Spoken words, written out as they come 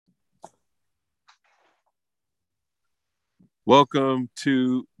Welcome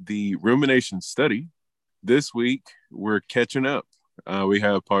to the rumination study. This week, we're catching up. We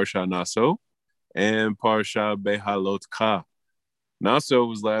have Parsha Naso and Parsha Behalotka. Naso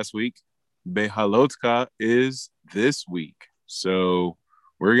was last week. Behalotka is this week. So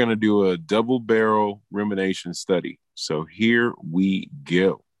we're going to do a double barrel rumination study. So here we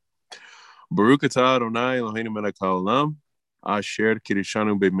go. Baruch atah Adonai Eloheinu melech haolam, asher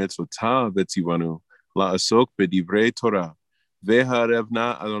kirishanu b'mitzvotav v'tzivanu la'asok b'divrei Torah.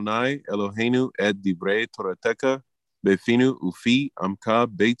 Ve'harevna Adonai Eloheinu et divrei Torateka befinu ufi amka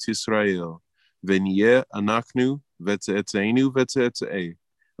beit Yisrael. V'niyeh anachnu v'tze'etzeinu v'tze'etzei.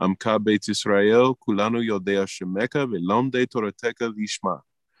 Amka beit Yisrael kulanu yodea shemeka v'lomdei Torateka lishma.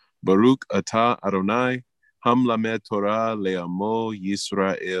 Baruch atah Adonai hamlamed Torah le'amo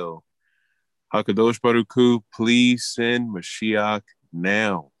Yisrael. Hakadosh Baruch Hu, please send Mashiach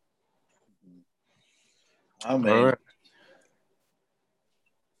now. Amen. All right.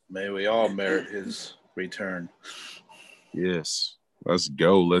 May we all merit his return. Yes. Let's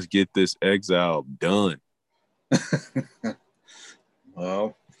go. Let's get this exile done.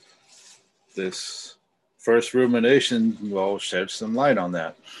 Well, this first rumination will shed some light on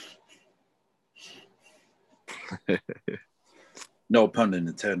that. No pun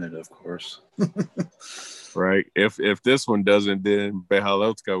intended, of course. Right. If this one doesn't, then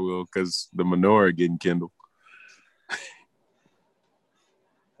Behalotka will, because the menorah getting kindled.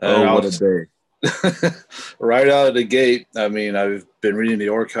 And what a day. Right out of the gate, I mean, I've been reading the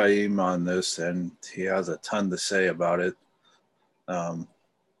Or Chaim on this, and he has a ton to say about it.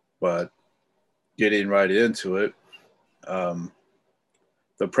 But getting right into it,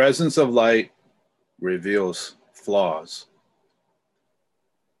 the presence of light reveals flaws.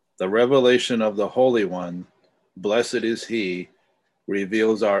 The revelation of the Holy One, blessed is he,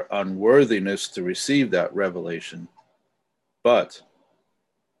 reveals our unworthiness to receive that revelation. But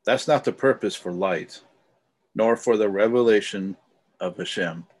that's not the purpose for light, nor for the revelation of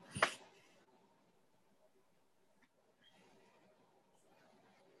Hashem.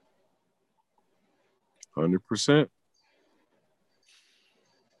 %.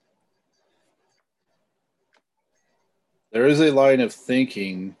 There is a line of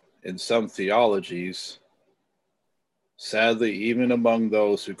thinking in some theologies, sadly, even among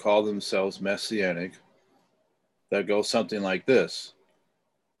those who call themselves messianic, that goes something like this.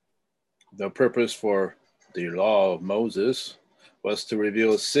 The purpose for the law of Moses was to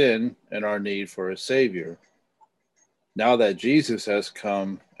reveal sin and our need for a Savior. Now that Jesus has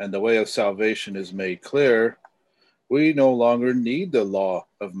come and the way of salvation is made clear, we no longer need the law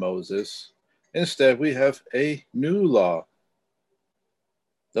of Moses. Instead, we have a new law,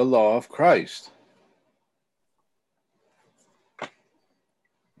 the law of Christ.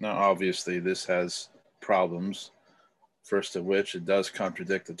 Now, obviously, this has problems, first of which it does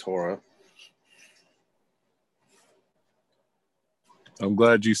contradict the Torah. I'm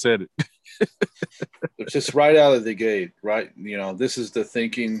glad you said it. It's just right out of the gate, right? You know, this is the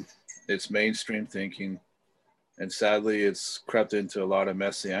thinking, it's mainstream thinking. And sadly, it's crept into a lot of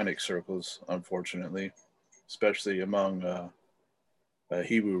messianic circles, unfortunately, especially among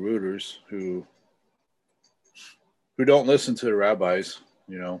Hebrew rooters who don't listen to the rabbis,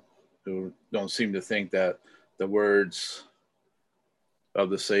 you know, who don't seem to think that the words of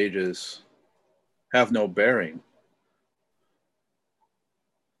the sages have no bearing.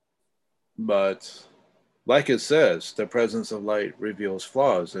 But like it says, the presence of light reveals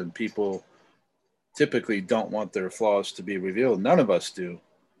flaws, and people typically don't want their flaws to be revealed. None of us do.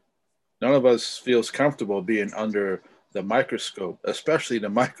 None of us feels comfortable being under the microscope, especially the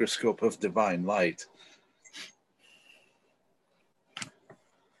microscope of divine light,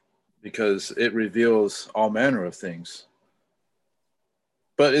 because it reveals all manner of things.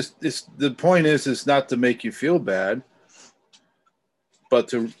 But it's the point is, it's not to make you feel bad, but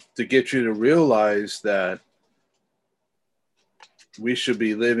to get you to realize that we should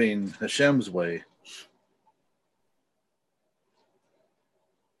be living Hashem's way.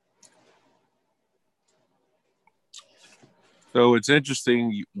 So it's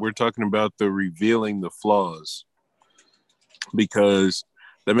interesting. We're talking about the revealing the flaws, because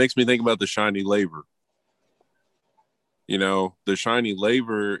that makes me think about the shiny laver. You know, the shiny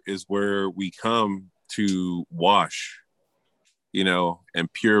laver is where we come to wash, you know,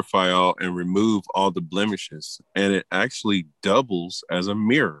 and purify all and remove all the blemishes. And it actually doubles as a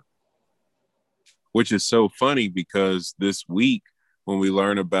mirror, which is so funny because this week, when we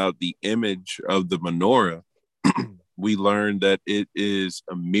learn about the image of the menorah, we learn that it is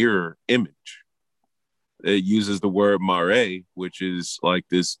a mirror image. It uses the word mare, which is like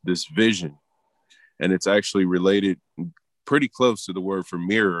this vision, and it's actually related pretty close to the word for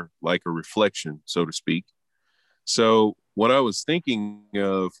mirror, like a reflection, so to speak. So what I was thinking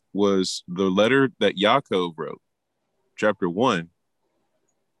of was the letter that Yaakov wrote, chapter 1.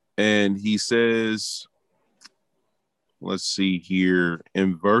 And he says, let's see here,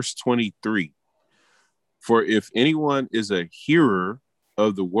 in verse 23, for if anyone is a hearer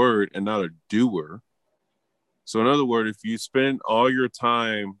of the word and not a doer. So in other words, if you spend all your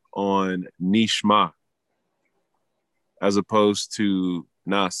time on nishma as opposed to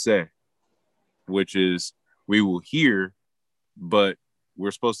naseh, which is we will hear, but we're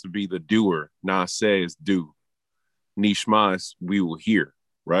supposed to be the doer. Naseh is do. Nishma is we will hear,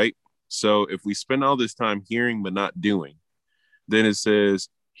 right? So if we spend all this time hearing but not doing, then it says,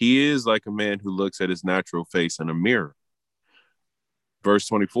 he is like a man who looks at his natural face in a mirror. Verse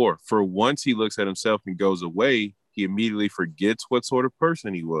 24, for once he looks at himself and goes away, he immediately forgets what sort of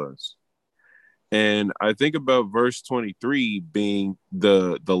person he was. And I think about verse 23 being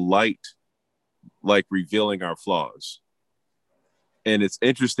the light, like revealing our flaws. And it's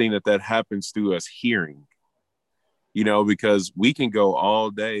interesting that that happens through us hearing, you know, because we can go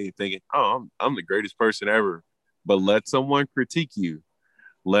all day thinking, oh, I'm the greatest person ever. But let someone critique you.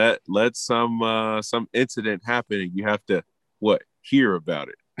 Let some incident happen and you have to hear about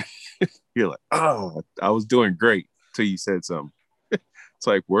it. You're like, oh, I was doing great till you said something. It's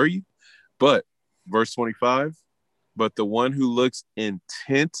like, were you? But verse 25, but the one who looks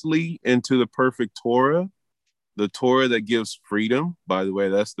intently into the perfect Torah, the Torah that gives freedom, by the way,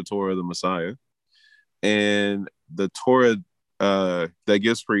 that's the Torah of the Messiah, and the Torah that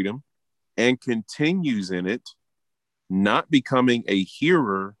gives freedom and continues in it, not becoming a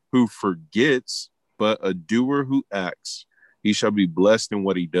hearer who forgets, but a doer who acts, he shall be blessed in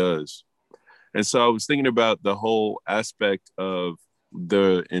what he does. And so I was thinking about the whole aspect of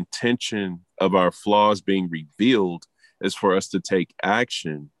the intention of our flaws being revealed is for us to take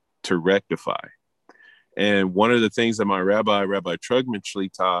action to rectify. And one of the things that my Rabbi Trugman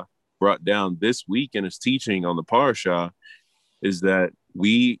Shlita, brought down this week in his teaching on the Parashah is that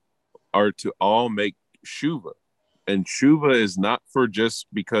we are to all make shuva. And shuva is not for just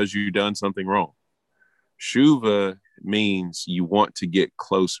because you've done something wrong. Shuva means you want to get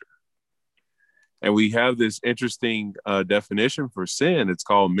closer. And we have this interesting definition for sin. It's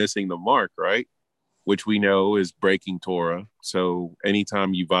called missing the mark, right? Which we know is breaking Torah. So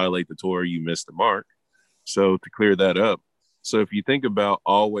anytime you violate the Torah, you miss the mark. So to clear that up. So if you think about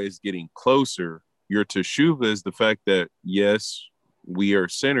always getting closer, your teshuva is the fact that, yes, we are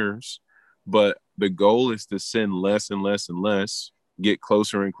sinners, but the goal is to sin less and less and less, get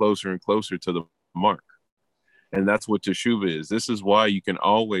closer and closer and closer to the mark. And that's what teshuva is. This is why you can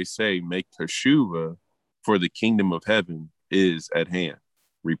always say, make teshuva, for the kingdom of heaven is at hand.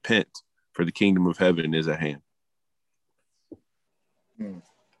 Repent, for the kingdom of heaven is at hand.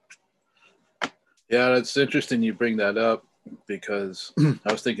 Yeah, that's interesting you bring that up because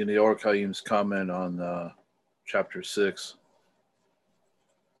I was thinking the Or Chaim's comment on chapter 6.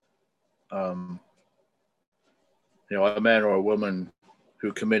 You know, a man or a woman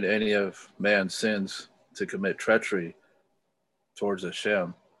who commit any of man's sins to commit treachery towards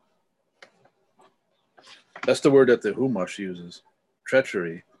Hashem. That's the word that the Humash uses.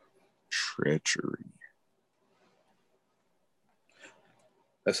 Treachery. Treachery.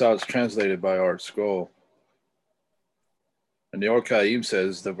 That's how it's translated by Art Scroll. And the Or Chaim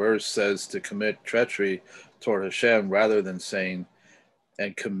says, the verse says to commit treachery toward Hashem rather than saying,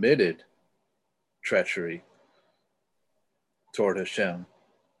 and committed treachery toward Hashem,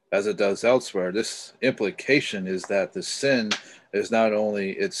 as it does elsewhere. This implication is that the sin is not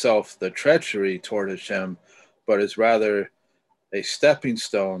only itself the treachery toward Hashem, but is rather a stepping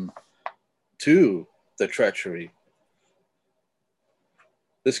stone to the treachery.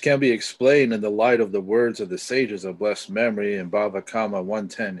 This can be explained in the light of the words of the sages of blessed memory in Bava Kama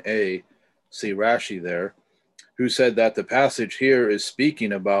 110a, see Rashi there, who said that the passage here is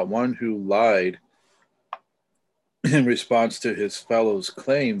speaking about one who lied in response to his fellow's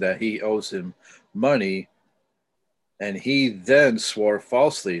claim that he owes him money, and he then swore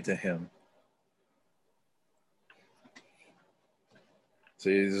falsely to him.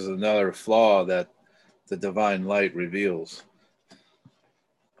 See, this is another flaw that the divine light reveals.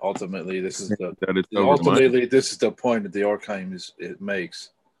 Ultimately, this is the point that the Or Chaim it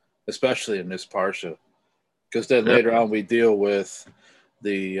makes, especially in this parsha, because then later on we deal with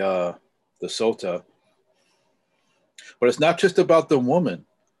the sota. But it's not just about the woman.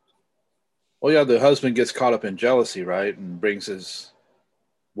 Well, yeah, the husband gets caught up in jealousy, right, and brings his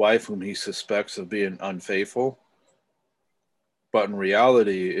wife, whom he suspects of being unfaithful. But in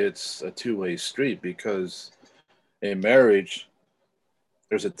reality, it's a two-way street because in marriage,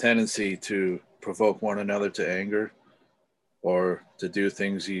 there's a tendency to provoke one another to anger or to do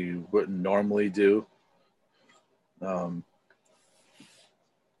things you wouldn't normally do. Um,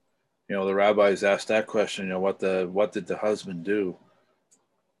 the rabbis asked that question. What did the husband do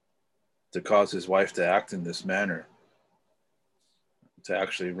to cause his wife to act in this manner, to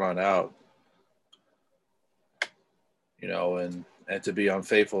actually run out, and to be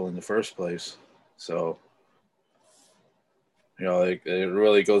unfaithful in the first place. So, it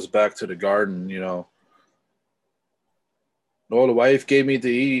really goes back to the garden. The wife gave me to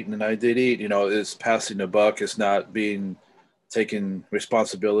eat, and I did eat. It's passing the buck. It's not taking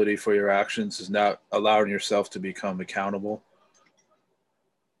responsibility for your actions. It's not allowing yourself to become accountable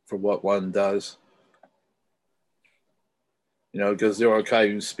for what one does. Because the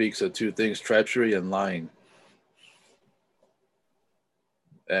Orkai speaks of two things: treachery and lying.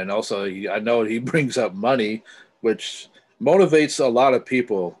 And also, I know he brings up money, which motivates a lot of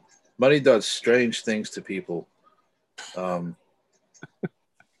people. Money does strange things to people.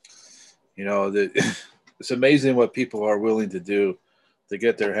 It's amazing what people are willing to do to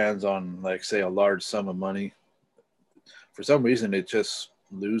get their hands on, like, say, a large sum of money. For some reason, they just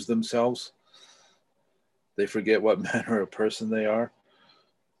lose themselves. They forget what manner of person they are.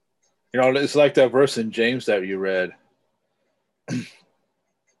 It's like that verse in James that you read.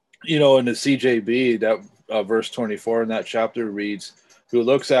 In the CJB, that verse 24 in that chapter reads, "Who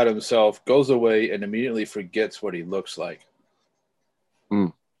looks at himself, goes away, and immediately forgets what he looks like."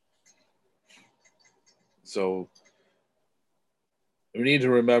 Mm. So we need to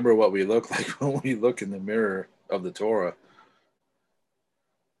remember what we look like when we look in the mirror of the Torah.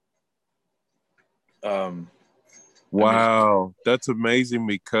 Wow, that's amazing,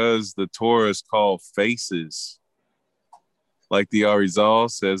 because the Torah is called faces. Like the Arizal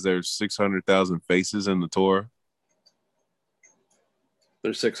says, there's 600,000 faces in the Torah.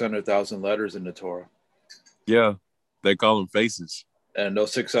 There's 600,000 letters in the Torah. Yeah, they call them faces. And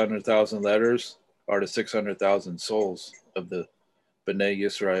those 600,000 letters are the 600,000 souls of the Bnei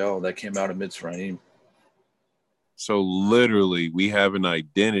Yisrael that came out of Mitzrayim. So literally, we have an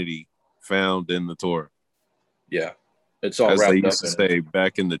identity found in the Torah. Yeah, it's all as wrapped they up used to in say it.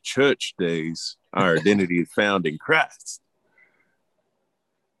 back in the church days. Our identity is found in Christ.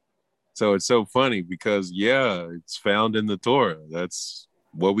 So it's so funny because, yeah, it's found in the Torah. That's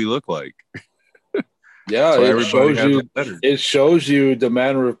what we look like. Yeah, So it shows you the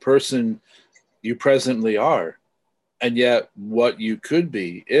manner of person you presently are, and yet what you could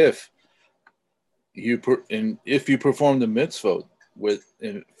be if you perform the mitzvot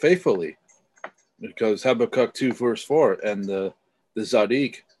faithfully. Because Habakkuk 2 verse 4, and the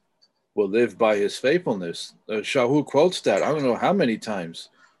Zadik will live by his faithfulness. Shahu quotes that I don't know how many times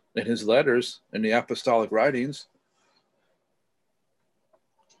in his letters, in the apostolic writings.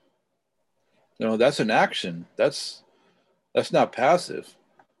 That's an action. That's not passive.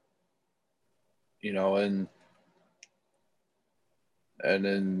 And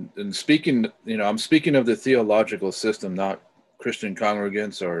in speaking, I'm speaking of the theological system, not Christian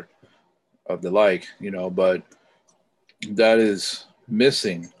congregants or of the like, but that is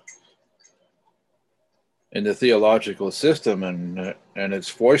missing in the theological system, and it's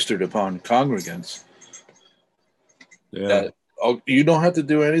foisted upon congregants. Yeah. That you don't have to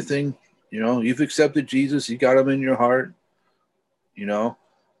do anything. You've accepted Jesus. You got him in your heart.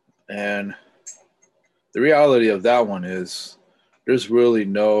 And the reality of that one is there's really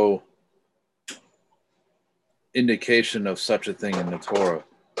no indication of such a thing in the Torah.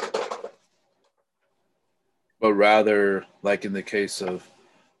 But rather, like in the case of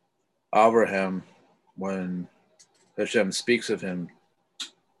Abraham, when Hashem speaks of him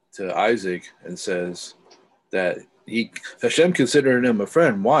to Isaac and says that Hashem considered him a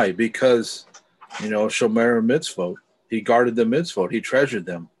friend. Why? Because, Shomer mitzvot. He guarded the mitzvot. He treasured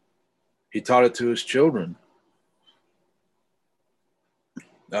them. He taught it to his children.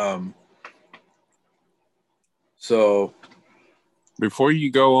 So before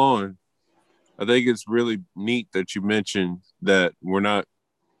you go on, I think it's really neat that you mentioned that we're not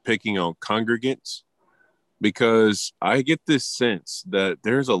picking on congregants, because I get this sense that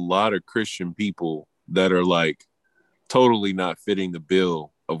there's a lot of Christian people that are like totally not fitting the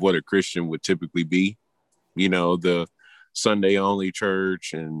bill of what a Christian would typically be. The Sunday only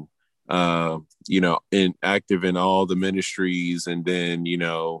church and, active in all the ministries. And then,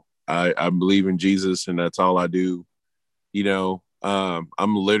 I believe in Jesus and that's all I do.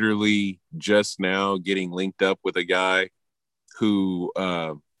 I'm literally just now getting linked up with a guy who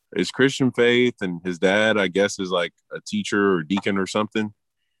is Christian faith, and his dad, I guess, is like a teacher or deacon or something.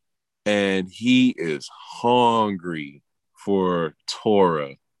 and he is hungry for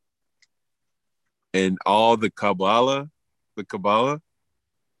Torah and all the Kabbalah,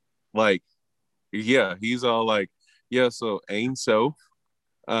 like, yeah, he's all like, yeah, so Ain Sof,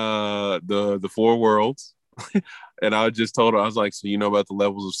 the four worlds. And I just told him, I was like, so you know about the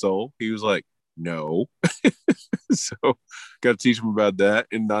levels of soul? He was like, no. So got to teach him about that.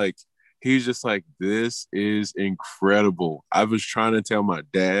 And like, he's just like, this is incredible. I was trying to tell my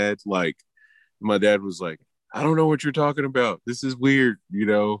dad, like, my dad was like, I don't know what you're talking about. This is weird, you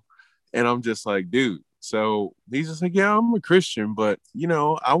know? And I'm just like, dude. So he's just like, yeah, I'm a Christian, but you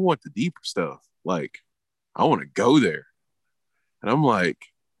know, I want the deeper stuff. Like, I want to go there. And I'm like,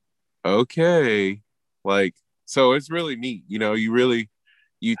 okay. Like, so it's really neat. You know,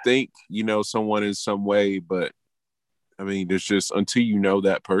 you think you know someone in some way, but I mean, it's just until you know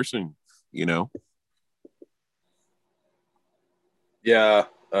that person, you know? Yeah,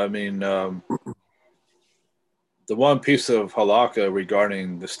 I mean, the one piece of halakha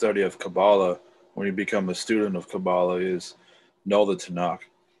regarding the study of Kabbalah when you become a student of Kabbalah is know the Tanakh.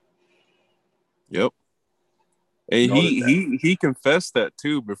 Yep. And Know he confessed that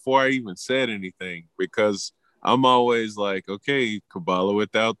too before I even said anything, because I'm always like, okay, Kabbalah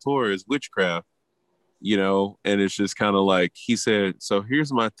without Torah is witchcraft, you know? And it's just kind of like he said, so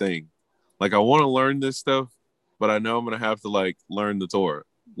here's my thing. Like, I want to learn this stuff, but I know I'm gonna have to like learn the Torah,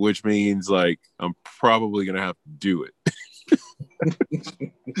 which means like I'm probably gonna have to do it.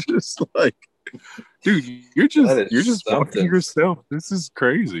 Just like, dude, that you're is just watching something. yourself. This is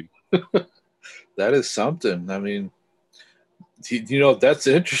crazy. That is something. I mean, you know, that's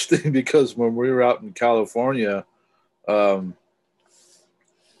interesting because when we were out in California, um,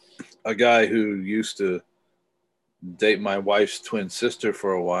 a guy who used to date my wife's twin sister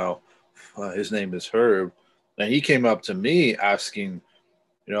for a while, his name is Herb, and he came up to me asking,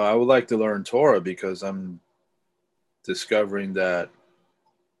 you know, I would like to learn Torah because I'm discovering that,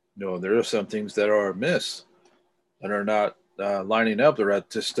 you know, there are some things that are amiss and are not lining up, or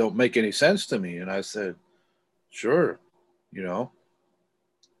that just don't make any sense to me. And I said, sure, you know,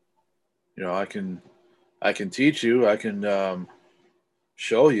 I can teach you, I can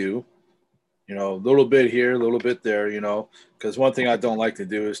show you, you know, a little bit here, a little bit there, you know, because one thing I don't like to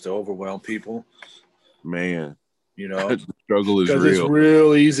do is to overwhelm people, Man, you know, the struggle is because it's real.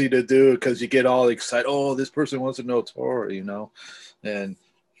 real easy to do because you get all excited. Oh, this person wants to know Torah, you know, and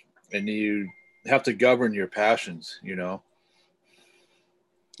you have to govern your passions, you know,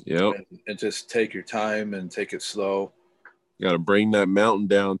 Yep. and just take your time and take it slow, You got to bring that mountain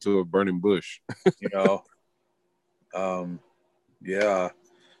down to a burning bush. you know. Um, yeah,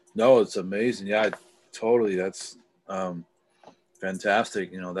 no, it's amazing. Yeah, totally. That's um,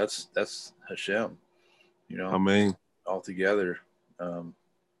 fantastic. You know, that's Hashem. You I know, mean, altogether. Um,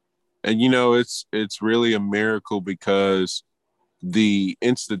 and you know, it's really a miracle because the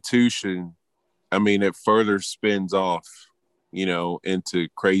institution, I mean, it further spins off, you know, into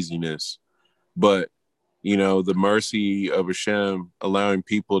craziness. But you know, the mercy of Hashem allowing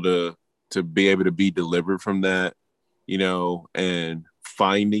people to be able to be delivered from that, you know, and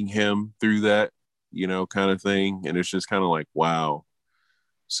finding him through that, you know, kind of thing. And it's just kind of like, wow.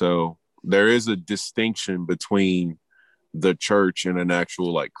 So there is a distinction between the church and an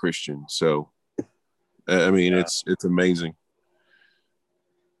actual like Christian. So I mean, yeah, it's amazing.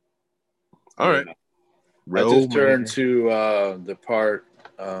 All yeah. right, I just turned Roman. to the part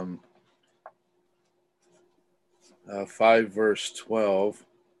um, 5 verse 12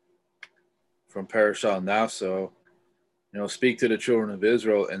 from Parashah Naso. You know, speak to the children of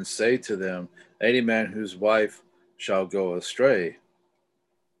Israel and say to them, any man whose wife shall go astray.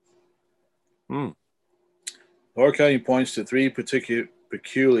 Hmm. Lord County points to three particular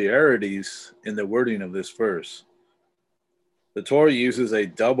peculiarities in the wording of this verse. The Torah uses a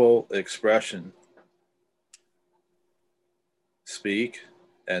double expression, speak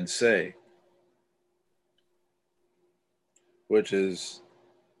and say, which is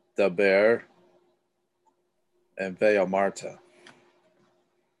daber and ve'amarta.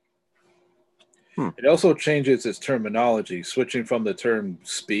 Hmm. It also changes its terminology, switching from the term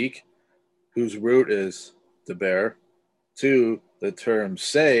speak, whose root is daber, to the term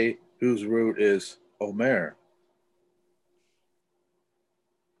say, whose root is omer,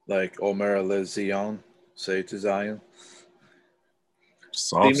 like omer le Zion, say to Zion.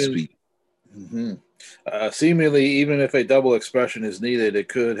 Soft Seemingly, speak. mhm. Seemingly, even if a double expression is needed, it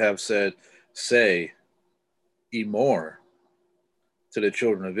could have said, say, emor, to the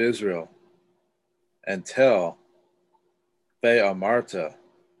children of Israel, and tell, Be'amarta,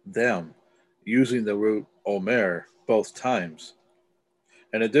 them, using the root omer both times.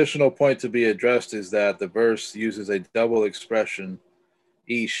 An additional point to be addressed is that the verse uses a double expression,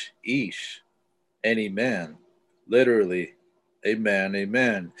 ish, any man, literally, a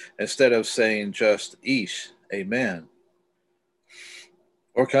man, instead of saying just ish, a man.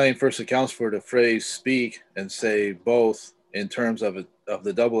 Orkain first accounts for the phrase speak and say both in terms of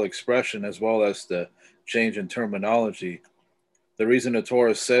the double expression as well as the change in terminology. The reason the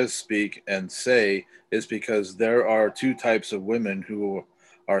Torah says speak and say is because there are two types of women who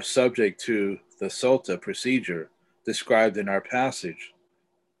are subject to the sota procedure described in our passage,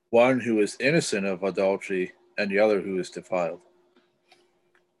 one who is innocent of adultery and the other who is defiled.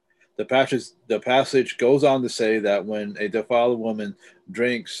 The passage goes on to say that when a defiled woman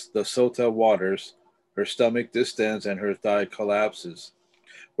drinks the sota waters, her stomach distends and her thigh collapses,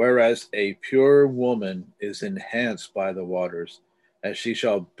 whereas a pure woman is enhanced by the waters, and she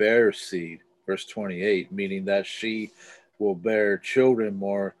shall bear seed. Verse 28, meaning that she will bear children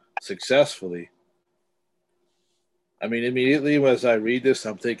more successfully. I mean, immediately as I read this,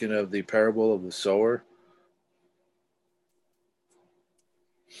 I'm thinking of the parable of the sower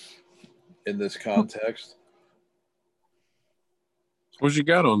in this context. What you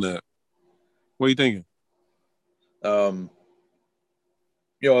got on that? What are you thinking? Um,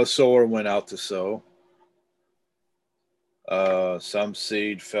 a sower went out to sow. Some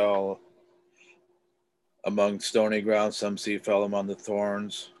seed fell among stony ground, some seed fell among the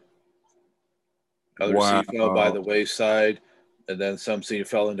thorns, other seed fell by the wayside, and then some seed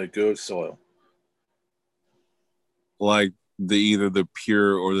fell into good soil. Like either the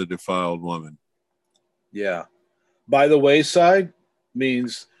pure or the defiled woman. Yeah. By the wayside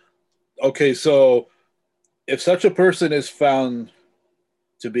means, okay, so if such a person is found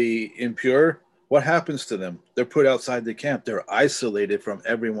to be impure, what happens to them? They're put outside the camp. They're isolated from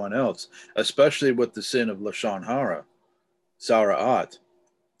everyone else, especially with the sin of Lashon Hara, Sara'at,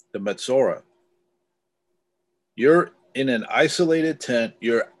 the Metzora. You're in an isolated tent.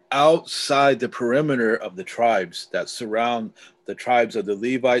 You're outside the perimeter of the tribes that surround the tribes of the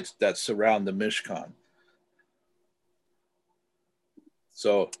Levites that surround the Mishkan.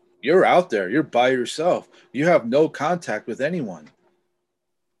 So you're out there. You're by yourself. You have no contact with anyone.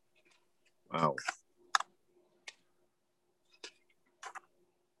 Wow.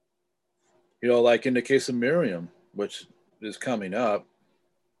 Like in the case of Miriam, which is coming up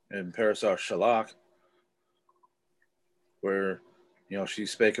in Parasar Shalach, where, she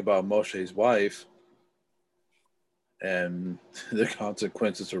spake about Moshe's wife, and the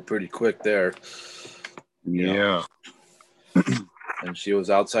consequences were pretty quick there. Yeah. And she was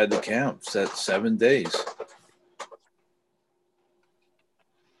outside the camp, set 7 days.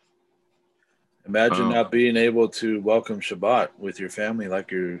 Imagine not being able to welcome Shabbat with your family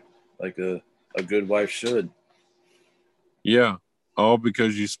like a good wife should. Yeah. All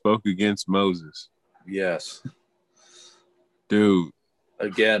because you spoke against Moses. Yes. Dude.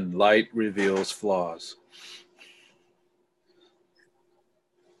 Again, light reveals flaws.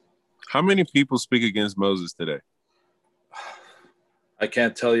 How many people speak against Moses today? I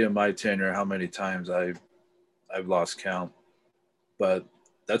can't tell you in my tenure how many times I've lost count. But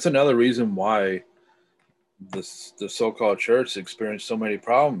that's another reason why the so-called church experienced so many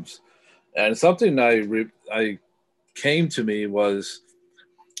problems. And something I came to me was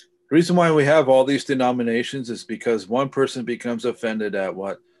the reason why we have all these denominations is because one person becomes offended at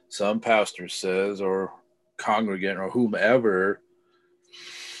what some pastor says or congregant or whomever,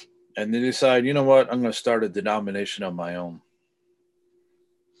 and they decide, you know what, I'm going to start a denomination of my own.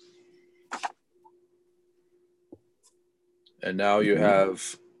 And now you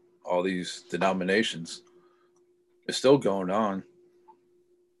have all these denominations. It's still going on.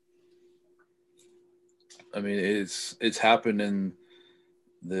 I mean, it's happened in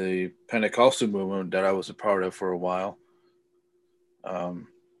the Pentecostal movement that I was a part of for a while.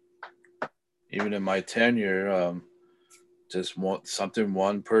 Even in my tenure, just something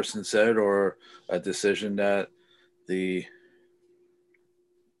one person said or a decision that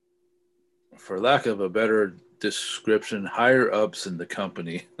for lack of a better description, higher ups in the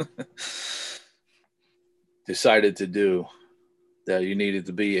company decided to do, that you needed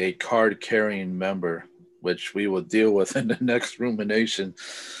to be a card carrying member, which we will deal with in the next rumination.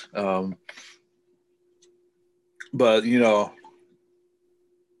 But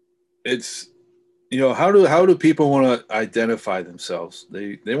it's how do people want to identify themselves?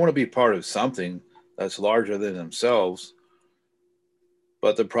 They want to be part of something that's larger than themselves.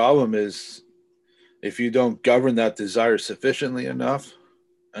 But the problem is, if you don't govern that desire sufficiently enough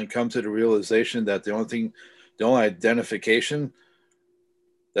and come to the realization that the only identification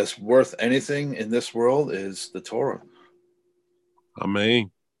that's worth anything in this world is the Torah. I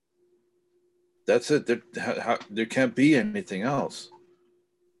mean, That's it. There can't be anything else.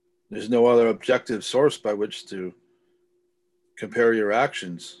 There's no other objective source by which to compare your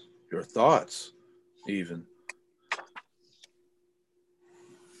actions, your thoughts, even.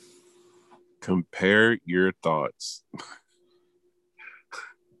 compare your thoughts.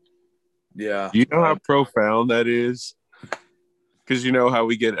 Yeah. You know how profound that is? Because you know how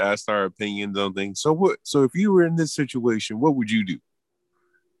we get asked our opinions on things. So what? So if you were in this situation, what would you do?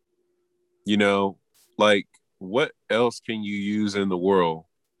 You know, like what else can you use in the world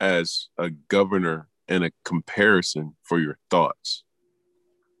as a governor and a comparison for your thoughts?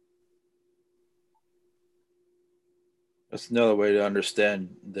 That's another way to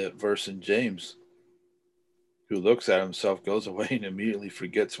understand the verse in James. Who looks at himself, goes away, and immediately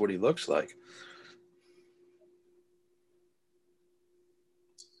forgets what he looks like.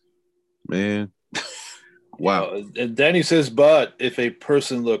 Man, You wow. know, and then he says, but if a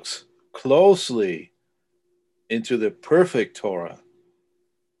person looks closely into the perfect Torah,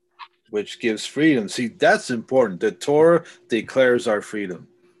 which gives freedom. See, that's important. The Torah declares our freedom.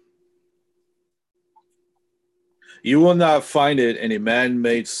 You will not find it in a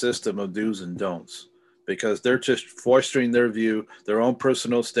man-made system of do's and don'ts because they're just fostering their view, their own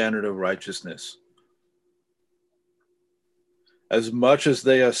personal standard of righteousness. As much as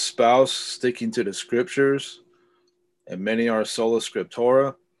they espouse sticking to the scriptures, and many are sola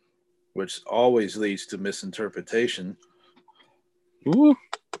scriptura, which always leads to misinterpretation, Ooh.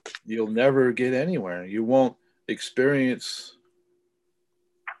 you'll never get anywhere. You won't experience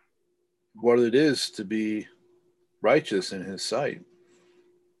what it is to be righteous in his sight.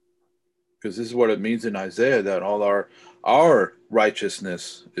 Because this is what it means in Isaiah that all our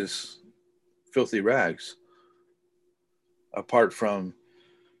righteousness is filthy rags, apart from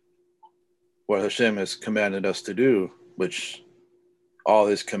what Hashem has commanded us to do, which all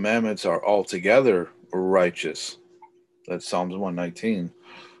his commandments are altogether righteous. That's Psalms 119.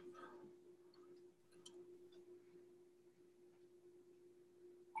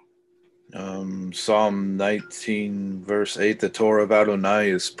 Psalm 19, verse 8, the Torah of Adonai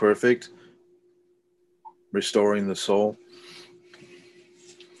is perfect, restoring the soul.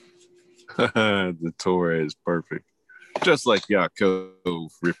 The Torah is perfect. Just like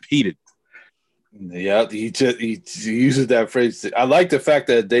Yaakov repeated. Yeah, he uses that phrase. I like the fact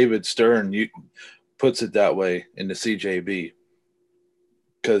that David Stern puts it that way in the CJB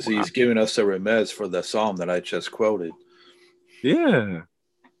because Wow. he's giving us a remez for the psalm that I just quoted. Yeah.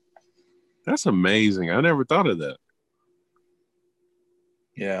 That's amazing. I never thought of that.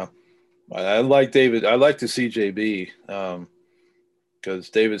 Yeah, I like David. I like the CJB because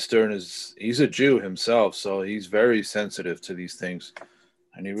David Stern he's a Jew himself, so he's very sensitive to these things,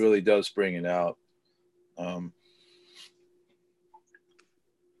 and he really does bring it out. Um,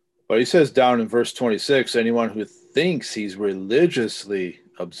 but he says down in verse 26, anyone who thinks he's religiously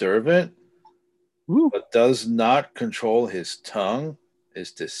observant Woo. but does not control his tongue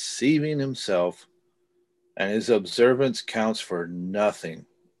is deceiving himself, and his observance counts for nothing.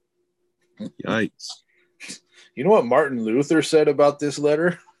 Yikes. You know what Martin Luther said about this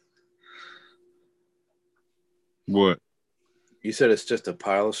letter? What? He said it's just a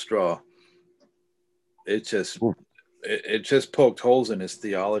pile of straw. It just Ooh. it just poked holes in his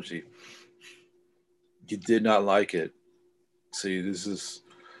theology. He did not like it. See, this is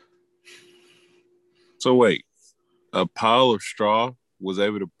So wait, a pile of straw was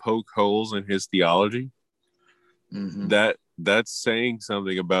able to poke holes in his theology? mm-hmm. That's saying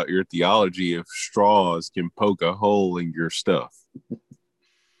something about your theology if straws can poke a hole in your stuff.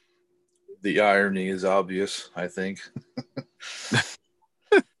 The irony is obvious, I think.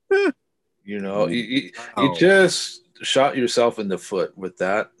 You know, you Wow. just shot yourself in the foot with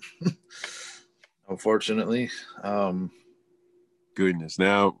that. Unfortunately, Goodness.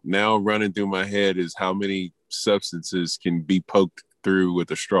 Now running through my head is how many substances can be poked through with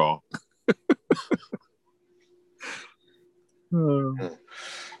a straw. the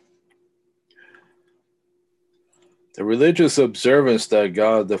religious observance that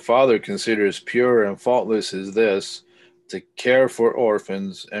God the Father considers pure and faultless is this: to care for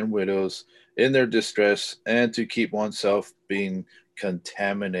orphans and widows in their distress and to keep oneself being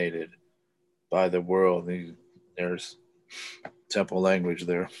contaminated by the world. There's temple language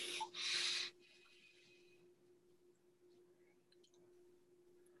there.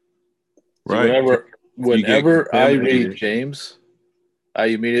 See, Right. You get whenever I read contaminated. James, I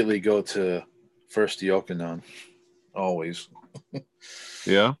immediately go to First Yochanan. Always.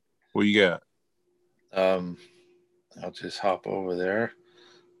 Yeah. What you got? Um, I'll just hop over there.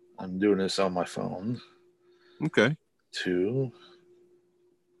 I'm doing this on my phone. Okay. Two.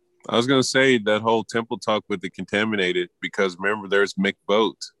 I was gonna say that whole temple talk with the contaminated, because remember there's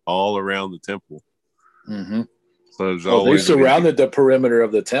mikvot all around the temple. Mm-hmm. So there's Oh, they always surrounded the perimeter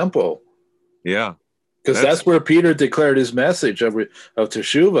of the temple. Yeah. Because that's where Peter declared his message of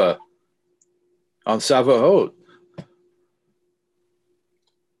Teshuvah on Savaot.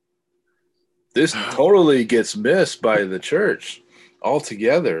 This totally gets missed by the church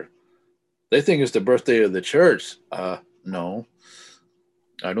altogether. They think it's the birthday of the church. No.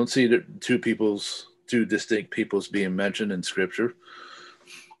 I don't see two distinct peoples being mentioned in Scripture.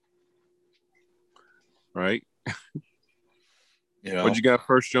 Right. You know, What you got,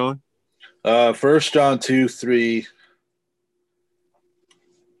 1 John? 1 John 2:3-6.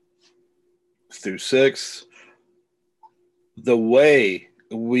 The way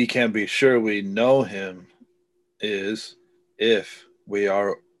we can be sure we know him is if we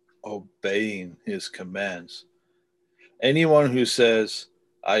are obeying his commands. Anyone who says,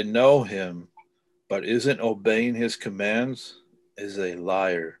 I know him, but isn't obeying his commands is a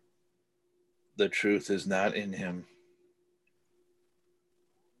liar. The truth is not in him.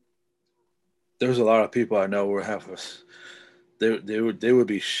 There's a lot of people I know who have us. They would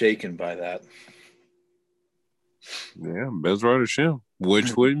be shaken by that. Yeah, Bezrat Hashem,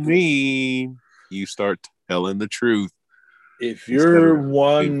 which would mean you start telling the truth. If you're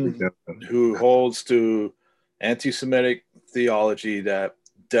one who holds to anti-Semitic theology that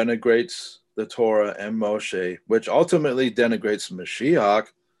denigrates the Torah and Moshe, which ultimately denigrates Mashiach,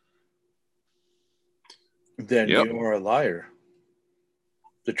 then you are a liar.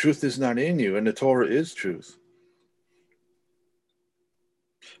 The truth is not in you, and the Torah is truth.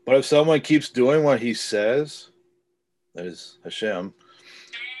 But if someone keeps doing what he says, that is Hashem,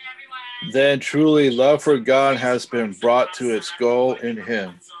 then truly love for God has been brought to its goal in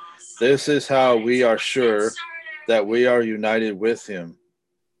him. This is how we are sure that we are united with him.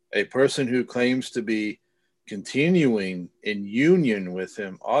 A person who claims to be continuing in union with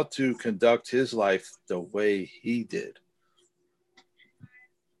him ought to conduct his life the way he did.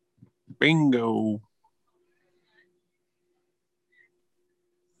 Bingo.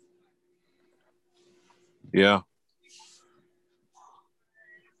 Yeah.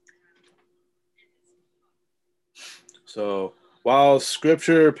 So while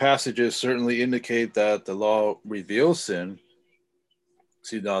scripture passages certainly indicate that the law reveals sin,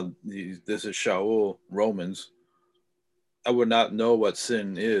 see now this is Shaul, Romans, I would not know what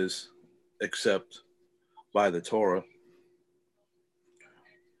sin is except by the Torah.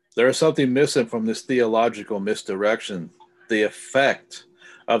 There is something missing from this theological misdirection. The effect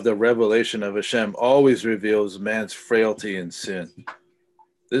of the revelation of Hashem always reveals man's frailty and sin.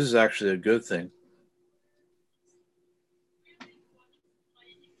 This is actually a good thing.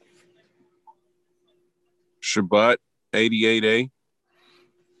 Shabbat 88A,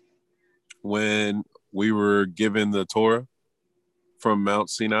 when we were given the Torah from Mount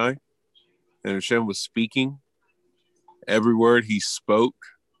Sinai and Hashem was speaking, every word he spoke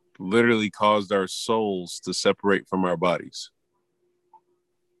literally caused our souls to separate from our bodies,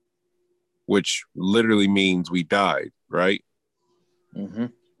 which literally means we died, right? Mm-hmm.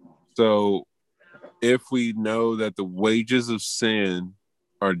 So if we know that the wages of sin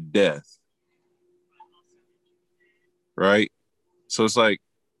are death, right? So it's like,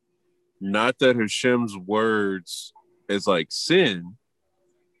 not that Hashem's words is like sin,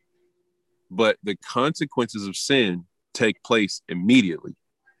 but the consequences of sin take place immediately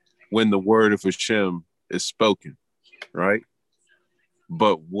when the word of Hashem is spoken, right?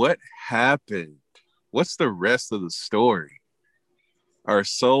 But what happened? What's the rest of the story? Our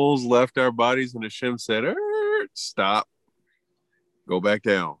souls left our bodies and Hashem said, stop, go back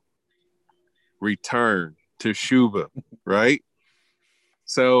down, return to Shuva, right?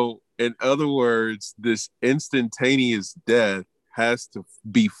 So, in other words, this instantaneous death has to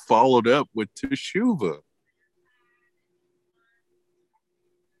be followed up with Teshuvah.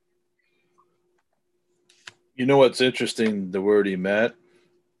 You know what's interesting? The word emet.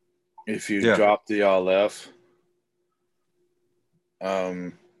 If you drop the aleph,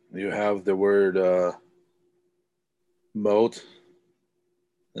 you have the word mot,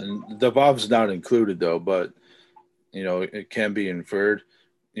 and the vav's not included though, but you know it can be inferred.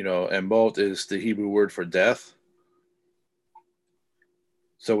 You know, and mot is the Hebrew word for death.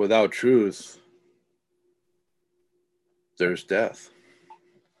 So without truth, there's death.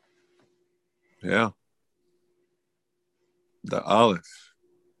 Yeah. The Aleph.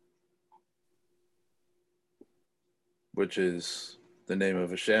 Which is the name of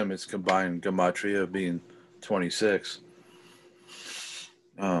Hashem. It's combined gematria being 26.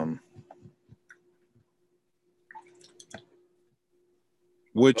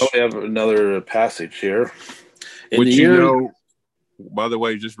 Well, which we have another passage here. In the which year, by the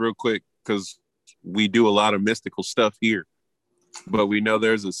way, just real quick, because we do a lot of mystical stuff here, but we know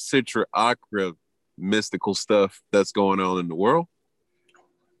there's a Citra Akra mystical stuff that's going on in the world.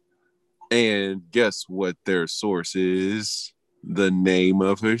 And guess what their source is? The name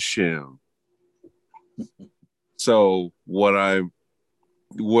of Hashem. So blows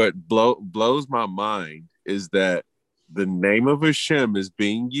my mind is that the name of Hashem is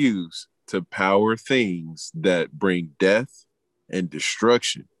being used to power things that bring death and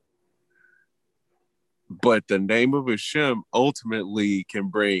destruction. But the name of Hashem ultimately can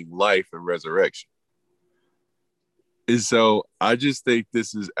bring life and resurrection. And so I just think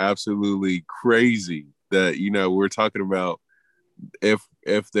this is absolutely crazy that, we're talking about if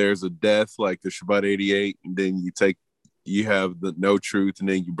there's a death like the Shabbat 88, and then you have the no truth, and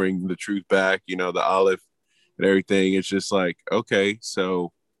then you bring the truth back, the Aleph and everything. It's just like, okay,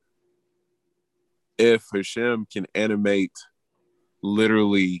 so if Hashem can animate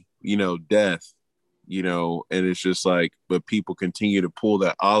literally, death, and it's just like, but people continue to pull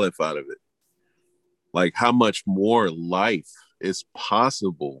that Aleph out of it. Like, how much more life is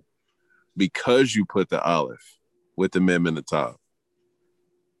possible because you put the Aleph with the mem in the top?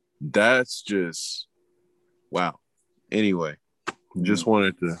 That's just wow. Anyway, just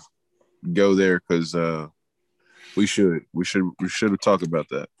wanted to go there because we should have talked about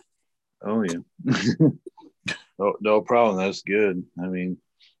that. Oh yeah. No problem. That's good. I mean,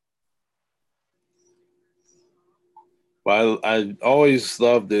 well, I always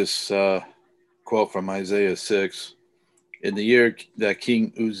love this quote from Isaiah 6. In the year that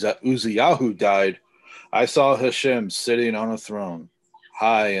King Uzziyahu died, I saw Hashem sitting on a throne,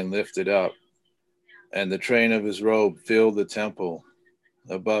 high and lifted up, and the train of his robe filled the temple.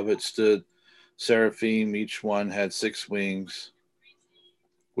 Above it stood seraphim, each one had 6 wings.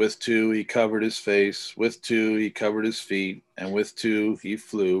 With 2 he covered his face, with 2 he covered his feet, and with 2 he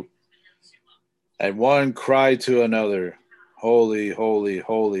flew. And one cried to another, Holy, holy,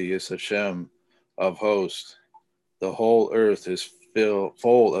 holy is Hashem of hosts. The whole earth is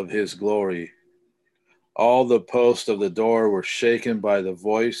full of his glory. All the posts of the door were shaken by the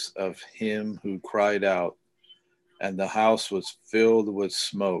voice of him who cried out, and the house was filled with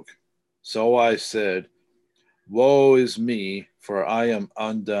smoke. So I said, Woe is me, for I am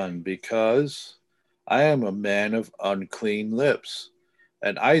undone, because I am a man of unclean lips,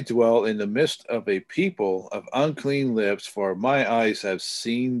 and I dwell in the midst of a people of unclean lips, for my eyes have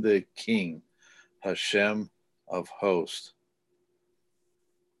seen the King, Hashem of hosts.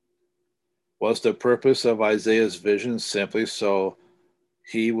 Was the purpose of Isaiah's vision simply so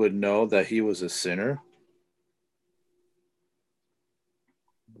he would know that he was a sinner?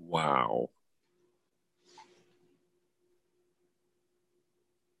 Wow.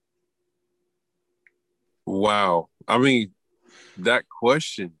 Wow. I mean, that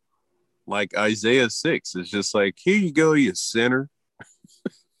question, like Isaiah 6, is just like, here you go, you sinner.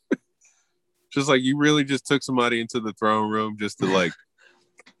 Just like you really just took somebody into the throne room just to like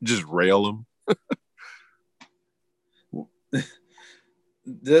just rail them.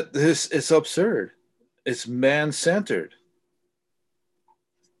 This is absurd. It's man-centered.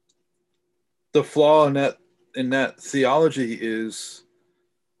 The flaw in that theology is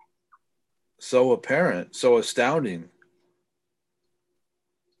so apparent, so astounding.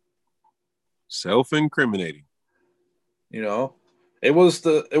 Self-incriminating. It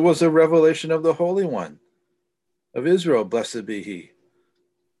was a revelation of the Holy One of Israel, blessed be he.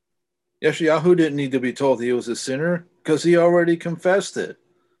 Yeshayahu didn't need to be told he was a sinner because he already confessed it.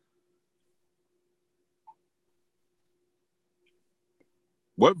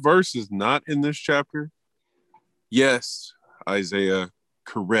 What verse is not in this chapter? Yes, Isaiah,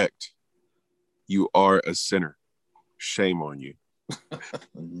 correct. You are a sinner. Shame on you.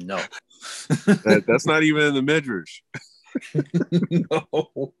 No. That's not even in the Midrash.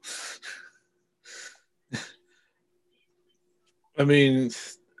 No. I mean,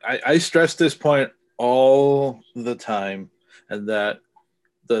 I stress this point all the time, and that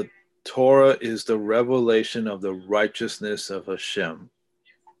the Torah is the revelation of the righteousness of Hashem.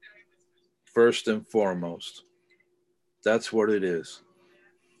 First and foremost. That's what it is.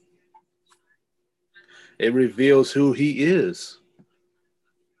 It reveals who he is.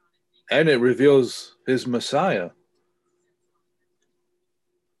 And it reveals his Messiah.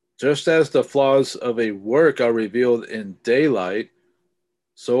 Just as the flaws of a work are revealed in daylight,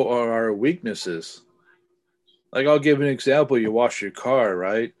 so are our weaknesses. Like, I'll give an example. You wash your car,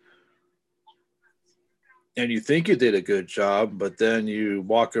 right? And you think you did a good job, but then you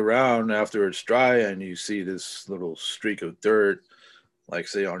walk around after it's dry and you see this little streak of dirt like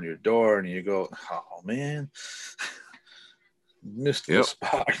say on your door, and you go, oh man, missed the Yep.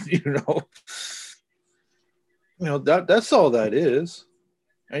 spot, that's all that is.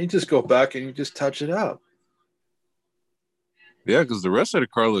 And you just go back and you just touch it up. Yeah, because the rest of the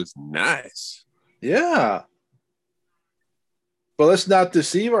car looks nice. Yeah. But let's not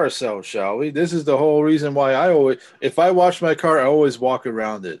deceive ourselves, shall we? This is the whole reason why if I wash my car, I always walk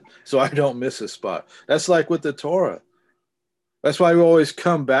around it so I don't miss a spot. That's like with the Torah. That's why we always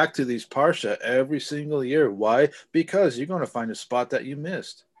come back to these Parsha every single year. Why? Because you're going to find a spot that you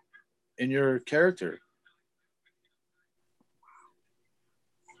missed in your character.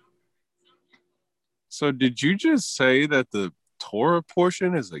 So did you just say that the Torah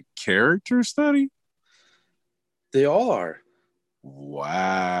portion is a character study? They all are.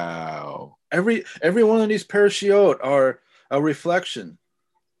 Wow. Every one of these parashiot are a reflection.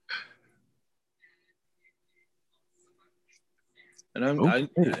 And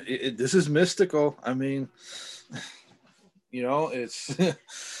this is mystical. I mean, it's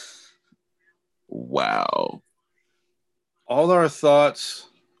wow. all our thoughts,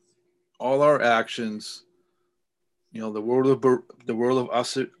 all our actions. The world of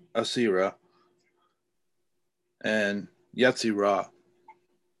Asira and Yetzirah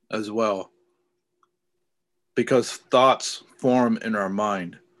as well, because thoughts form in our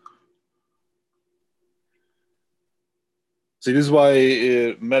mind. See, this is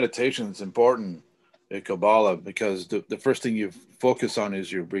why meditation is important in Kabbalah, because the first thing you focus on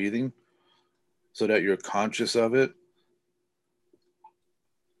is your breathing, so that you're conscious of it.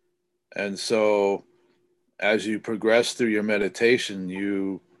 And so as you progress through your meditation,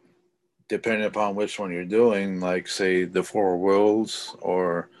 depending upon which one you're doing, like say the four worlds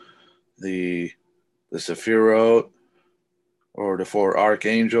or the Sephirot or the four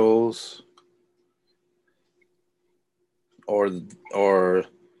archangels or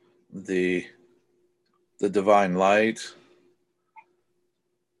the divine light,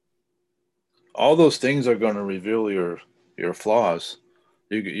 all those things are going to reveal your flaws.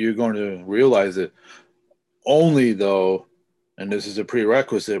 You're going to realize it only though, and this is a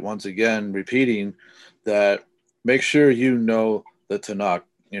prerequisite, once again repeating, that make sure you know the Tanakh,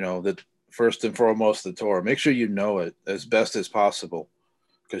 that first and foremost the Torah. Make sure you know it as best as possible,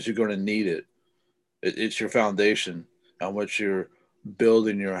 because you're going to need it. It's your foundation on which you're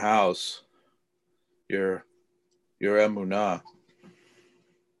building your house, your emunah,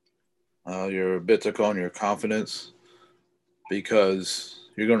 your bitachon, your confidence, because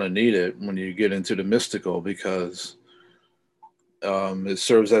you're going to need it when you get into the mystical, because it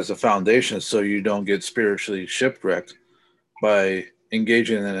serves as a foundation so you don't get spiritually shipwrecked by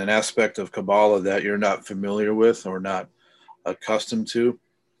engaging in an aspect of Kabbalah that you're not familiar with or not accustomed to,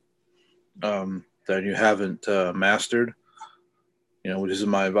 that you haven't mastered, which is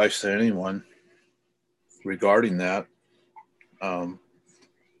my advice to anyone regarding that.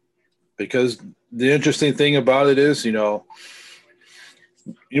 Because the interesting thing about it is,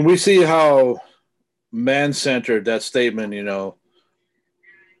 we see how man-centered that statement,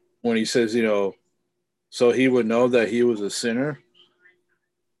 when he says, so he would know that he was a sinner.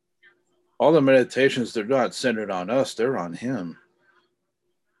 All the meditations, they're not centered on us, they're on him.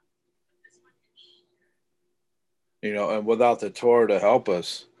 And without the Torah to help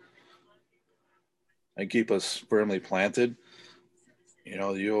us and keep us firmly planted,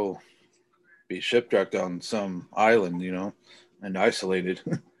 you'll be shipwrecked on some island, and isolated.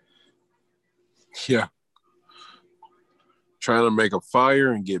 Yeah. Trying to make a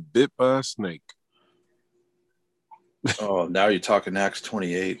fire and get bit by a snake. Oh, now you're talking Acts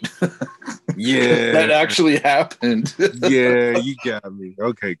 28. Yeah. That actually happened. Yeah, you got me.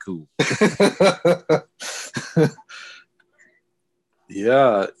 Okay, cool.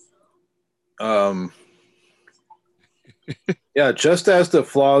 Yeah. Yeah, just as the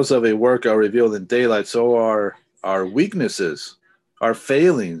flaws of a work are revealed in daylight, so are our weaknesses, our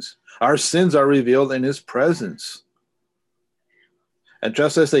failings, our sins are revealed in his presence. And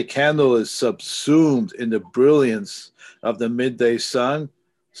just as a candle is subsumed in the brilliance of the midday sun,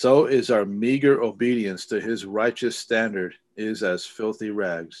 so is our meager obedience to his righteous standard is as filthy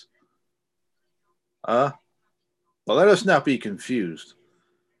rags. But let us not be confused.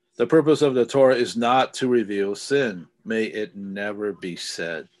 The purpose of the Torah is not to reveal sin. May it never be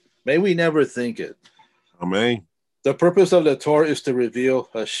said. May we never think it. Amen. The purpose of the Torah is to reveal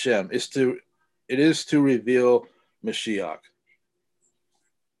Hashem. It is to reveal Mashiach.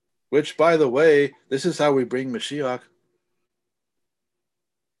 Which, by the way, this is how we bring Mashiach.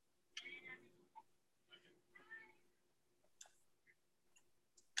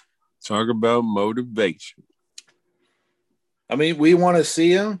 Talk about motivation. I mean, we want to see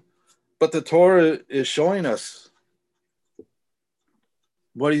him, but the Torah is showing us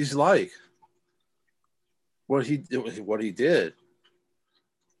what he's like, what he did.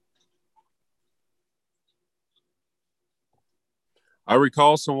 I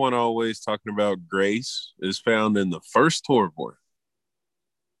recall someone always talking about grace is found in the first Torah portion.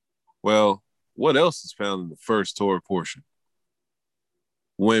 Well, what else is found in the first Torah portion?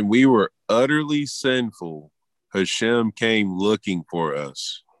 When we were utterly sinful, Hashem came looking for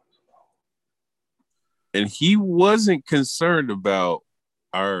us. And he wasn't concerned about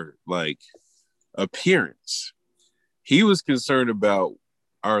our appearance. He was concerned about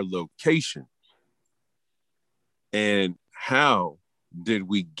our location and how did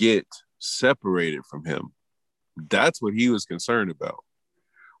we get separated from him. That's what he was concerned about.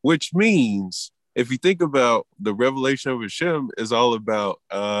 Which means if you think about the revelation of Hashem is all about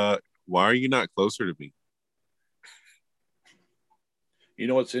why are you not closer to me? You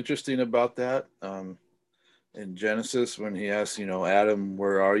know what's interesting about that? In Genesis, when he asks, Adam,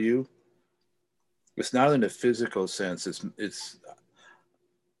 where are you? It's not in a physical sense. It's.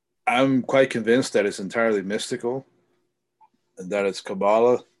 I'm quite convinced that it's entirely mystical, and that it's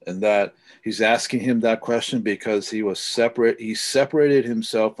Kabbalah, and that he's asking him that question because he was separate. He separated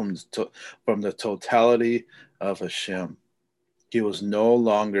himself from the totality of Hashem. He was no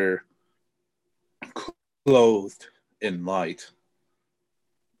longer clothed in light.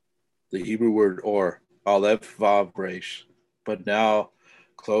 The Hebrew word or, Aleph Vav Resh, but now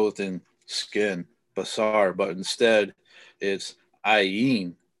clothed in skin, basar, but instead it's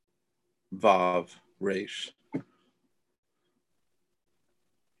Ayin Vav Resh.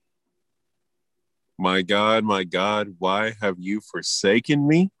 My God, why have you forsaken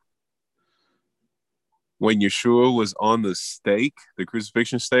me? When Yeshua was on the stake, the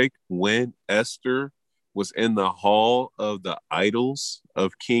crucifixion stake, when Esther was in the hall of the idols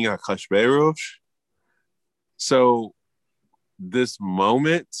of King Achashverosh. So this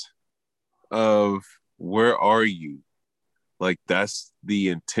moment of where are you? Like that's the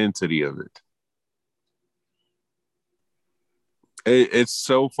intensity of it. It's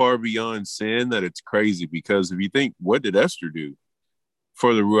so far beyond sin that it's crazy because if you think, what did Esther do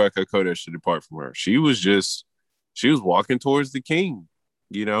for the Ruach HaKodesh to depart from her? She was walking towards the king,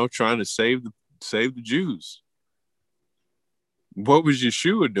 trying to save the Jews. What was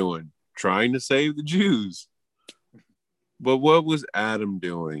Yeshua doing? Trying to save the Jews. But what was Adam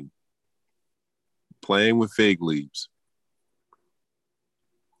doing? Playing with fig leaves.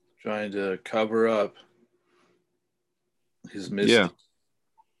 Trying to cover up his mistake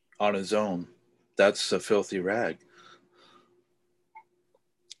on his own. That's a filthy rag.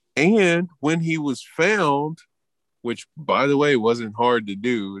 And when he was found, which by the way wasn't hard to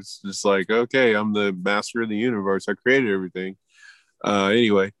do, it's just like, okay, I'm the master of the universe, I created everything.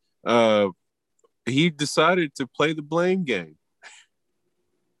 Anyway, he decided to play the blame game.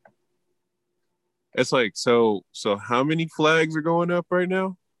 It's like, so how many flags are going up right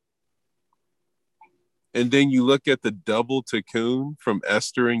now? And then you look at the double tikkun from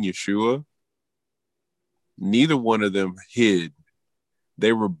Esther and Yeshua. Neither one of them hid.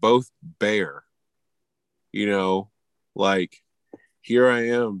 They were both bare. Like, here I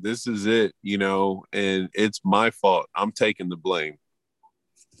am. This is it, and it's my fault. I'm taking the blame.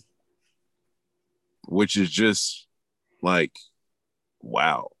 Which is just like,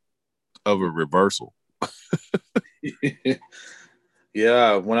 wow, of a reversal.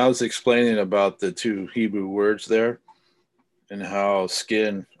 Yeah, when I was explaining about the two Hebrew words there and how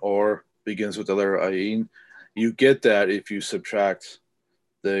skin or begins with the letter ayin, you get that if you subtract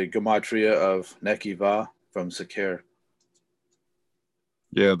the gematria of nekiva from seker.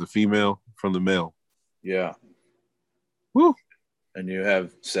 Yeah, the female from the male. Yeah. Woo. And you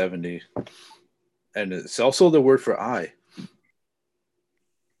have 70. And it's also the word for eye.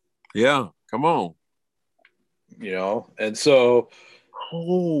 Yeah, come on. And so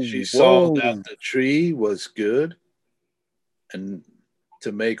she saw that the tree was good and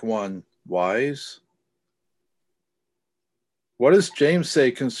to make one wise. What does James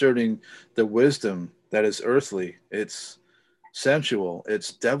say concerning the wisdom that is earthly? It's sensual,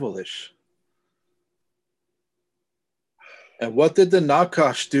 it's devilish. And what did the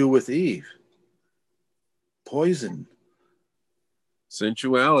Nakash do with Eve? Poison.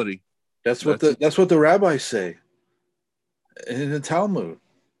 Sensuality. That's what the rabbis say in the Talmud.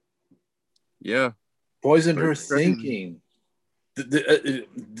 Yeah. Poisoned her thinking.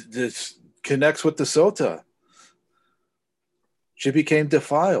 This connects with the Sota. She became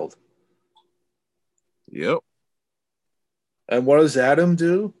defiled. Yep. And what does Adam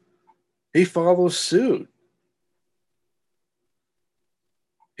do? He follows suit.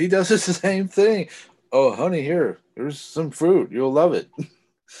 He does the same thing. Oh, honey, here's some fruit. You'll love it.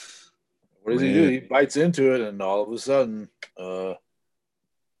 What does he do? Man, He bites into it, and all of a sudden,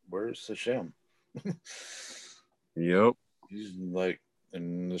 where's Hashem? yep. He's like,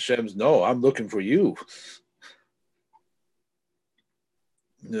 and Hashem's, no, I'm looking for you.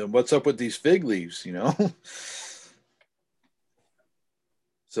 What's up with these fig leaves?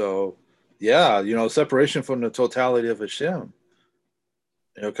 So, yeah, separation from the totality of Hashem.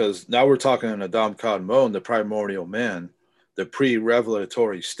 Because now we're talking in Adam Kadmon, the primordial man, the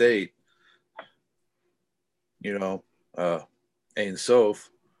pre-revelatory state. Ein Sof,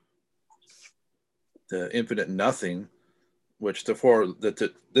 the infinite nothing, which this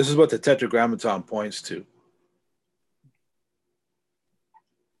is what the Tetragrammaton points to.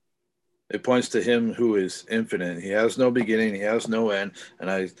 It points to him who is infinite. He has no beginning, he has no end. And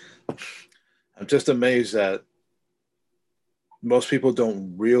I'm just amazed that most people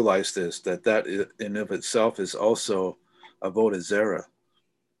don't realize that in of itself is also Avodah Zarah.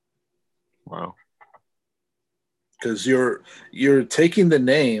 Wow. Because you're taking the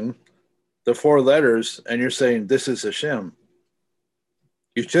name, the 4 letters, and you're saying this is Hashem.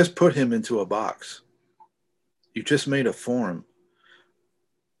 You just put him into a box. You just made a form.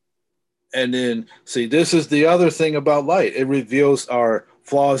 And then, see, this is the other thing about light. It reveals our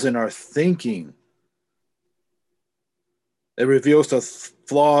flaws in our thinking. It reveals the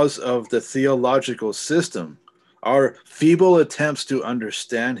flaws of the theological system, our feeble attempts to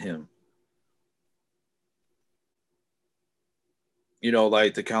understand him.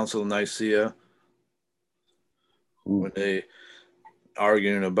 Like the Council of Nicaea, when they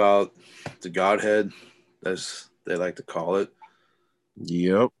arguing about the Godhead, as they like to call it.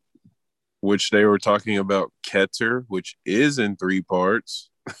 Yep. Which they were talking about Keter, which is in 3 parts.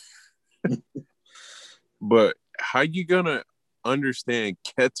 But how you gonna understand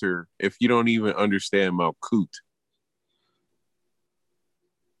Keter if you don't even understand Malkut?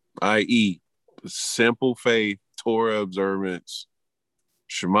 I.e., simple faith, Torah observance,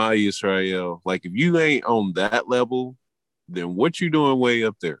 Shema Yisrael. Like, if you ain't on that level, then what you doing way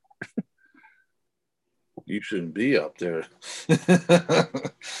up there? You shouldn't be up there.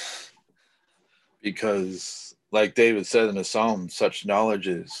 Because, like David said in the Psalm, such knowledge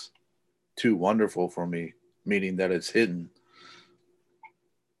is too wonderful for me, meaning that it's hidden.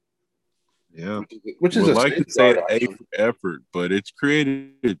 Yeah. Which is would a like to say safeguard, A for effort, but it's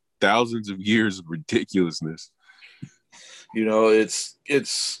created thousands of years of ridiculousness.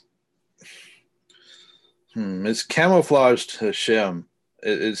 It's camouflaged Hashem.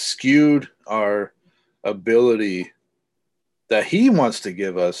 It's skewed our ability that he wants to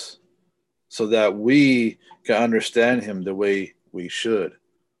give us so that we can understand him the way we should.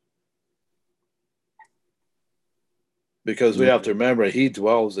 Because we have to remember, he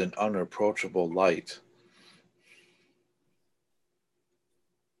dwells in unapproachable light.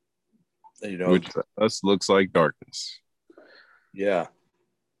 Which to us looks like darkness. Yeah.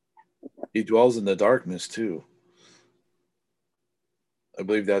 He dwells in the darkness too. I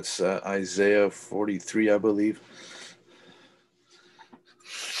believe that's Isaiah 43, I believe.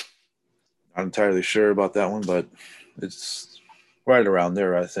 Not entirely sure about that one, but it's right around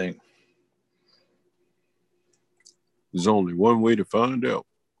there, I think. There's only one way to find out.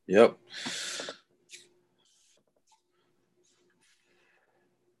 Yep.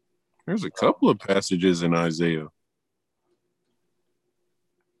 There's a couple of passages in Isaiah.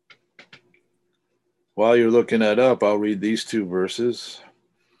 While you're looking that up, I'll read these 2 verses.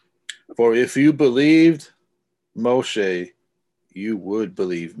 For if you believed Moshe, you would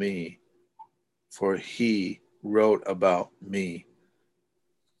believe me, for he wrote about me.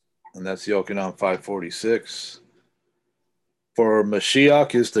 And that's Yochanan 5:46. For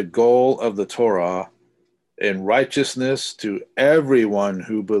Mashiach is the goal of the Torah, and righteousness to everyone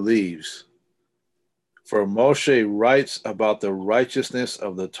who believes. For Moshe writes about the righteousness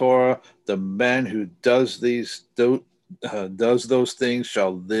of the Torah. The man who does those things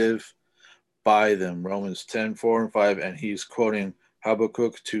shall live by them. Romans 10:4-5, and he's quoting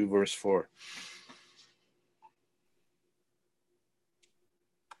Habakkuk 2, verse 4.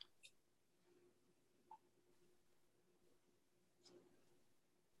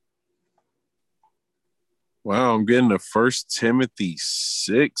 Wow, I'm getting to 1 Timothy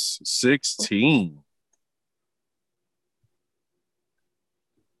 6:16.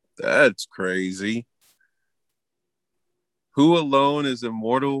 That's crazy. Who alone is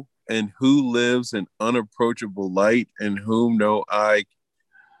immortal and who lives in unapproachable light and whom no eye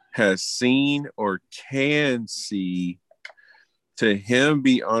has seen or can see, to him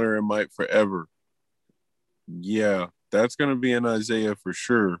be honor and might forever. Yeah, That's going to be in Isaiah for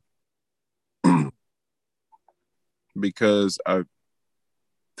sure, because I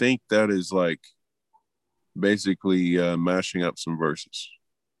think that is like basically mashing up some verses.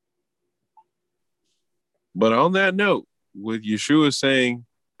 But on that note, with Yeshua saying,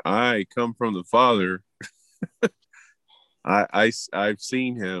 "I come from the Father," I've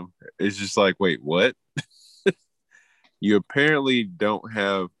seen him. It's just like, wait, what? You apparently don't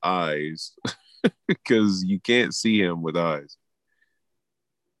have eyes because you can't see him with eyes.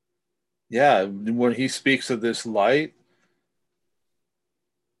 Yeah, when he speaks of this light,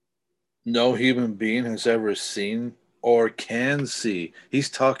 no human being has ever seen or can see. He's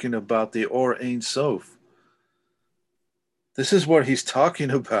talking about the Or Ein Sof. This is what he's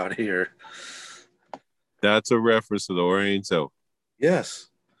talking about here. That's a reference to the Orient Self. Yes,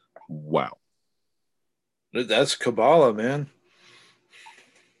 Wow. that's Kabbalah, man.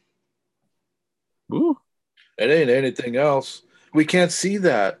 Ooh. It ain't anything else. We can't see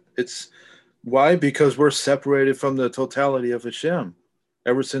that. It's why? Because we're separated from the totality of Hashem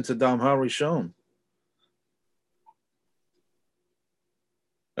ever since Adam HaRishon.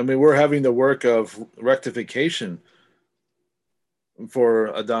 I mean, we're having the work of rectification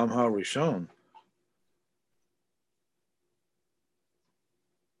for Adam HaRishon.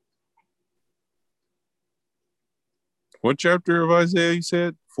 What chapter of Isaiah you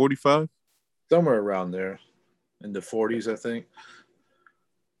said? 45? Somewhere around there in the 40s, I think.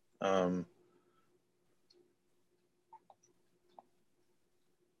 Um,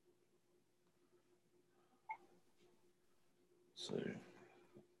 so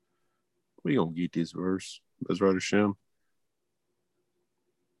We gonna get this verse. Let's write Hashem.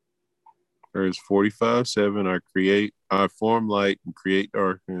 There's 45:7. I form light and create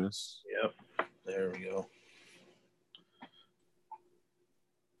darkness. yep, there we go.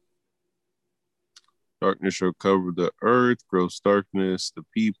 Darkness shall cover the earth, gross darkness the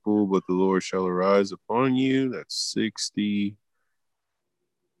people, but the Lord shall arise upon you. That's 60.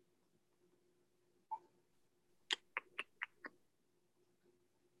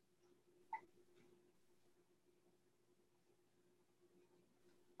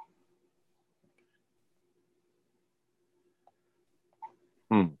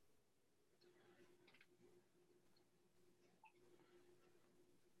 Hmm.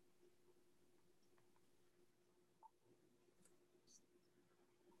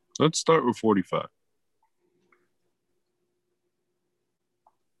 Let's start with 45.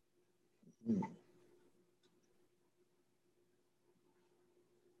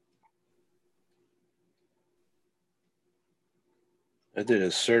 I did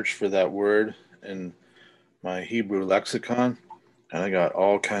a search for that word in my Hebrew lexicon, and I got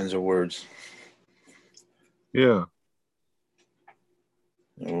all kinds of words. Yeah.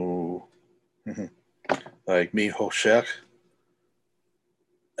 Oh, like Mi Hoshek,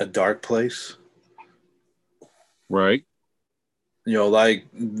 a dark place. Right. You know, like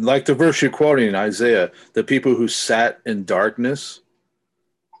the verse you're quoting in Isaiah, the people who sat in darkness,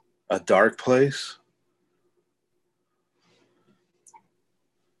 a dark place.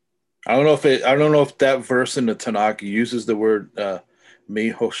 I don't know if that verse in the Tanakh uses the word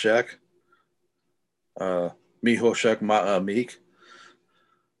Mi Hoshek, uh, Mi Hoshek Meek.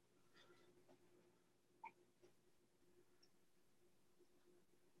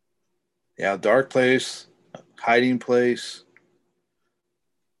 Yeah, dark place, hiding place.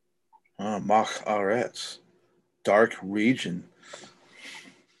 Mach Aretz, dark region.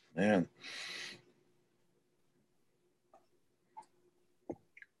 Man.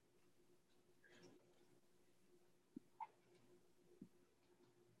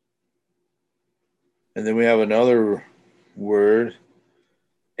 And then we have another word,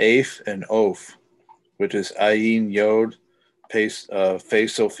 Aleph and Oath, which is Ayin Yod, Face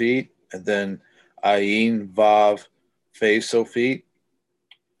Sophit, and then Ayin Vav, Face Sophit. Be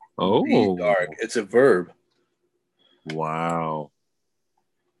Oh, dark. It's a verb. wow.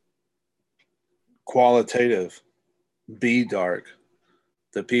 Qualitative. Be dark.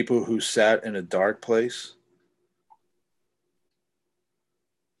 The people who sat in a dark place.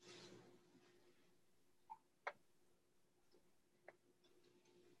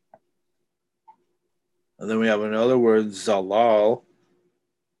 And then we have another word, Zalal,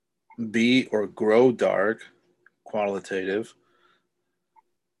 be or grow dark, qualitative.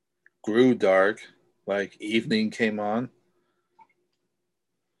 Grew dark, like evening came on.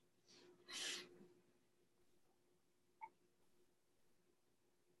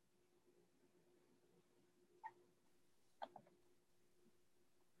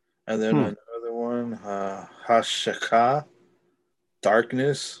 And then Hmm. another one, Hashaka,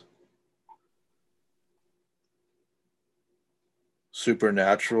 darkness.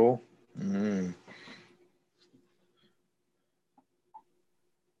 Supernatural. Mm.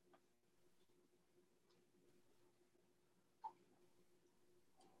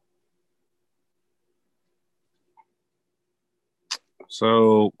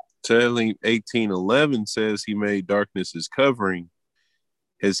 So telling 1811 says he made darkness his covering,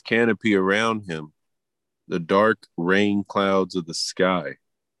 his canopy around him, the dark rain clouds of the sky.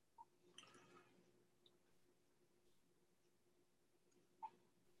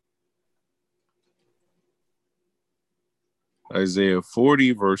 Isaiah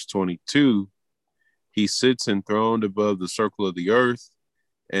 40, verse 22, he sits enthroned above the circle of the earth,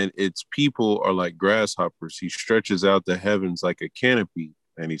 and its people are like grasshoppers. He stretches out the heavens like a canopy,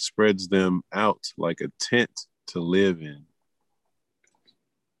 and he spreads them out like a tent to live in.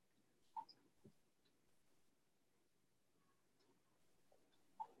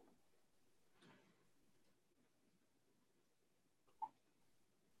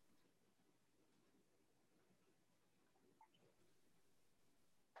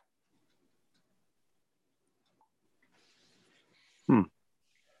 Hmm.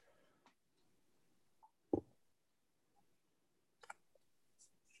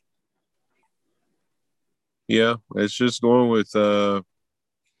 Yeah, it's just going with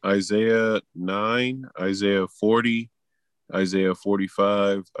Isaiah 9, Isaiah 40, Isaiah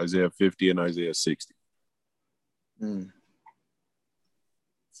 45, Isaiah 50, and Isaiah 60. Mm.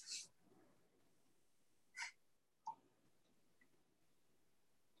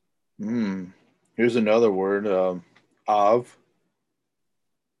 Mm. Here's another word, av,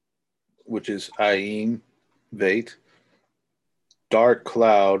 which is ayin, vate, dark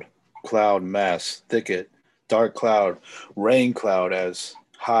cloud, cloud mass, thicket, dark cloud, rain cloud as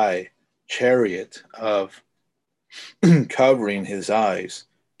high, chariot of covering his eyes,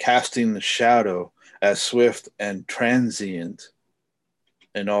 casting the shadow as swift and transient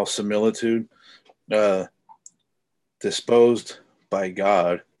in all similitude, uh, disposed by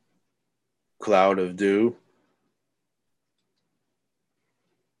God, cloud of dew.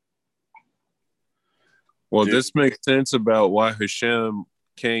 Well, Dew. this makes sense about why Hashem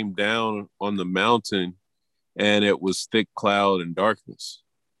came down on the mountain and it was thick cloud and darkness.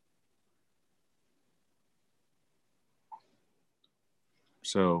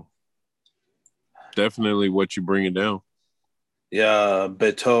 So definitely what you bring it down. Yeah,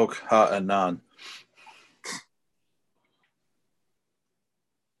 betok ha'anan.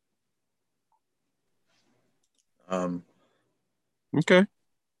 Um, Okay.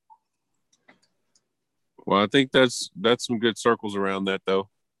 Well, I think that's some good circles around that though,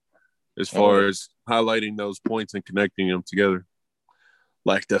 as oh, far as highlighting those points and connecting them together,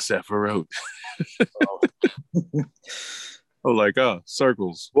 like the Sefer wrote. Oh, like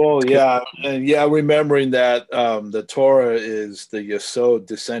circles. well, yeah, and yeah, remembering that the Torah is the Yesod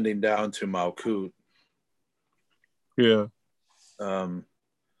descending down to Malkut. Yeah. Um,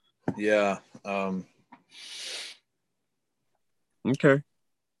 yeah, Okay.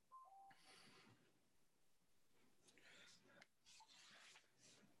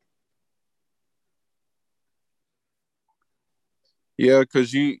 Yeah,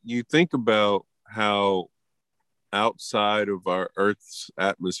 because you think about how outside of our Earth's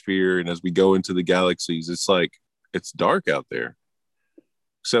atmosphere and as we go into the galaxies, it's like it's dark out there,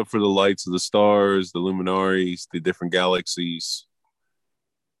 except for the lights of the stars, the luminaries, the different galaxies,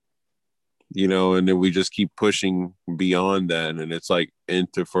 and then we just keep pushing beyond that, and it's like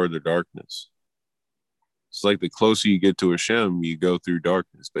into further darkness. It's like the closer you get to Hashem, you go through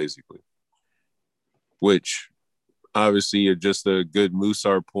darkness, basically, which obviously are just a good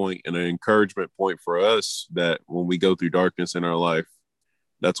Musar point and an encouragement point for us that when we go through darkness in our life,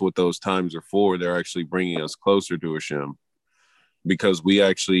 that's what those times are for. They're actually bringing us closer to Hashem because we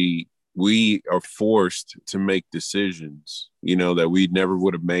are forced to make decisions, that we never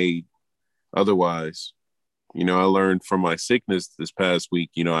would have made otherwise. I learned from my sickness this past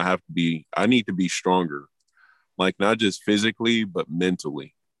week, I need to be stronger, like not just physically, but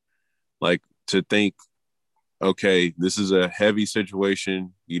mentally. Like to think, okay, this is a heavy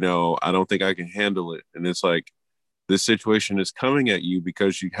situation. I don't think I can handle it. And it's like, this situation is coming at you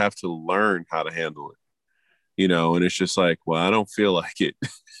because you have to learn how to handle it, and it's just like, well, I don't feel like it.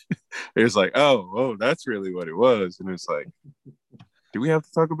 It's like, oh, that's really what it was. And it's like, do we have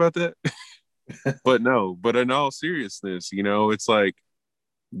to talk about that? But no, but in all seriousness, it's like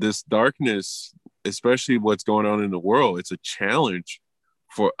this darkness, especially what's going on in the world, it's a challenge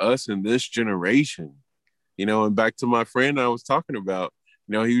for us in this generation. And back to my friend I was talking about,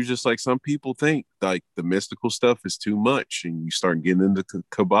 he was just like, some people think like the mystical stuff is too much, and you start getting into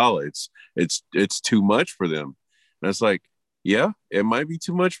Kabbalah. It's too much for them. And it's like, Yeah, it might be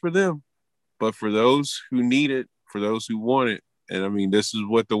too much for them, but for those who need it, for those who want it, and I mean, this is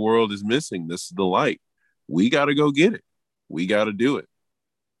what the world is missing. This is the light. We got to go get it. We got to do it,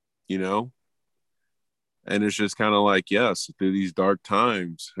 you know? And it's just kind of like, yes, through these dark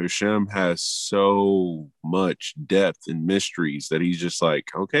times, Hashem has so much depth and mysteries that he's just like,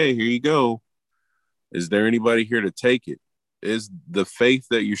 okay, here you go. Is there anybody here to take it? Is the faith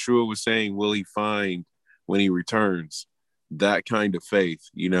that Yeshua was saying, will he find when he returns? That kind of faith,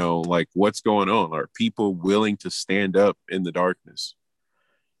 like what's going on? Are people willing to stand up in the darkness?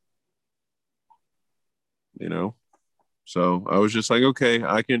 So I was just like, okay,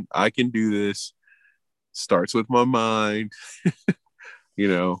 I can do this. Starts with my mind. you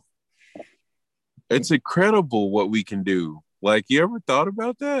know it's incredible what we can do. Like, you ever thought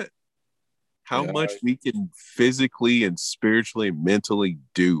about that, how Yeah, much we can physically and spiritually and mentally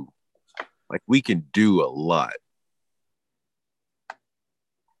do? Like, we can do a lot.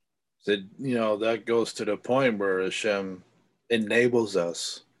 that goes to the point where Hashem enables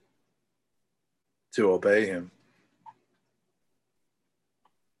us to obey him.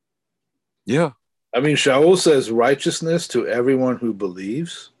 Yeah. I mean, Shaul says righteousness to everyone who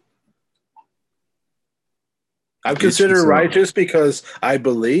believes. I'm considered righteous because I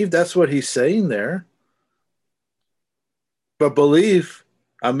believe. That's what he's saying there. But believe,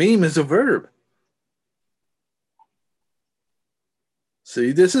 amim, is a verb.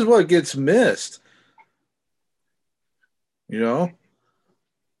 See, this is what gets missed.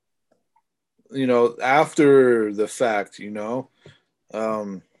 After the fact,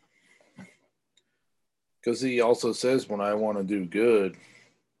 because he also says, when I want to do good,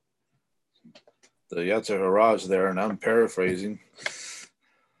 the Yetzer Hara is there, and I'm paraphrasing.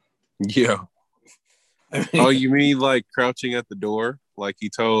 Yeah. Oh, you mean like crouching at the door, like he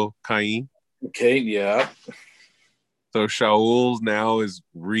told Cain? Okay, yeah. So Shaul now is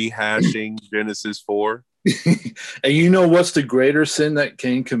rehashing Genesis 4. And you know what's the greater sin that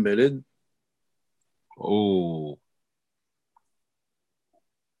Cain committed? Oh.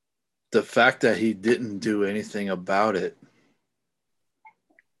 The fact that he didn't do anything about it.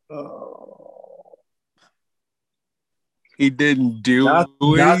 He didn't do not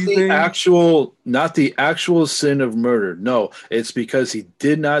anything? Not the actual sin of murder. No, it's because he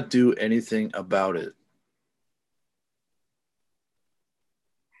did not do anything about it.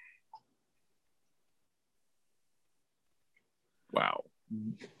 Wow.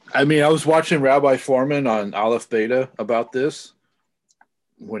 I mean, I was watching Rabbi Foreman on Aleph Beta about this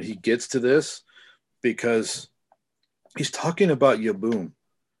when he gets to this, because he's talking about Yabum.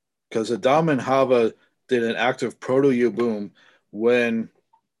 Because Adam and Hava did an act of proto-Yabum when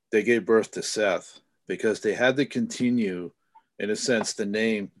they gave birth to Seth, because they had to continue, in a sense, the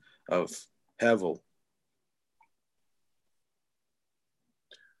name of Hevel.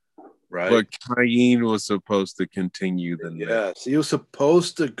 Right? But Cain was supposed to continue the name. Yes, he was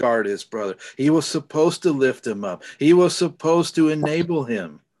supposed to guard his brother. He was supposed to lift him up. He was supposed to enable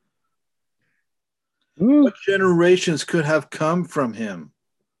him. What generations could have come from him?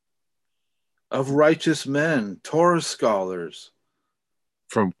 Of righteous men, Torah scholars.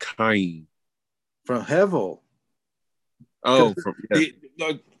 From Cain. From Hevel. Oh,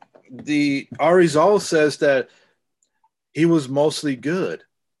 the Arizal says that he was mostly good.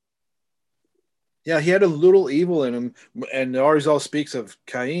 Yeah, he had a little evil in him, and the Arizal speaks of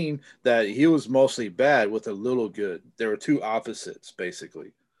Cain that he was mostly bad with a little good. There were two opposites,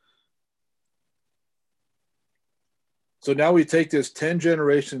 basically. So now we take this 10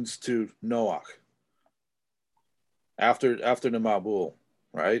 generations to Noach after the Mabul,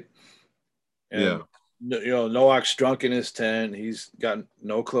 right? And, Noach's drunk in his tent. He's got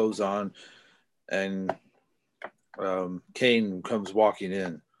no clothes on, and Cain comes walking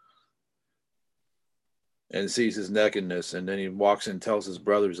in and sees his nakedness, and then he walks and tells his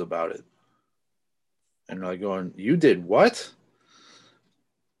brothers about it. And they're going, "You did what?"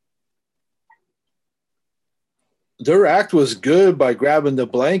 Their act was good by grabbing the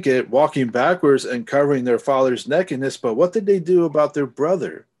blanket, walking backwards, and covering their father's nakedness, but what did they do about their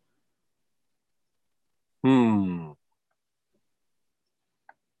brother?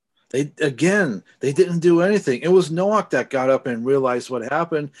 They didn't do anything. It was Noach that got up and realized what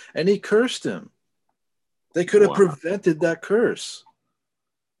happened, and he cursed him. They could have prevented that curse.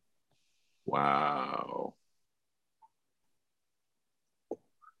 Wow.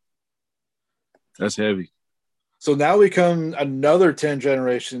 That's heavy. So now we come another 10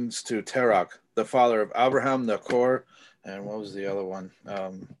 generations to Terach, the father of Abraham, Nachor, and what was the other one?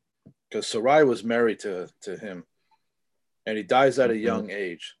 Because Sarai was married to him, and he dies at a young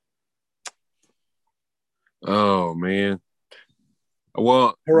age. Oh, man.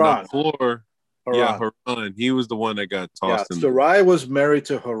 Well, Haran. Nahor, yeah, Haran. Haran. He was the one that got Yeah, tossed in. Sarai was married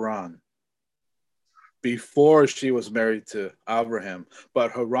to Haran before she was married to Abraham,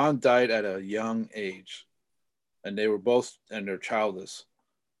 but Haran died at a young age, and they were both and they're childless.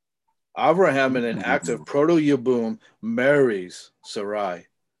 Abraham, in an act of proto Yibum, marries Sarai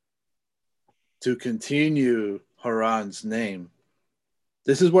to continue Haran's name.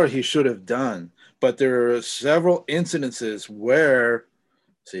 This is what he should have done, but there are several incidences where,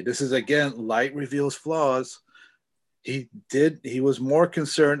 see, this is again, light reveals flaws. He was more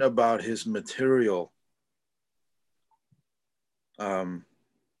concerned about his material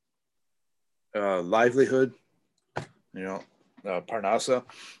livelihood, Parnassa.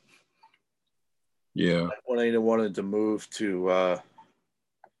 Yeah. When they wanted to move to, I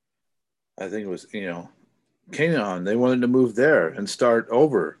think it was, Canaan, they wanted to move there and start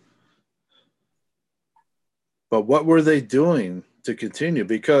over. But what were they doing to continue?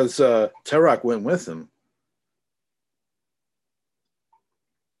 Because Terach went with them.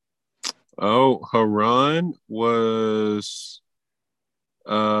 Oh, Haran was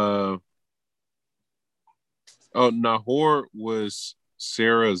Nahor was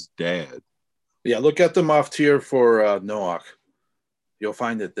Sarah's dad. Yeah, look at the Maftir for Noach. You'll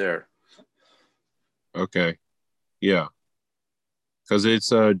find it there. Okay. Yeah. Because it's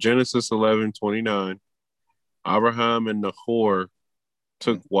Genesis 11:29. Abraham and Nahor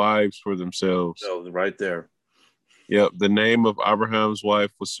took wives for themselves. So right there. Yep. The name of Abraham's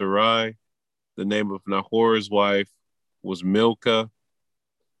wife was Sarai. The name of Nahor's wife was Milcah.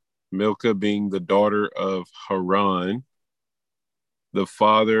 Milcah being the daughter of Haran, the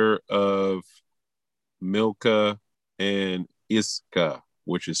father of Milcah and Iscah,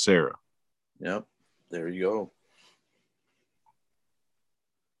 which is Sarah. Yep. There you go.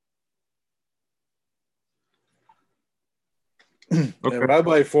 Okay. And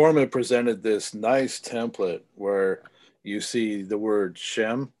Rabbi Foreman presented this nice template where you see the word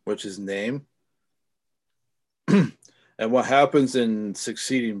Shem, which is name. And what happens in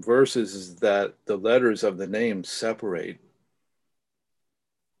succeeding verses is that the letters of the name separate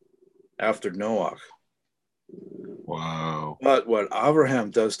after Noach. Wow. But what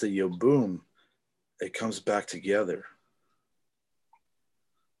Abraham does to Yibum, it comes back together.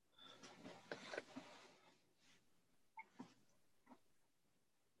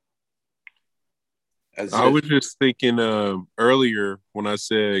 I was just thinking earlier when I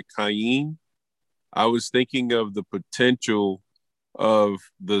said Cain, I was thinking of the potential of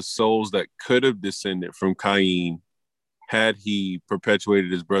the souls that could have descended from Cain had he perpetuated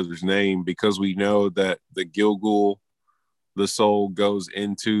his brother's name, because we know that the Gilgul, the soul, goes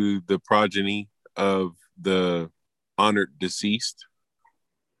into the progeny of the honored deceased.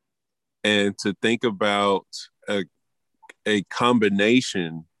 And to think about a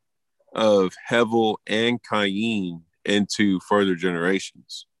combination of Hevel and Cain into further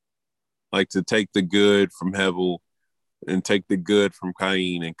generations, like to take the good from Hevel and take the good from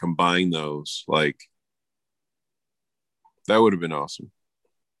Cain and combine those, like that would have been awesome.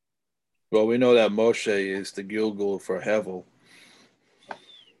 Well, we know that Moshe is the Gilgul for Hevel.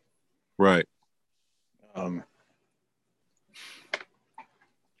 Right.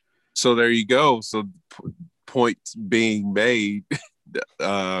 So there you go. So points being made,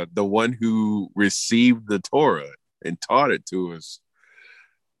 the one who received the Torah and taught it to us.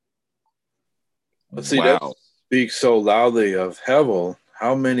 But see, wow. That speaks so loudly of Hevel.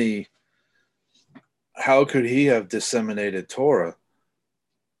 How could he have disseminated Torah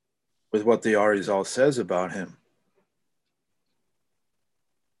with what the Arizal says about him?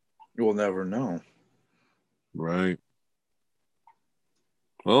 We'll never know. Right.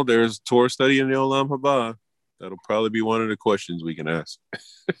 Well, there's Torah study in the Olam Haba. That'll probably be one of the questions we can ask.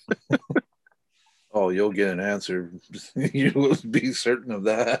 Oh, you'll get an answer. You will be certain of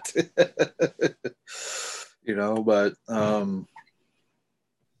that. But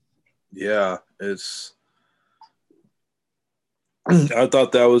yeah, it's. I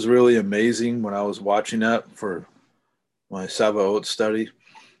thought that was really amazing when I was watching that for my Savaot study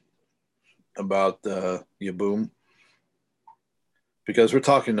about Yibum, because we're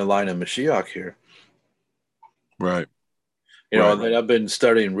talking the line of Mashiach here. Right. And I've been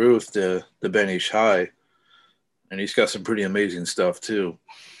studying Ruth, the Ben Ish Hai, and he's got some pretty amazing stuff too.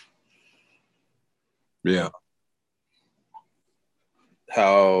 Yeah.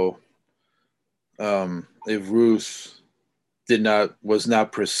 How if Ruth was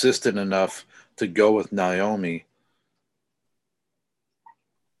not persistent enough to go with Naomi,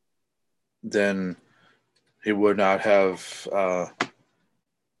 then he would not have, the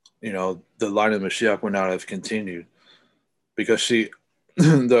line of Mashiach would not have continued, because she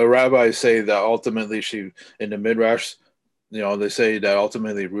the rabbis say that ultimately in the midrash, they say that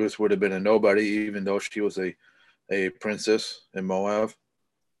ultimately Ruth would have been a nobody, even though she was a princess in Moab.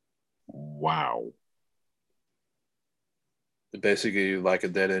 Wow. Basically, like a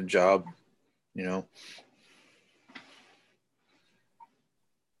dead end job, you know.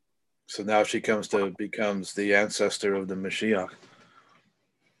 So now she becomes the ancestor of the Mashiach.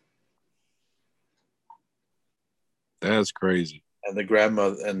 That's crazy. And the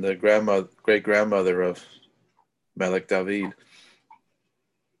great grandmother of Melech David.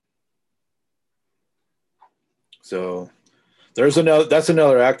 So that's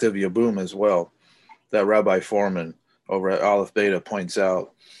another act of Yabum as well, that Rabbi Foreman over at Aleph Beta points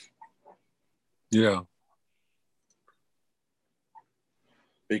out. Yeah.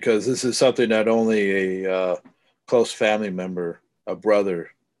 Because this is something that only a close family member, a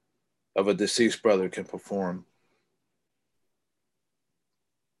brother of a deceased brother, can perform.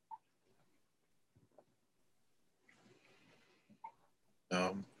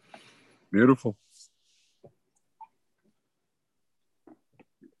 Beautiful.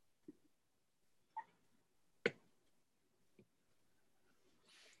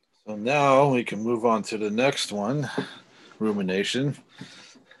 So now we can move on to the next one, rumination.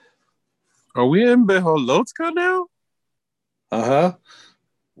 Are we in Beholotka now? Uh-huh.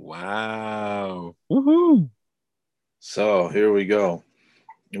 Wow. Woohoo. So here we go.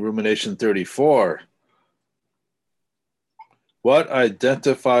 Rumination 34. What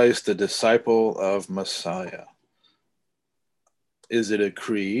identifies the disciple of Messiah? Is it a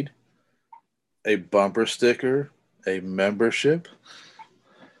creed, a bumper sticker, a membership?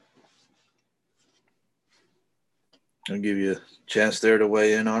 I'll give you a chance there to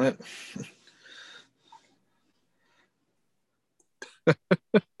weigh in on it.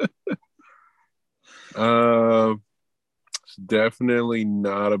 It's definitely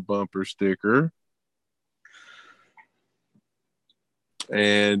not a bumper sticker.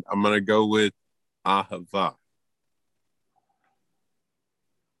 And I'm gonna go with Ahava,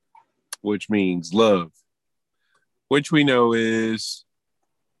 which means love, which we know is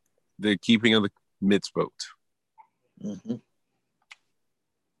the keeping of the mitzvot. Mm-hmm.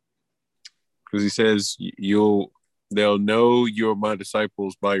 Because he says they'll know you're my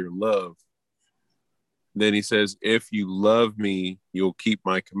disciples by your love. Then he says, if you love me, you'll keep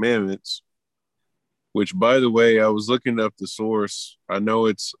my commandments. Which, by the way, I was looking up the source. I know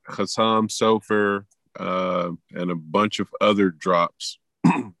it's Chassam Sofer and a bunch of other drops,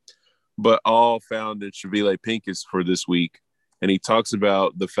 but all found in Shavile Pincus for this week. And he talks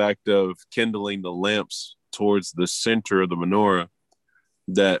about the fact of kindling the lamps towards the center of the menorah,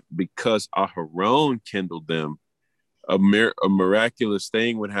 that because Aharon kindled them, a miraculous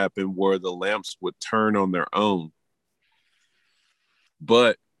thing would happen where the lamps would turn on their own.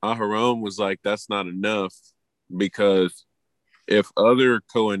 But Aharon was like, that's not enough, because if other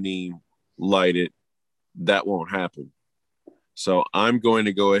Kohanim light it, that won't happen. So I'm going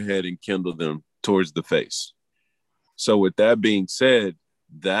to go ahead and kindle them towards the face. So with that being said,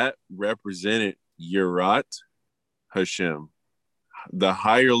 that represented Yirat Hashem, the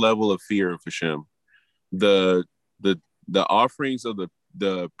higher level of fear of Hashem. The the the offerings of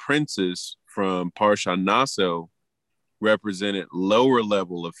the princes from Parsha Naso represented lower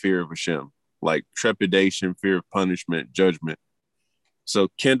level of fear of Hashem, like trepidation, fear of punishment, judgment. So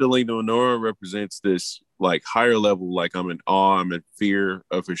kindling the menorah represents this like higher level, like I'm in awe, I'm in fear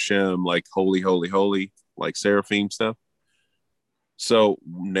of Hashem, like holy, holy, holy, like seraphim stuff. So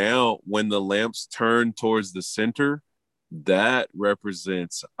now when the lamps turn towards the center, that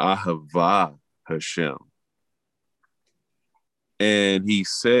represents Ahava Hashem. And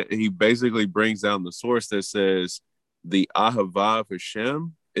he basically brings down the source that says the Ahava of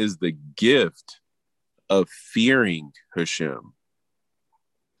Hashem is the gift of fearing Hashem.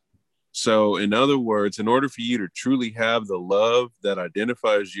 So, in other words, in order for you to truly have the love that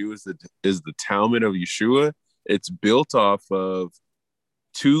identifies you as the Talmud of Yeshua, it's built off of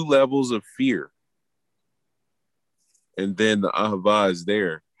two levels of fear. And then the Ahava is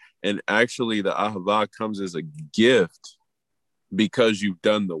there. And actually, the Ahava comes as a gift because you've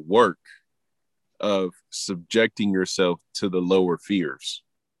done the work of subjecting yourself to the lower fears,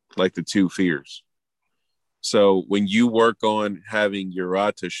 like the two fears. So when you work on having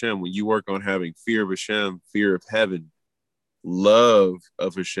Yirat Hashem, when you work on having fear of Hashem, fear of heaven, love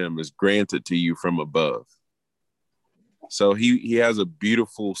of Hashem is granted to you from above. So he has a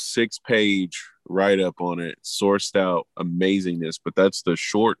beautiful 6-page write-up on it, sourced out amazingness, but that's the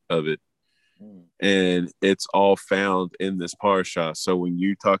short of it. And it's all found in this parsha. So when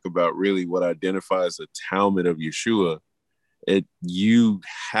you talk about really what identifies the Talmud of Yeshua, You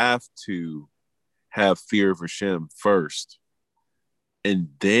have to have fear of Hashem first, and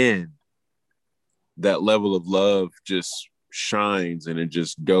then that level of love just shines and it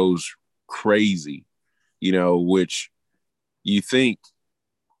just goes crazy, which you think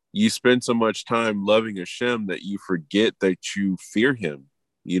you spend so much time loving Hashem that you forget that you fear him,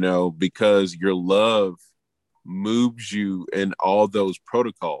 because your love moves you in all those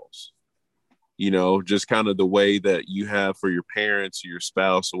protocols, just kind of the way that you have for your parents or your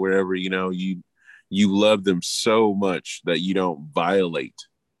spouse or wherever, you love them so much that you don't violate,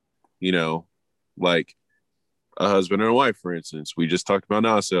 like a husband and a wife, for instance. We just talked about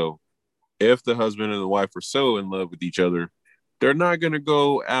now. So if the husband and the wife are so in love with each other, they're not going to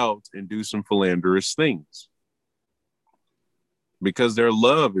go out and do some philanderous things because their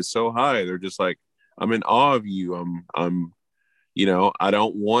love is so high. They're just like, I'm in awe of you. I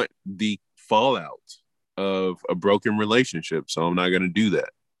don't want the fallout of a broken relationship, so I'm not going to do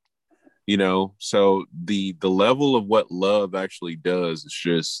that. So the level of what love actually does is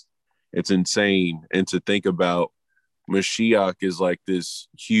just, it's insane. And to think about Mashiach is like this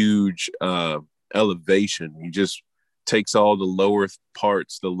huge elevation. He just takes all the lower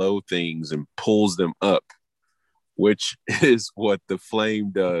parts, the low things, and pulls them up, which is what the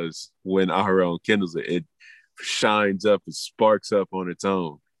flame does when Aharon kindles it. It shines up and sparks up on its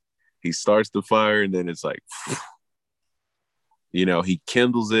own. He starts the fire, and then it's like, he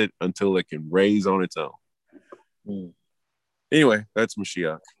kindles it until it can raise on its own. Anyway, that's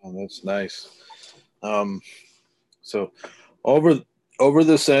Mashiach. Oh, that's nice. So over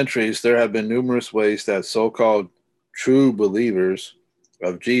the centuries, there have been numerous ways that so-called true believers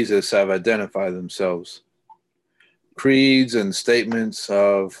of Jesus have identified themselves. Creeds and statements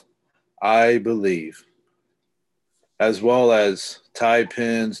of I believe, as well as tie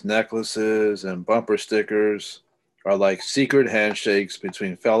pins, necklaces, and bumper stickers are like secret handshakes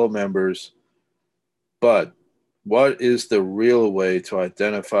between fellow members. But what is the real way to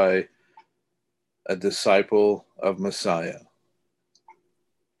identify a disciple of Messiah?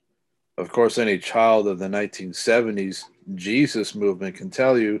 Of course, any child of the 1970s Jesus movement can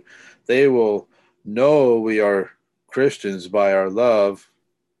tell you they will know we are Christians by our love.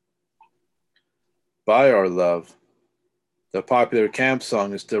 By our love. The popular camp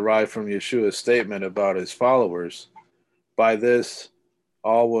song is derived from Yeshua's statement about his followers. By this,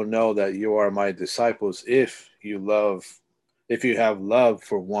 all will know that you are my disciples if you have love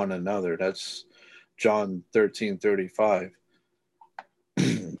for one another. That's John 13:35.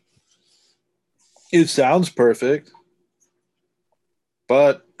 It sounds perfect,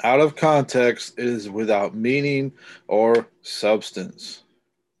 but out of context, it is without meaning or substance.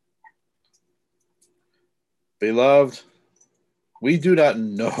 Beloved, we do not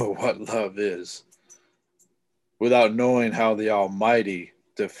know what love is without knowing how the Almighty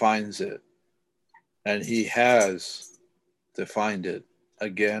defines it. And he has defined it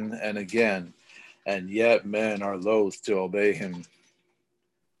again and again, and yet men are loath to obey him.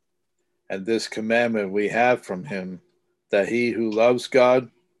 And this commandment we have from him, that he who loves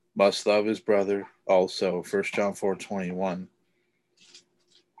God must love his brother also. 1 John 4:21.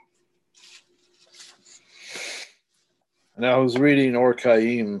 And I was reading Or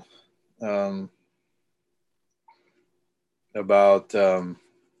Chaim about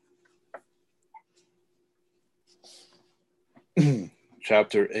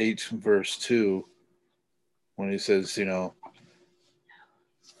chapter 8, verse 2, when he says,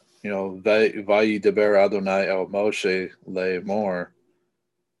 Vayidaber Adonai el Moshe le'emor,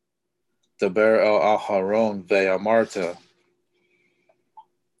 Daber el Aharon ve'amarta.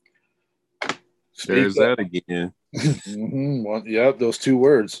 There's that again. Yep, those two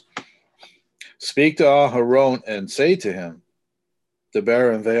words. Speak to Aharon and say to him,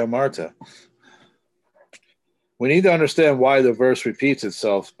 Daber and ve'amarta. We need to understand why the verse repeats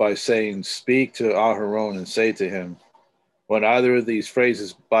itself by saying, speak to Aharon and say to him, when either of these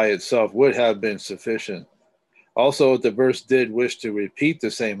phrases by itself would have been sufficient. Also, if the verse did wish to repeat the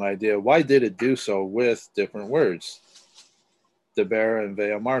same idea, why did it do so with different words? Deber and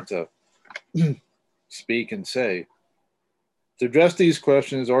ve'amarta. Speak and say. To address these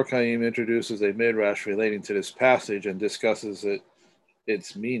questions, Or Chaim introduces a midrash relating to this passage and discusses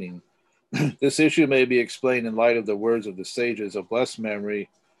its meaning. This issue may be explained in light of the words of the sages of blessed memory.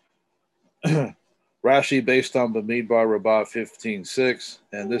 Rashi, based on Bamidbar Rabbah 15:6,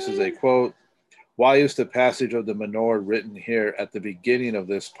 and this is a quote, why is the passage of the menorah written here at the beginning of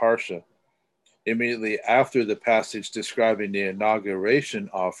this parsha, immediately after the passage describing the inauguration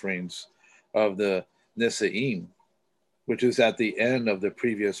offerings of the Nisaim, which is at the end of the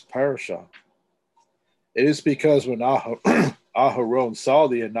previous parasha? It is because when Aharon saw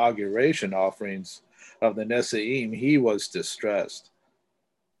the inauguration offerings of the Nesaim, he was distressed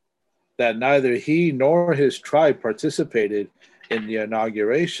that neither he nor his tribe participated in the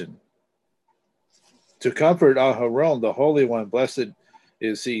inauguration. To comfort Aharon, the Holy One, blessed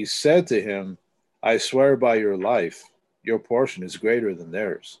is he, said to him, I swear by your life, your portion is greater than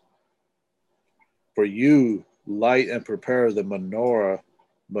theirs. For you light and prepare the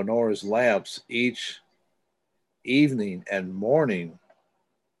menorah's lamps each evening and morning.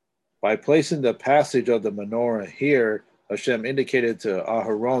 By placing the passage of the menorah here, Hashem indicated to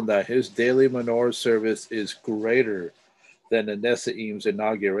Aharon that his daily menorah service is greater than the Nesaim's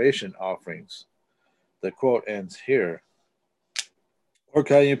inauguration offerings. The quote ends here.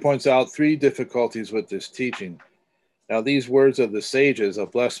 Orkadian points out three difficulties with this teaching. Now, these words of the sages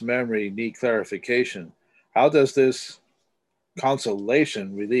of blessed memory need clarification. How does this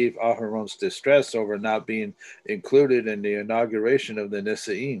consolation relieve Aharon's distress over not being included in the inauguration of the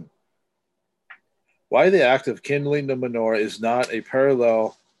Nisaim? Why the act of kindling the menorah is not a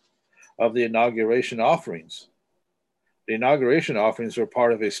parallel of the inauguration offerings? The inauguration offerings were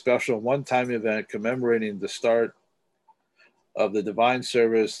part of a special one-time event commemorating the start of the divine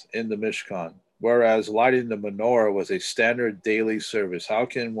service in the Mishkan, whereas lighting the menorah was a standard daily service. How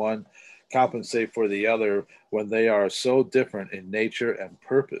can one compensate for the other when they are so different in nature and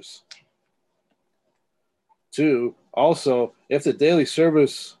purpose? 2, also, if the daily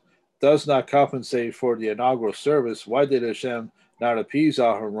service does not compensate for the inaugural service, why did Hashem not appease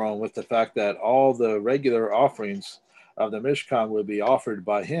Aharon with the fact that all the regular offerings of the Mishkan would be offered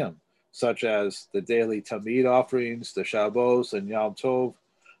by him, such as the daily Tamid offerings, the Shabbos and Yom Tov,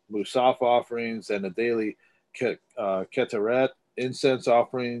 Musaf offerings, and the daily Keteret incense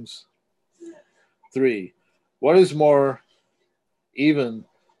offerings? 3, what is more even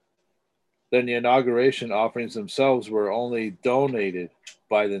than the inauguration offerings themselves were only donated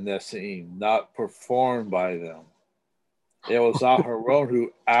by the Nesaim, not performed by them. It was Aharon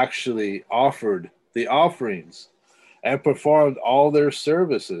who actually offered the offerings and performed all their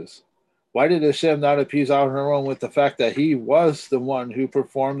services. Why did Hashem not appease Aharon with the fact that he was the one who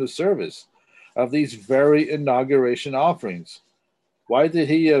performed the service of these very inauguration offerings? Why did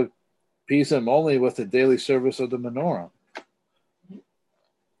he appease him only with the daily service of the menorah?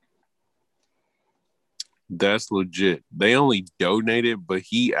 That's legit. They only donated, but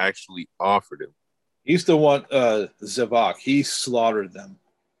he actually offered him. He's the one, Zavak. He slaughtered them.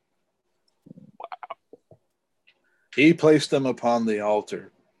 Wow. He placed them upon the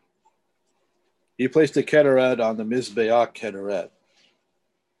altar. He placed the Keteret on the Mizbeach Keteret.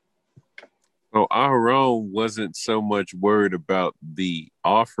 Oh, Aharon wasn't so much worried about the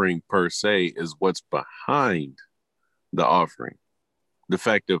offering per se as what's behind the offering. The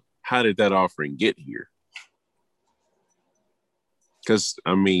fact of how did that offering get here? Because,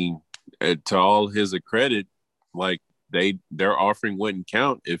 I mean, to all his credit, like their offering wouldn't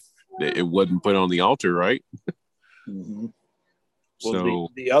count if it wasn't put on the altar, right? Mm-hmm. Well, so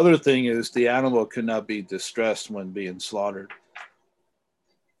the other thing is the animal could not be distressed when being slaughtered.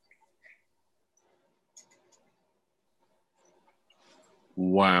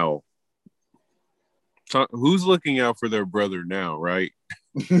 Wow. So who's looking out for their brother now, right?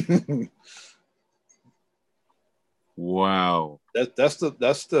 Wow. That's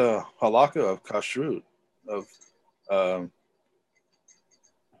the halakha of kashrut, of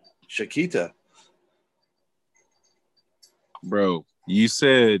shakita. Bro, you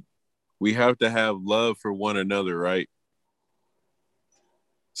said we have to have love for one another, right?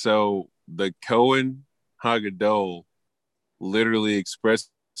 So the Cohen Hagadol literally expresses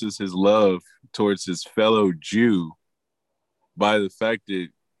his love towards his fellow Jew by the fact that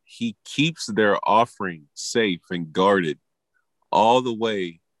he keeps their offering safe and guarded all the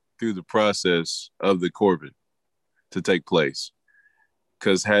way through the process of the Korban to take place.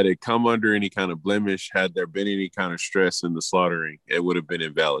 Because had it come under any kind of blemish, had there been any kind of stress in the slaughtering, it would have been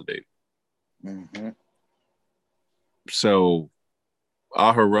invalidated. Mm-hmm. So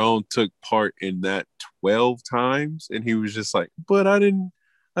Aharon took part in that 12 times, and he was just like, but I didn't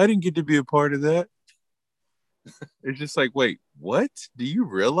get to be a part of that. It's just like, wait, what? Do you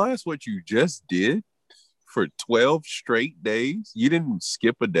realize what you just did for 12 straight days? You didn't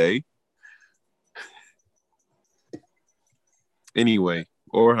skip a day. Anyway,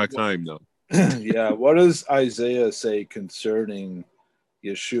 or Hakeim, though. Yeah, what does Isaiah say concerning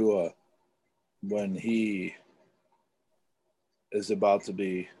Yeshua when he is about to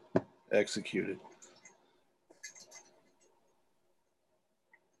be executed?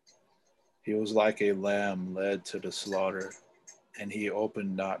 He was like a lamb led to the slaughter, and he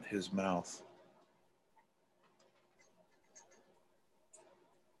opened not his mouth.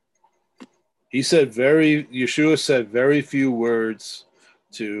 Yeshua said very few words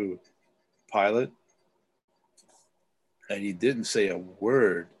to Pilate, and he didn't say a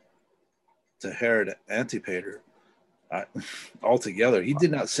word to Herod Antipater. Altogether, he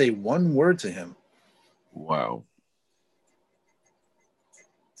did not say one word to him. Wow.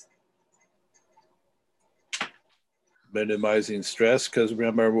 Minimizing stress, because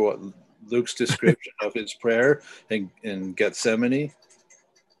remember what Luke's description of his prayer in Gethsemane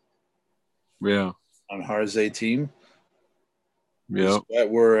Yeah. on Har 18. Yeah. That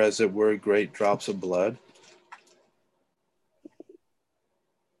were, as it were, great drops of blood.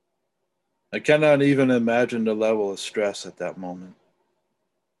 I cannot even imagine the level of stress at that moment.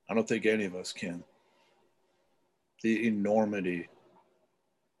 I don't think any of us can. The enormity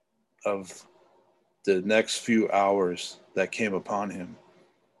of the next few hours that came upon him.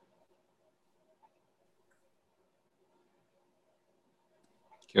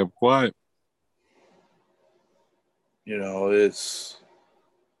 Kept quiet. You know, it's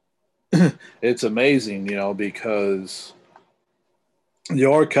it's amazing, you know, because the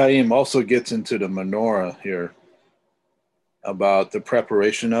Or Chaim also gets into the menorah here about the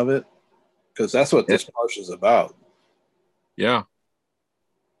preparation of it, because that's what this parsha is about. Yeah.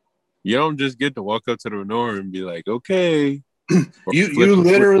 You don't just get to walk up to the menorah and be like, okay. You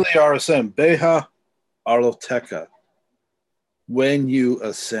literally are ascend. Beha arloteka. When you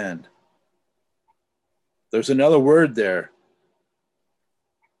ascend. There's another word there.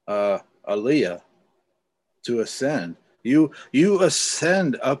 Aliyah. To ascend. You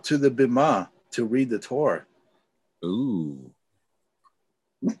ascend up to the Bima to read the Torah. Ooh.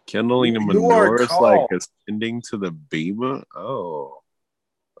 Kindling the You are menorah is like called. ascending to the bema. Oh.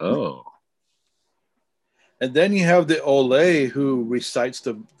 Oh. And then you have the Ole who recites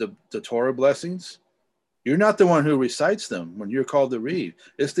the Torah blessings. You're not the one who recites them when you're called to read.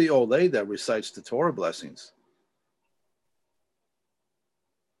 It's the Ole that recites the Torah blessings.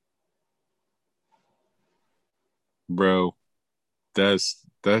 Bro, that's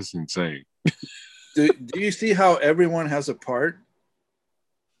insane. Do you see how everyone has a part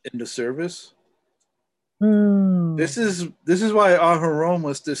in the service? This is why Aharon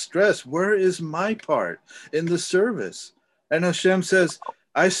was distressed. Where is my part in the service? And Hashem says,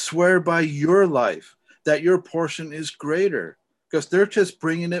 I swear by your life that your portion is greater, because they're just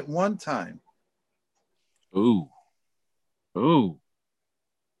bringing it one time. Ooh. Ooh.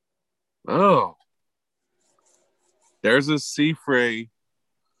 Oh. There's a Sifrei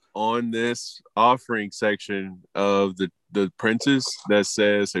on this offering section of the princes that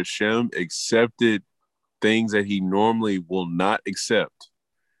says Hashem accepted things that he normally will not accept,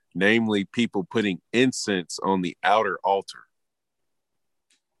 namely people putting incense on the outer altar.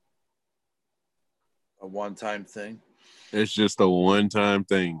 A one-time thing. It's just a one-time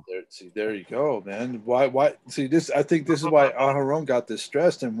thing. There you go, man. Why? See, this. I think this is why Aharon got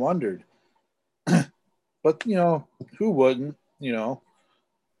distressed and wondered. But you know, who wouldn't? You know,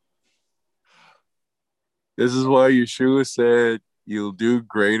 this is why Yeshua said, "You'll do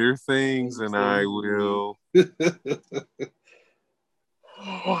greater things, and I will." He's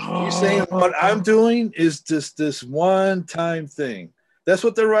saying what I'm doing is just this one-time thing. That's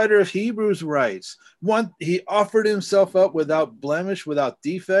what the writer of Hebrews writes. He offered himself up without blemish, without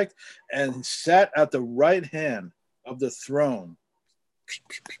defect, and sat at the right hand of the throne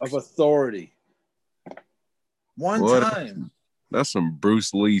of authority. One time. That's some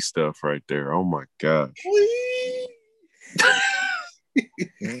Bruce Lee stuff right there. Oh my gosh.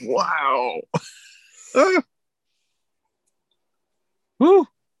 Wow. Woo.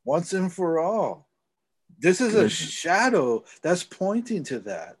 Once and for all. This is a shadow that's pointing to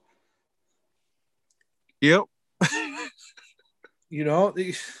that. Yep. You know,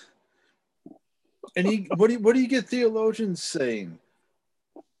 and what do you get theologians saying?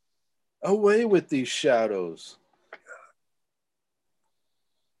 Away with these shadows.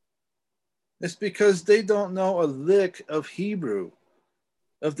 It's because they don't know a lick of Hebrew,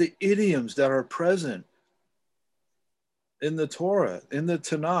 of the idioms that are present in the Torah, in the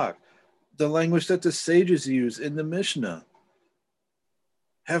Tanakh, the language that the sages use in the Mishnah.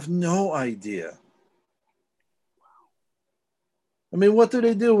 Have no idea. I mean, what do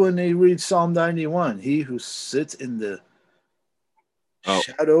they do when they read Psalm 91? He who sits in the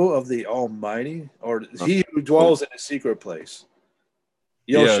shadow of the Almighty, or he who dwells in a secret place.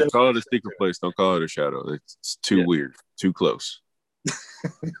 Call it a secret place. Don't call it a shadow. It's too weird. Too close.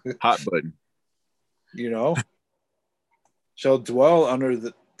 Hot button. You know, shall dwell under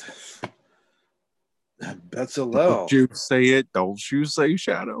the Bezalel. Don't you say it. Don't you say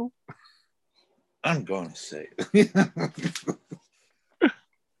shadow. I'm going to say it.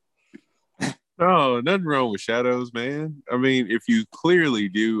 Oh, nothing wrong with shadows, man. I mean, if you clearly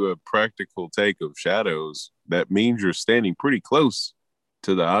do a practical take of shadows, that means you're standing pretty close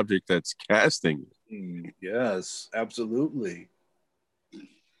to the object that's casting. Yes, absolutely.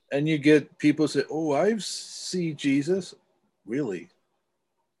 And you get people say, "Oh, I see Jesus." Really?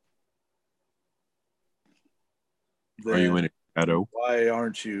 Are you in Then a shadow? why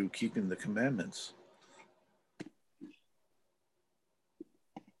aren't you keeping the commandments?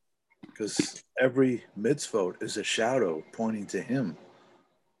 Because every mitzvot is a shadow pointing to Him.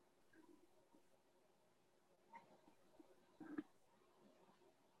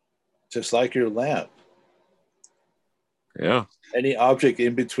 Just like your lamp. Yeah. Any object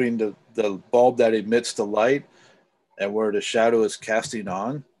in between the bulb that emits the light and where the shadow is casting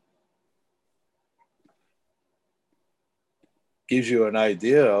on gives you an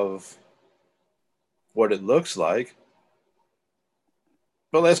idea of what it looks like.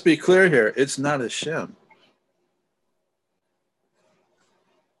 But let's be clear here, it's not a Shem.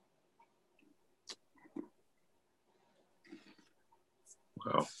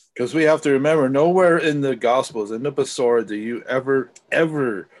 Wow. Because we have to remember, nowhere in the Gospels, in the Besorah, do you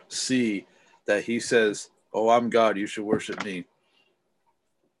ever see that he says, "Oh, I'm God, you should worship me."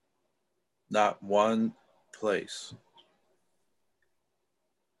 Not one place.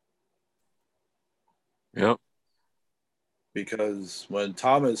 Yep. Because when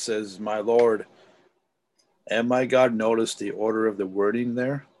Thomas says, "My Lord and my God," notice the order of the wording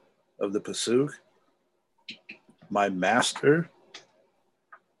there of the Pasuk. My master,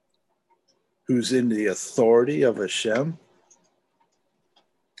 who's in the authority of Hashem,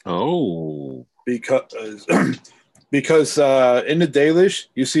 Oh. because because in the Dalish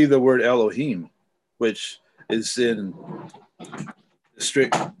you see the word Elohim, which is in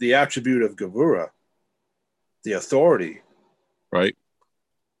strict the attribute of Gevura, the authority Right.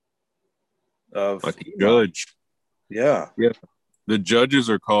 of Like a Iman. judge. Yeah, Yeah. The judges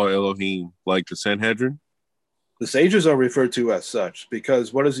are called Elohim, like the Sanhedrin. the sages are referred to as such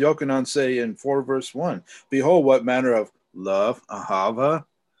because what does Yochanan say in 4 verse 1? Behold, what manner of love, ahava,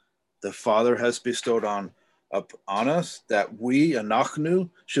 the Father has bestowed on us, that we, anachnu,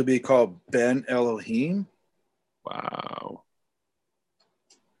 should be called Ben Elohim. Wow.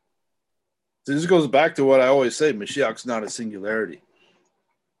 So this goes back to what I always say: Mashiach's not a singularity,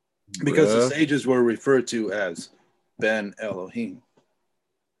 because the Bruh. sages were referred to as Ben Elohim.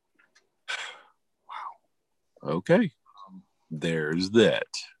 Okay. There's that.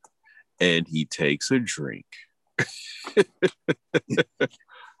 And he takes a drink.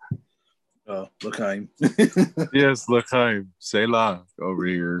 L'chaim. Yes, L'chaim. Selah over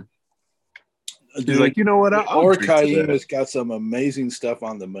here. He's Dude, like, you know what? the I'll Or drink to Chaim that. has got some amazing stuff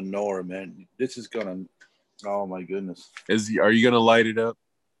on the menorah, man. This is gonna, oh my goodness. Are you gonna light it up?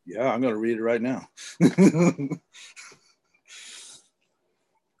 Yeah, I'm gonna read it right now.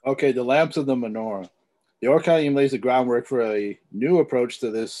 Okay, the lamps of the menorah. The Or Chaim lays the groundwork for a new approach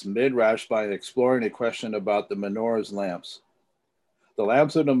to this midrash by exploring a question about the menorah's lamps. The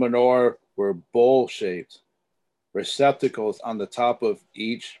lamps of the menorah were bowl-shaped receptacles on the top of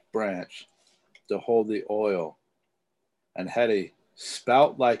each branch to hold the oil, and had a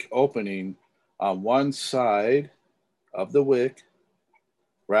spout-like opening on one side of the wick.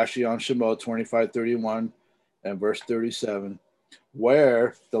 Rashi on Shemot 25:31 and verse 37,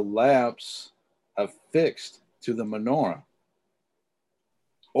 where the lamps affixed to the menorah.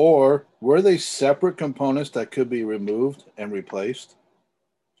 Or were they separate components that could be removed and replaced?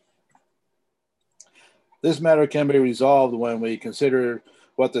 This matter can be resolved when we consider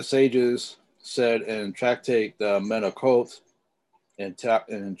what the sages said in Tractate Menachot in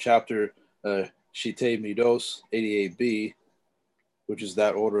chapter Shitei Midos 88b, which is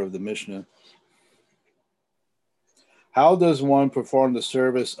that order of the Mishnah. How does one perform the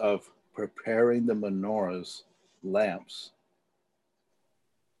service of preparing the menorah's lamps?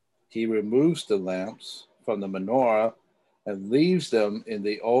 He removes the lamps from the menorah and leaves them in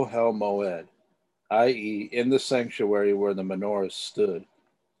the Ohel Moed, i.e., in the sanctuary where the menorah stood.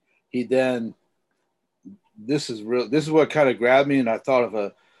 He then, this is real. This is what kind of grabbed me, and I thought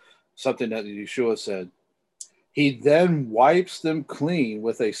of something that Yeshua said. He then wipes them clean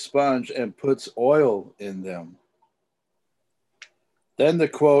with a sponge and puts oil in them. Then the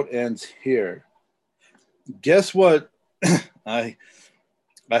quote ends here. Guess what I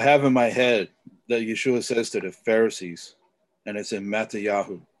have in my head that Yeshua says to the Pharisees, and it's in Matthew.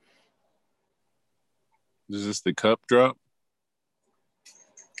 Is this the cup drop?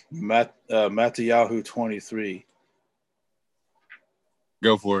 Matthew 23.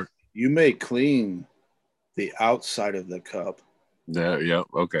 Go for it. You may clean the outside of the cup, Yeah.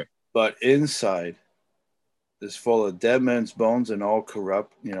 Okay. but inside is full of dead men's bones and all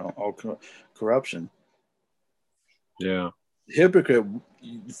corrupt, corruption. Yeah. Hypocrite,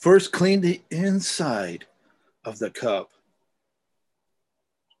 first clean the inside of the cup,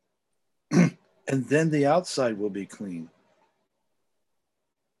 and then the outside will be clean.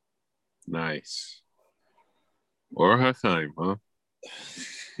 Nice. Or Hachaim, huh?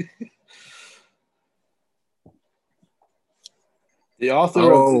 The author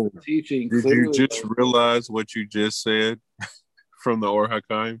of Oh, this teaching did you clearly just realize what you just said from the Or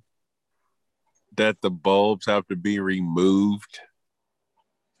Hachaim? That the bulbs have to be removed.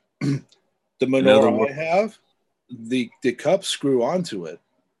 the In other menorah I words, have, the cups screw onto it.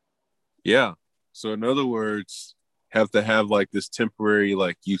 yeah. So in other words, have to have like this temporary,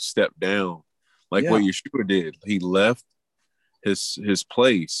 like you step down, like Yeah, what Yeshua did. He left his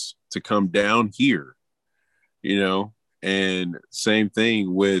place to come down here, you know, and same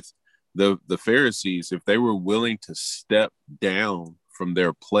thing with the Pharisees. If they were willing to step down from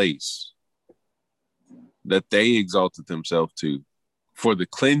their place that they exalted themselves to for the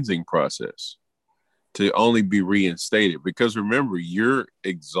cleansing process to only be reinstated, because remember, you're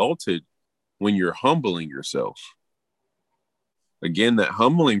exalted when you're humbling yourself. Again, that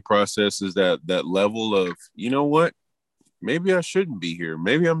humbling process is that level of, you know what, maybe I shouldn't be here,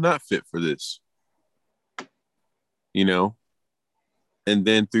 maybe I'm not fit for this, you know. And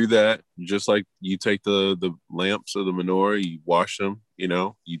then through that, just like you take the lamps of the menorah, you wash them, you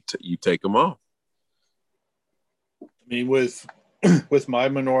know, you take them off. I mean with with my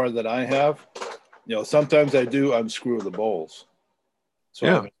menorah that I have, sometimes I do unscrew the bowls, so I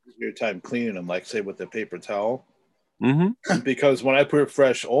have Yeah. an easier time cleaning them, like say with the paper towel. Mm-hmm. Because when I put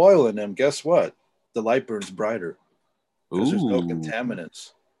fresh oil in them, guess what? The light burns brighter because there's no Ooh.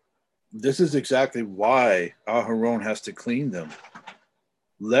 contaminants. This is exactly why Aharon has to clean them.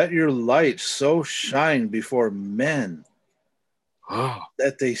 Let your light so shine before men Oh,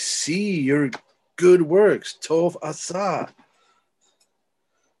 that they see your good works, tov asah,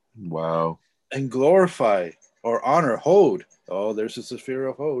 wow. and glorify or honor Hod. Oh, there's the sphere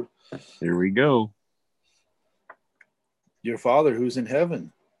of Hod, Here we go. your Father who's in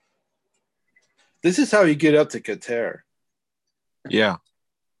heaven. This is how you get up to Keter. Yeah.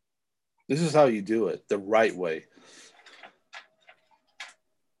 This is how you do it the right way.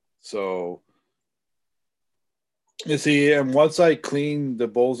 So, you see, and once I clean the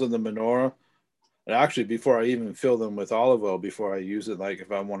bowls of the menorah, and actually before I even fill them with olive oil, before I use it, like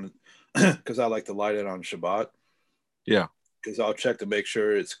if I want to, because I like to light it on Shabbat, Yeah. because I'll check to make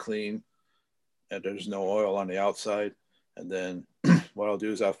sure it's clean and there's no oil on the outside. And then what I'll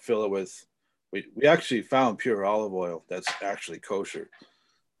do is I'll fill it with, we actually found pure olive oil that's actually kosher.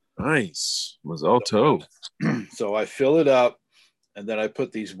 Nice. Was all toe. So I fill it up and then I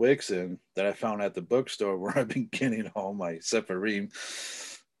put these wicks in that I found at the bookstore where I've been getting all my Sepharim.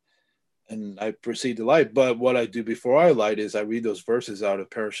 And I proceed to light. But what I do before I light is I read those verses out of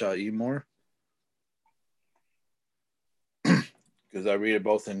Parashat Emor, because I read it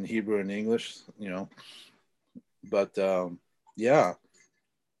both in Hebrew and English, But yeah,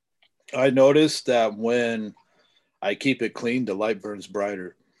 I noticed that when I keep it clean, the light burns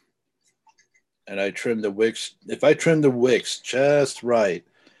brighter. And I trim the wicks. If I trim the wicks just right,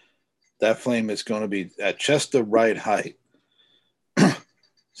 that flame is going to be at just the right height.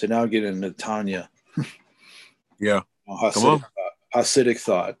 So now get into Tanya. Yeah. Come Hasidic, on. Hasidic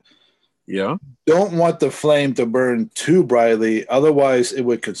thought. Yeah. Don't want the flame to burn too brightly, otherwise it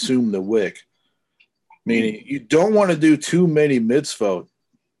would consume the wick. Meaning, you don't want to do too many mitzvot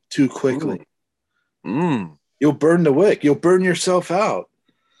too Ooh. quickly. Mm. You'll burn the wick. You'll burn yourself out.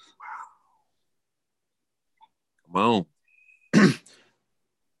 Come on.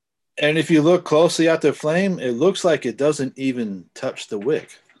 And if you look closely at the flame, it looks like it doesn't even touch the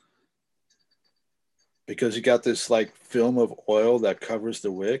wick, because you got this like film of oil that covers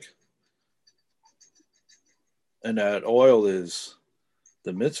the wick. And that oil is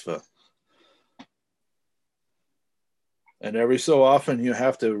the mitzvah. And every so often you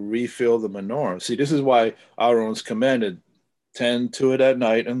have to refill the menorah. See, this is why Aaron's commanded tend to it at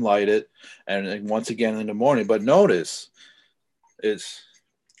night and light it, and once again in the morning. But notice it's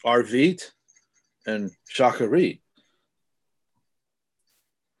Arvit and Shacharit.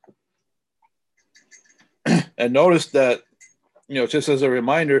 And notice that, just as a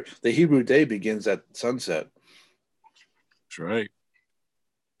reminder, the Hebrew day begins at sunset. That's right.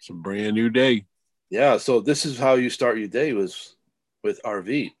 It's a brand new day. Yeah, so this is how you start your day, was with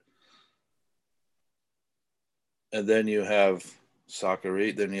Arvit. And then you have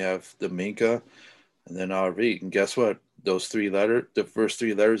Shacharit, then you have the Minka, and then Arvit. And guess what? The first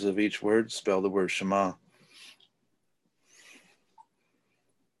three letters of each word spell the word Shema.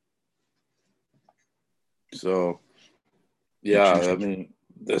 So, yeah, I mean,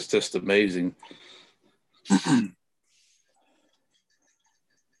 that's just amazing.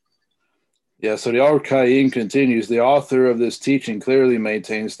 Yeah, so the Or Chaim continues. The author of this teaching clearly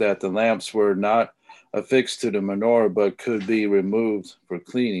maintains that the lamps were not affixed to the menorah, but could be removed for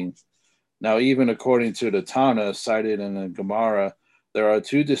cleaning. Now, even according to the Tana cited in the Gemara, there are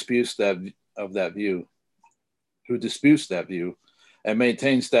two disputes of that view, who disputes that view, and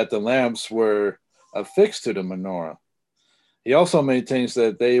maintains that the lamps were affixed to the menorah. He also maintains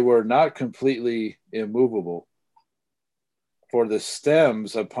that they were not completely immovable, for the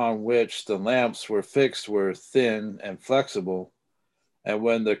stems upon which the lamps were fixed were thin and flexible, and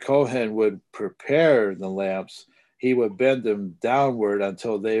when the Kohen would prepare the lamps, he would bend them downward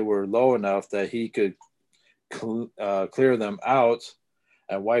until they were low enough that he could clear them out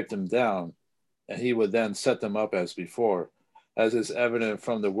and wipe them down, and he would then set them up as before, as is evident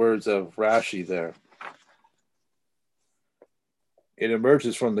from the words of Rashi there. It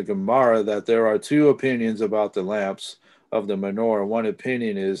emerges from the Gemara that there are two opinions about the lamps of the menorah. One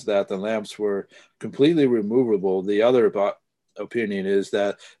opinion is that the lamps were completely removable. The other opinion is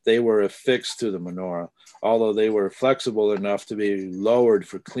that they were affixed to the menorah, although they were flexible enough to be lowered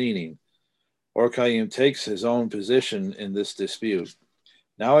for cleaning. Or Chaim takes his own position in this dispute.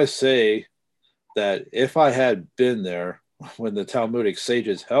 Now I say that if I had been there when the Talmudic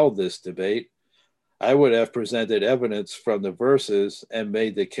sages held this debate, I would have presented evidence from the verses and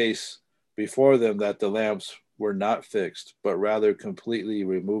made the case before them that the lamps were not fixed, but rather completely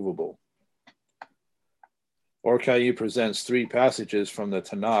removable. Or Chaim presents three passages from the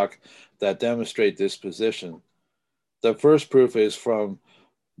Tanakh that demonstrate this position. The first proof is from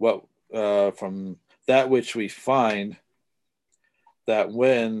that which we find that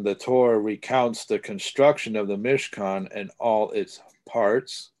when the Torah recounts the construction of the Mishkan and all its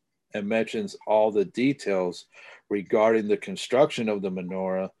parts and mentions all the details regarding the construction of the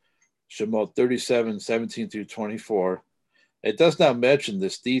menorah, Shemot 37, 17 through 24, it does not mention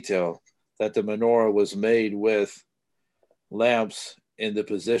this detail that the menorah was made with lamps in the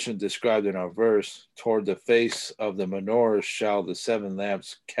position described in our verse. Toward the face of the menorah shall the seven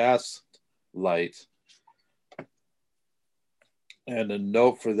lamps cast light. And a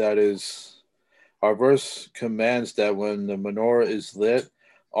note for that is our verse commands that when the menorah is lit,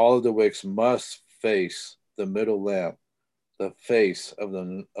 all of the wicks must face the middle lamp, the face of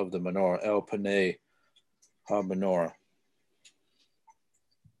the menorah, El Panei HaMenorah.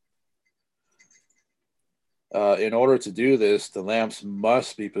 In order to do this, the lamps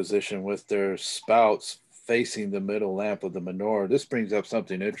must be positioned with their spouts facing the middle lamp of the menorah. This brings up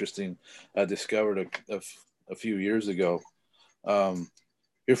something interesting I discovered a few years ago.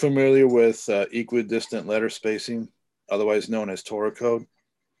 You're familiar with equidistant letter spacing, otherwise known as Torah code?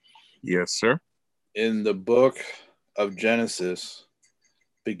 Yes, sir. In the book of Genesis,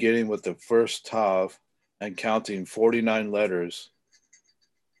 beginning with the first Tav and counting 49 letters,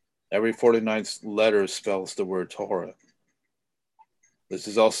 every 49th letter spells the word Torah. This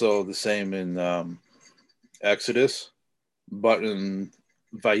is also the same in Exodus, but in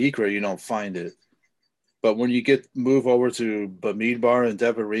Vayikra, you don't find it. But when you move over to Bamidbar and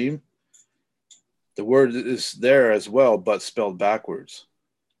Devarim, the word is there as well, but spelled backwards.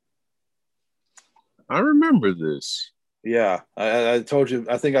 I remember this. Yeah, I told you.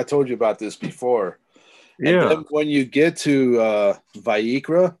 I think I told you about this before. Yeah. And then when you get to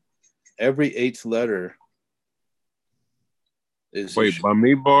Vayikra, every eighth letter is. Wait,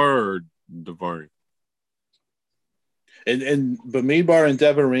 Bamidbar or Devarim? In Bamidbar and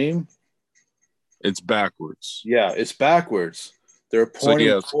Devarim, it's backwards. Yeah, it's backwards. They're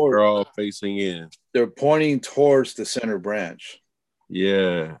pointing toward. They're all facing in. They're pointing towards the center branch.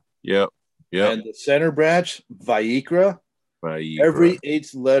 Yeah. Yep. And the center branch, Vayikra, every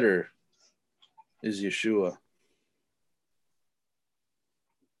eighth letter is Yeshua.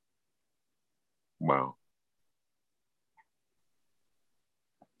 Wow.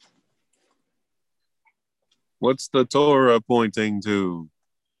 What's the Torah pointing to?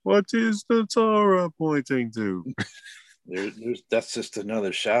 What is the Torah pointing to? That's just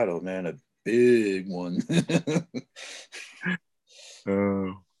another shadow, man. A big one.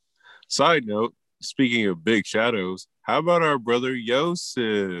 Side note, speaking of big shadows, how about our brother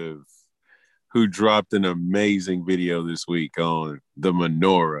Yosef, who dropped an amazing video this week on the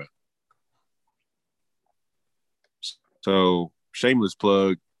menorah? So, shameless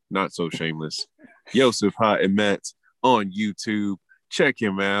plug, not so shameless. Yosef HaEmet on YouTube. Check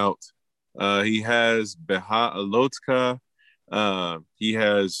him out. He has Beha Alotka. He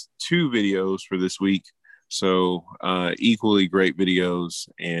has 2 videos for this week. So equally great videos,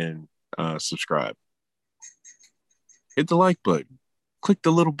 and subscribe. Hit the like button. Click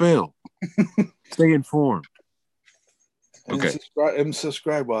the little bell. Stay informed. Okay. And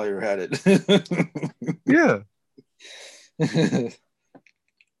subscribe while you're at it. Yeah.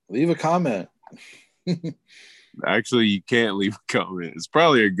 Leave a comment. Actually, you can't leave a comment. It's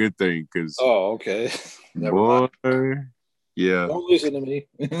probably a good thing because. Oh, okay. Never boy, mind. Yeah. Don't listen to me.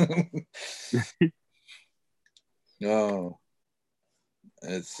 No.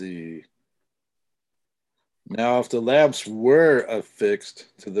 Let's see. Now, if the lamps were affixed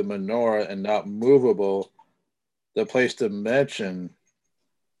to the menorah and not movable, the place to mention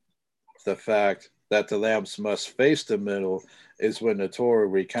the fact that the lamps must face the middle is when the Torah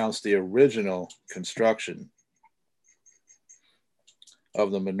recounts the original construction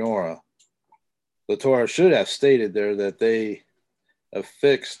of the menorah. The Torah should have stated there that they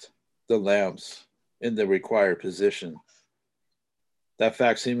affixed the lamps in the required position. That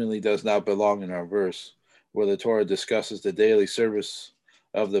fact seemingly does not belong in our verse, where the Torah discusses the daily service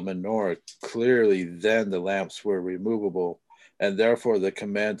of the menorah. Clearly, then the lamps were removable, and therefore the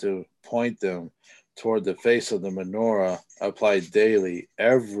command to point them toward the face of the menorah applied daily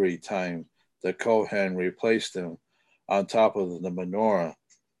every time the Kohen replaced them on top of the menorah.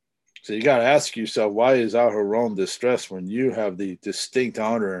 So you got to ask yourself, why is Aharon distressed when you have the distinct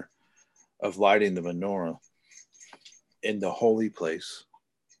honor of lighting the menorah in the holy place?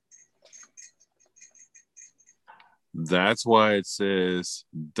 That's why it says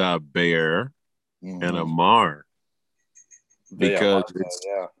Daber and Amar. Because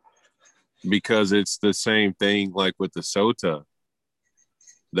it's the same thing like with the Sota.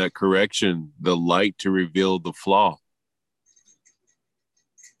 That correction, the light to reveal the flaw.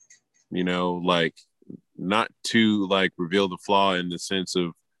 You know, like not to like reveal the flaw in the sense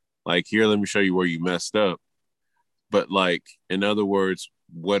of like, here, let me show you where you messed up. But like, in other words,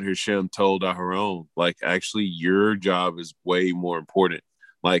 what Hashem told Aharon, like, actually, your job is way more important.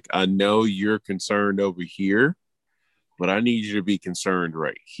 Like, I know you're concerned over here, but I need you to be concerned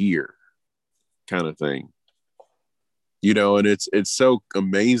right here, kind of thing. You know, and it's so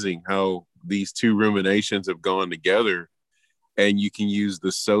amazing how these 2 ruminations have gone together, and you can use the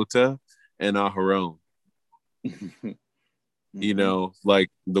Sota and Aharon. You know, like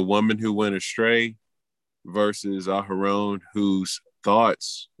the woman who went astray versus Aharon, whose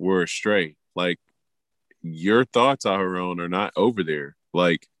thoughts were astray. Like, your thoughts, Aharon, are not over there.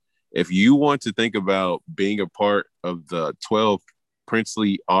 Like, if you want to think about being a part of the 12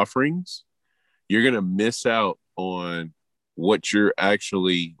 princely offerings, you're going to miss out on what you're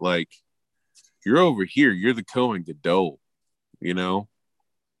actually like. You're over here. You're the Kohen Gadol, you know?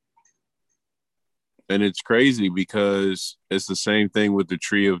 And it's crazy because it's the same thing with the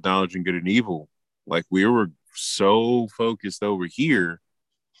tree of knowledge and good and evil. Like, we were so focused over here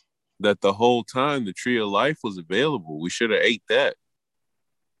that the whole time the tree of life was available. We should have ate that.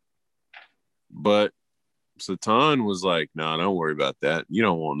 But Satan was like, "Nah, don't worry about that. You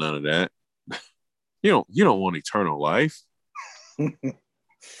don't want none of that. You don't want eternal life.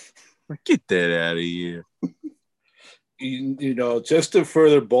 Get that out of here." You know, just to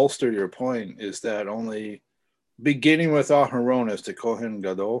further bolster your point, is that only beginning with Aharon as the Kohen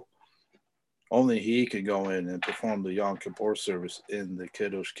Gadol, only he could go in and perform the Yom Kippur service in the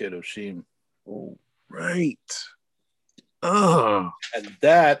Kiddush Kiddushim. Oh, right. And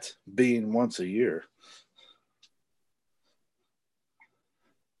that being once a year.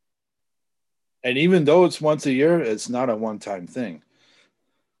 And even though it's once a year, it's not a one-time thing.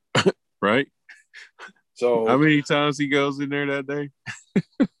 Right? So how many times he goes in there that day?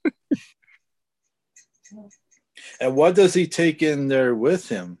 And what does he take in there with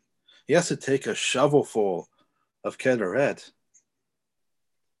him? He has to take a shovelful of Kederet.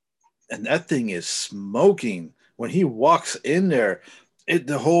 And that thing is smoking. When he walks in there,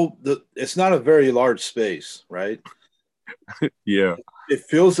 it's not a very large space, right? Yeah. It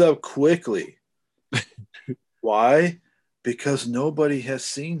fills up quickly. Why? Because nobody has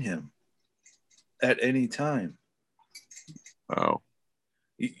seen him at any time. Wow.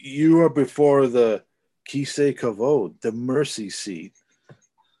 You are before the Kisei Kavod, the mercy seat.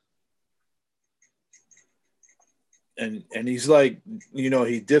 And he's like, you know,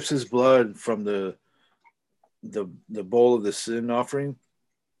 he dips his blood from the bowl of the sin offering.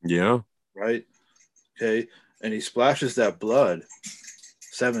 Yeah. Right? Okay. And he splashes that blood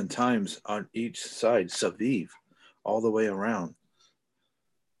 7 times on each side, Saviv, all the way around.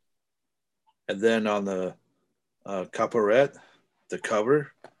 And then on the Kaparet, the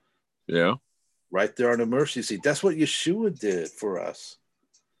cover, Yeah. Right there on the mercy seat. That's what Yeshua did for us.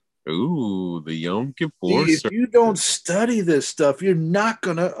 Ooh, the Yom Kippur See, if service. you don't study this stuff, you're not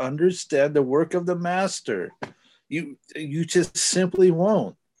going to understand the work of the master. You just simply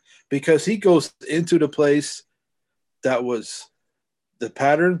won't, because he goes into the place that was the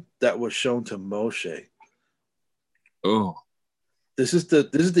pattern that was shown to Moshe. Oh, This is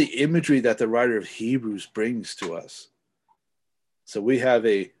the imagery that the writer of Hebrews brings to us. So we have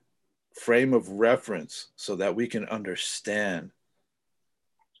a frame of reference so that we can understand,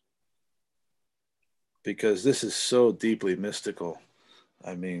 because this is so deeply mystical.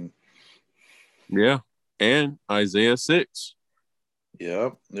 I mean, yeah. And Isaiah 6.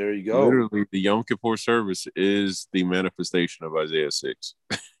 yeah, there you go. Literally, the Yom Kippur service is the manifestation of Isaiah 6.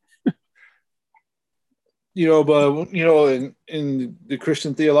 But in the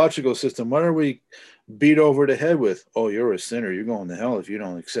Christian theological system, what are we beat over the head with? Oh, you're a sinner. You're going to hell if you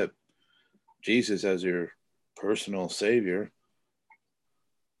don't accept Jesus as your personal savior.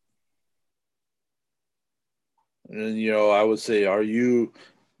 And I would say,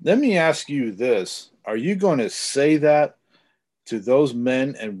 let me ask you this. Are you going to say that to those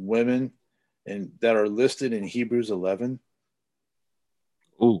men and women that are listed in Hebrews 11?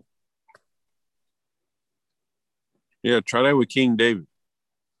 Ooh. Yeah, try that with King David.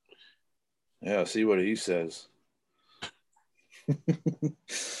 Yeah, see what he says.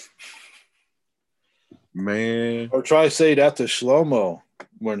 Man. Or try say that to Shlomo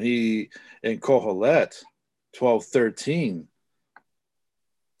when he in Kohelet 12:13.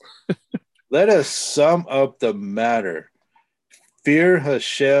 Let us sum up the matter. Fear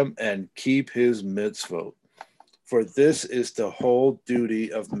Hashem and keep his mitzvot, for this is the whole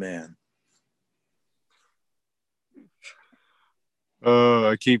duty of man.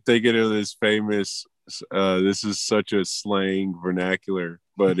 I keep thinking of this famous, this is such a slang vernacular,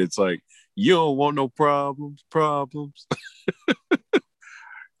 but it's like, you don't want no problems. Because,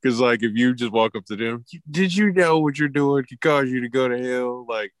 like, if you just walk up to them, did you know what you're doing could cause you to go to hell?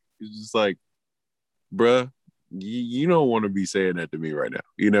 Like, it's just like, bruh, you don't want to be saying that to me right now.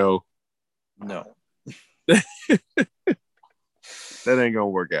 No. That ain't gonna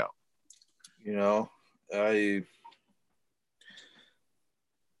work out.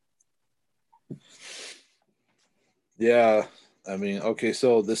 Yeah, I mean, okay,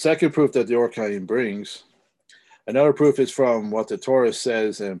 so the second proof that the Or HaChaim brings, another proof is from what the Torah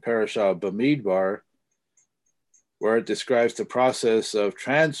says in Parashah Bamidbar, where it describes the process of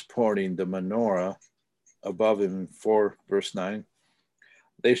transporting the menorah above in 4 verse 9.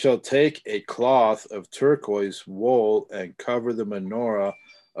 They shall take a cloth of turquoise wool and cover the menorah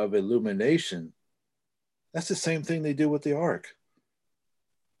of illumination. That's the same thing they do with the ark.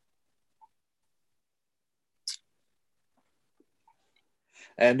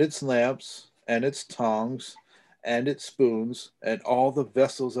 And its lamps, and its tongs, and its spoons, and all the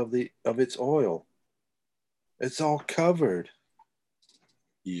vessels of its oil. It's all covered.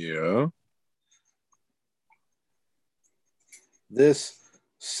 Yeah. This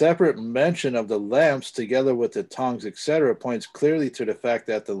separate mention of the lamps together with the tongs, etc., points clearly to the fact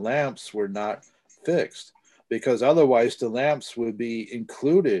that the lamps were not fixed, because otherwise the lamps would be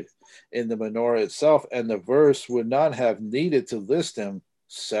included in the menorah itself, and the verse would not have needed to list them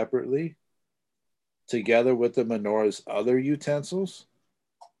separately together with the menorah's other utensils.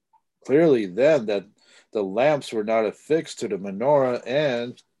 Clearly, then, that the lamps were not affixed to the menorah,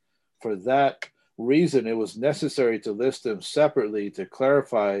 and for that reason, it was necessary to list them separately to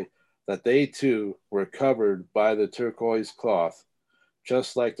clarify that they too were covered by the turquoise cloth,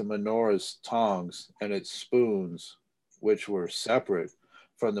 just like the menorah's tongs and its spoons, which were separate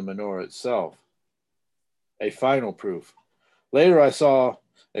from the menorah itself. A final proof. Later, I saw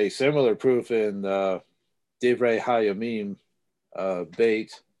a similar proof in Divrei Hayamim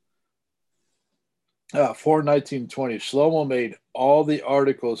Beit 4:19-20. Shlomo made all the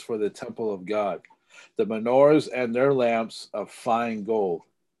articles for the temple of God, the menorahs and their lamps of fine gold.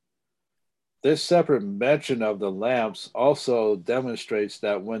 This separate mention of the lamps also demonstrates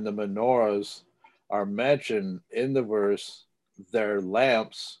that when the menorahs are mentioned in the verse, their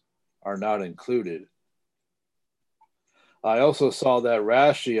lamps are not included. I also saw that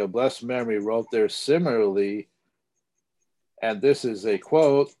Rashi of blessed memory wrote there similarly, and this is a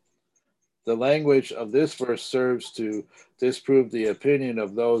quote: the language of this verse serves to disprove the opinion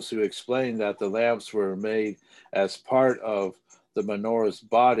of those who explain that the lamps were made as part of the menorah's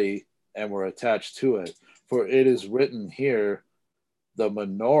body and were attached to it. For it is written here, the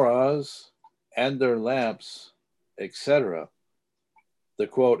menorahs and their lamps, etc. The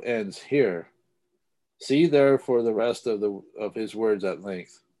quote ends here. See therefore the rest of his words at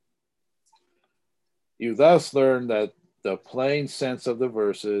length. You thus learn that the plain sense of the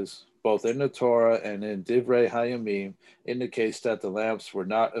verses, both in the Torah and in Divrei Hayamim, indicates that the lamps were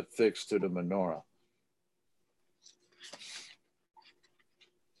not affixed to the menorah.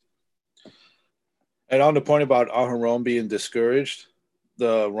 And on the point about Aharon being discouraged,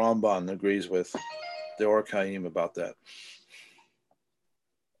 the Ramban agrees with the Or Chaim about that.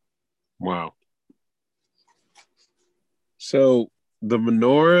 Wow. So the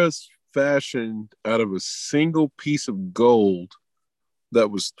menorah's fashioned out of a single piece of gold that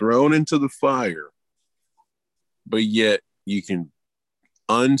was thrown into the fire, but yet you can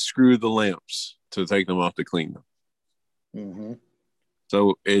unscrew the lamps to take them off to clean them. Mm-hmm.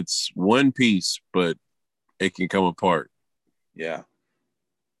 So it's one piece, but it can come apart. Yeah.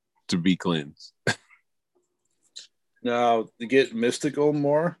 To be cleansed. Now, to get mystical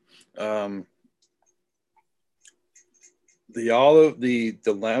more, the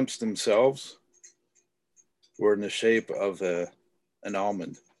lamps themselves were in the shape of an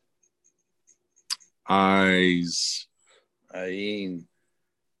almond. Eyes. Ayin.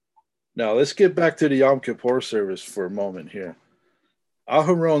 Now, let's get back to the Yom Kippur service for a moment here.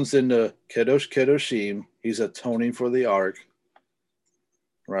 Aharon's in the Kedosh Kedoshim. He's atoning for the ark,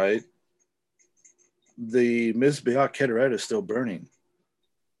 right? The Mizbeach Kederet is still burning.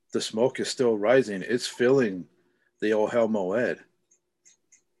 The smoke is still rising. It's filling the Ohel Moed.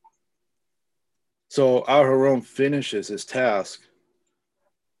 So Aharon finishes his task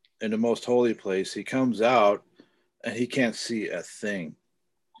in the most holy place. He comes out and he can't see a thing.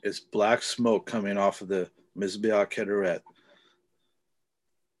 It's black smoke coming off of the Mizbeach Kederet.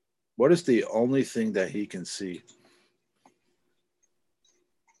 What is the only thing that he can see?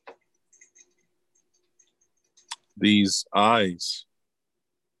 These eyes.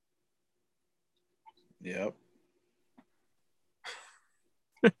 Yep.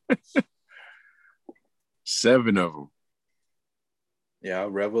 7 of them. Yeah,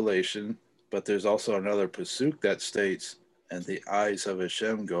 Revelation. But there's also another pasuk that states, and the eyes of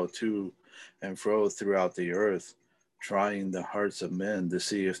Hashem go to and fro throughout the earth, trying the hearts of men to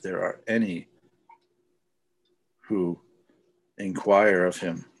see if there are any who inquire of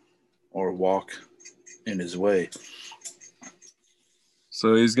him or walk in his way.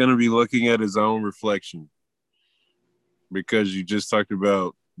 So he's going to be looking at his own reflection, because you just talked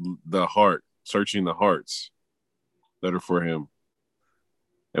about the heart, searching the hearts that are for him.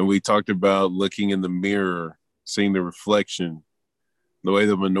 And we talked about looking in the mirror, seeing the reflection. The way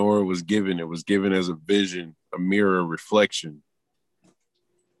the menorah was given, it was given as a vision, a mirror, a reflection.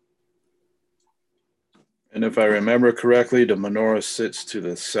 And if I remember correctly, the menorah sits to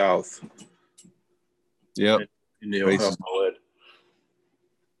the south. Yep. In the Ohel Moed.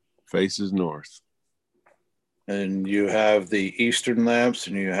 Faces north. And you have the eastern lamps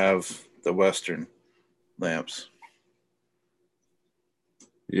and you have the western lamps.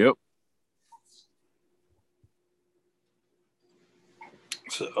 Yep.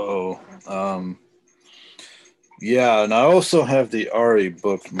 So, yeah, and I also have the Ari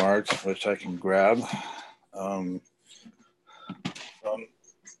bookmarked, which I can grab.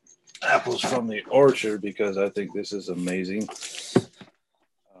 Apples from the orchard, because I think this is amazing.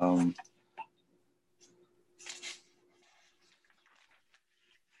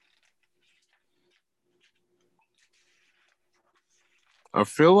 I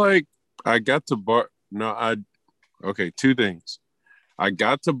feel like I got to okay, 2 things. I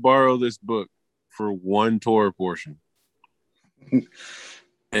got to borrow this book for one Torah portion.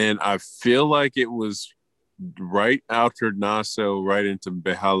 And I feel like it was right after Naso, right into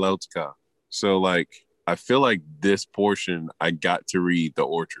Behalotka. So, like, I feel like this portion, I got to read the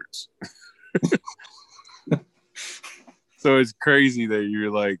orchards. So it's crazy that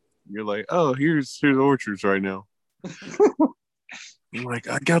you're like, oh, here's orchards right now. I'm like,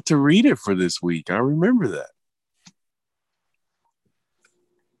 I got to read it for this week. I remember that.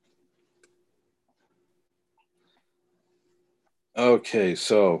 Okay,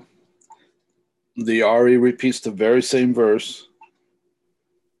 so the Ari repeats the very same verse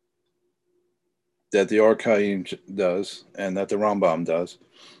that the Or Chaim does and that the Rambam does.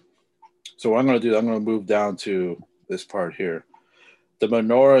 So what I'm going to do, I'm going to move down to this part here. The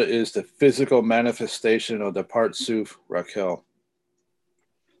menorah is the physical manifestation of the Partsuf Rakel,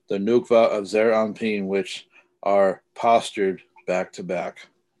 the Nukva of Zer Anpin, which are postured back to back.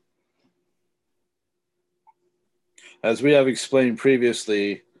 As we have explained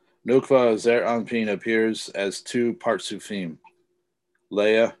previously, Nukva of Zer Anpin appears as 2 Partsufim,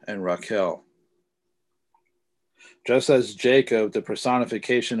 Leah and Raquel. Just as Jacob, the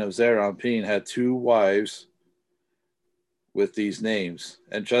personification of Zer Anpin, had 2 wives, with these names.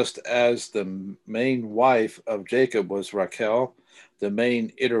 And just as the main wife of Jacob was Rachel, the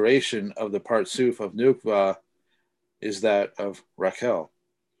main iteration of the Partsuf of Nukva is that of Rachel.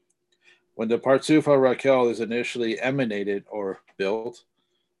 When the Partsuf of Rachel is initially emanated or built,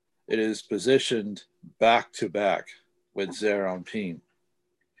 it is positioned back to back with Zer Anpin.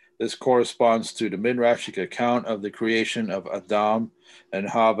 This corresponds to the Midrashic account of the creation of Adam and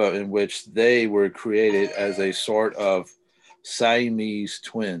Hava, in which they were created as a sort of Siamese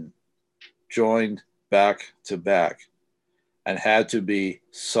twin, joined back to back, and had to be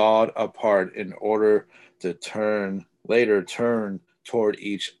sawed apart in order to later turn toward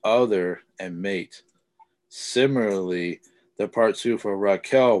each other and mate. Similarly, the Partsuf of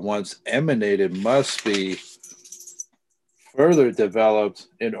Raquel, once emanated, must be further developed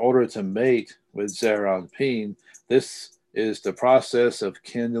in order to mate with Zer Anpin. This is the process of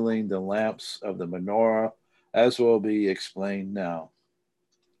kindling the lamps of the menorah, as will be explained now.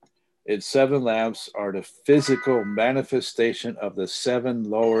 Its 7 lamps are the physical manifestation of the 7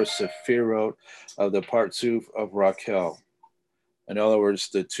 lower sephirot of the Partsuf of Raquel. In other words,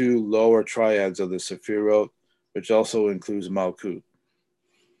 the 2 lower triads of the sephirot, which also includes Malkut.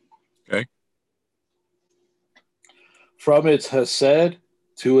 Okay. From its Hesed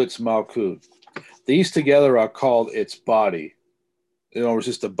to its Malkut. These together are called its body. In other words,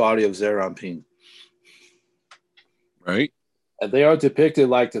 it's the body of Zer Anpin. Right. And they are depicted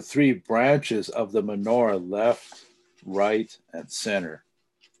like the 3 branches of the menorah, left, right, and center.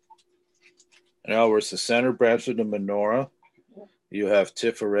 In other words, the center branch of the menorah, you have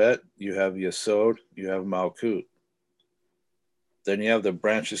Tiferet, you have Yesod, you have Malkut. Then you have the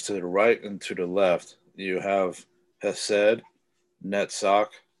branches to the right and to the left. You have Hesed, Netzach,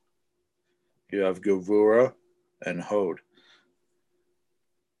 you have Gevura, and Hod.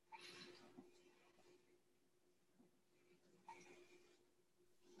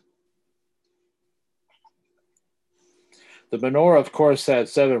 The menorah, of course, had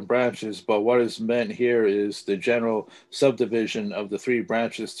 7 branches, but what is meant here is the general subdivision of the 3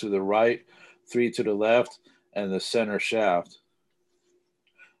 branches to the right, 3 to the left, and the center shaft.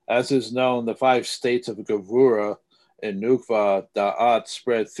 As is known, the 5 states of Gevura and Nukva Da'at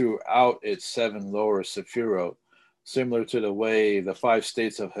spread throughout its 7 lower sephirot, similar to the way the 5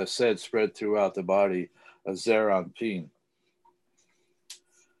 states of Hesed spread throughout the body of Zer Anpin.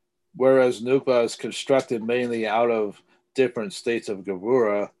 Whereas Nukva is constructed mainly out of different states of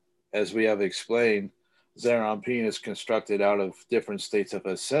Gevura, as we have explained, Zer Anpin is constructed out of different states of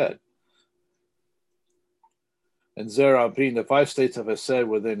Hesed. In Zer Anpin, the 5 states of Hesed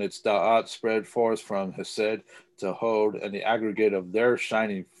within its Da'at spread forth from Hesed to Hod, and the aggregate of their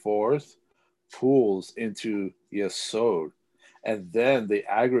shining forth pools into Yesod. And then the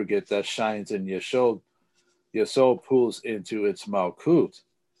aggregate that shines in Yesod pools into its Malkut.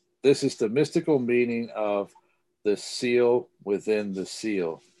 This is the mystical meaning of the seal within the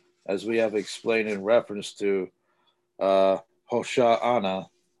seal, as we have explained in reference to Hosha'ana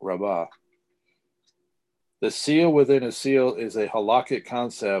Rabbah. The seal within a seal is a halakhic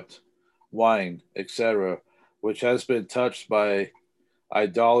concept, wine, etc., which has been touched by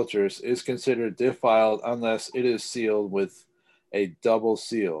idolaters, is considered defiled unless it is sealed with a double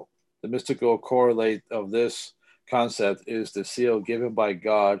seal. The mystical correlate of this concept is the seal given by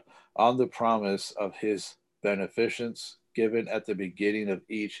God on the promise of his beneficence given at the beginning of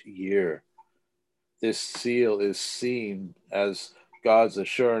each year. This seal is seen as God's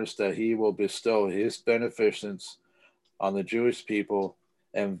assurance that he will bestow his beneficence on the Jewish people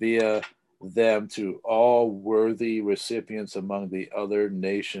and via them to all worthy recipients among the other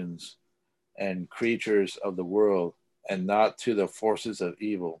nations and creatures of the world, and not to the forces of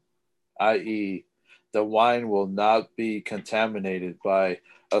evil, i.e., the wine will not be contaminated by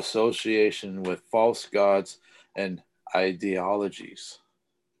association with false gods and ideologies.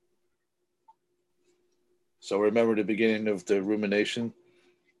 So remember the beginning of the rumination.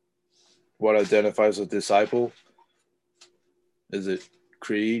 What identifies a disciple? Is it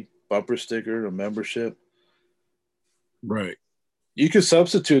creed, bumper sticker, or membership? Right. You could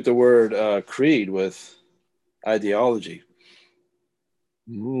substitute the word creed with ideology.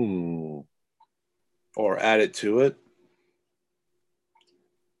 Ooh. Or add it to it.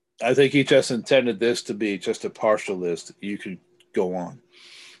 I think he just intended this to be just a partial list. You could go on.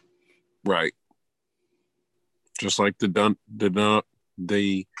 Right. Just like the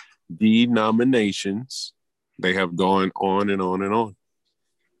denominations, they have gone on and on and on.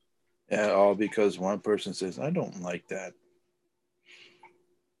 Yeah, all because one person says, I don't like that.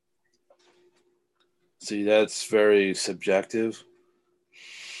 See, that's very subjective.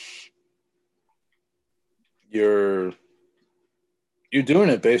 Your you're doing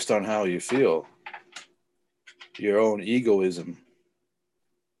it based on how you feel, your own egoism.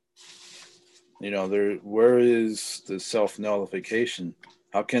 Where is the self nullification?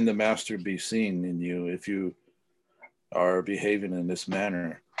 How can the master be seen in you if you are behaving in this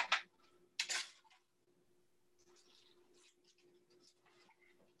manner?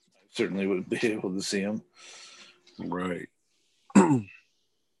 I certainly wouldn't be able to see him. Right.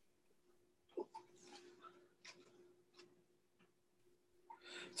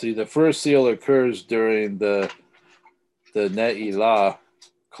 See, the first seal occurs during the Ne'ilah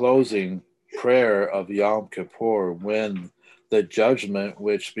closing prayer of Yom Kippur, when the judgment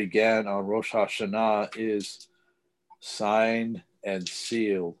which began on Rosh Hashanah is signed and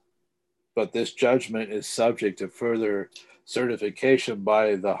sealed. But this judgment is subject to further certification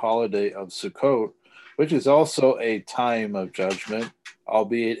by the holiday of Sukkot, which is also a time of judgment,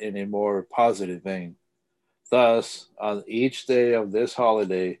 albeit in a more positive vein. Thus, on each day of this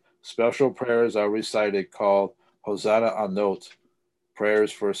holiday, special prayers are recited called Hosanna Anot,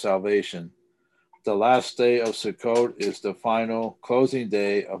 prayers for salvation. The last day of Sukkot is the final closing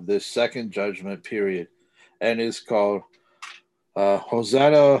day of this second judgment period and is called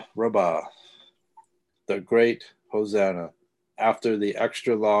Hosanna Rabbah, the great Hosanna, after the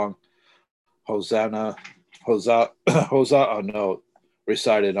extra long Hosanna note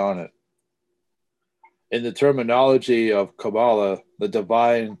recited on it. In the terminology of Kabbalah, the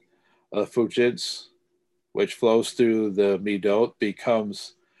divine effulgence, which flows through the Midot,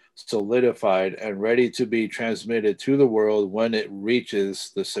 becomes solidified and ready to be transmitted to the world when it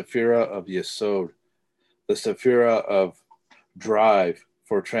reaches the Sephira of Yesod, the Sephira of drive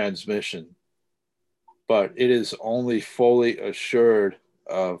for transmission. But it is only fully assured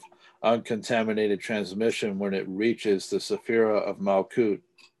of uncontaminated transmission when it reaches the Sephira of Malkut,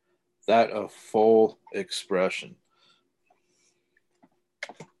 that of full expression.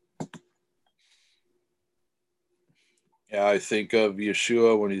 Yeah, I think of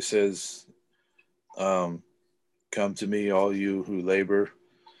Yeshua when he says, come to me, all you who labor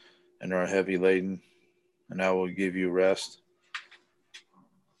and are heavy laden, and I will give you rest.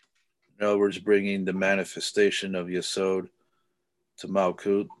 In other words, bringing the manifestation of Yesod to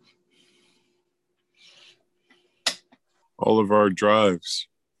Malkut. All of our drives.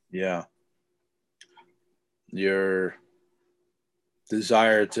 Yeah. Your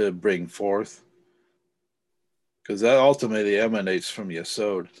desire to bring forth, because that ultimately emanates from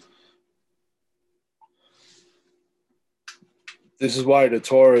Yesod. This is why the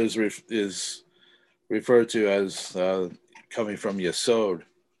Torah is referred to as coming from Yesod,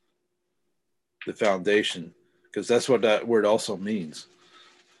 the foundation, because that's what that word also means.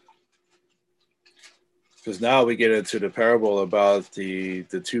 Because now we get into the parable about the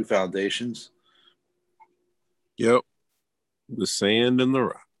two foundations. Yep. The sand and the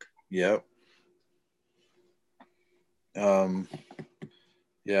rock. Yep.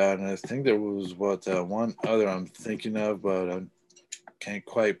 Yeah, and I think there was one other I'm thinking of, but I can't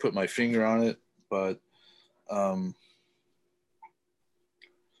quite put my finger on it. But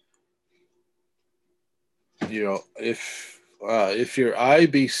if your eye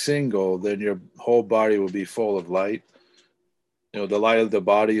be single, then your whole body will be full of light. The light of the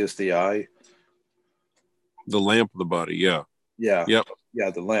body is the eye. The lamp of the body, yeah. Yeah. Yep. Yeah,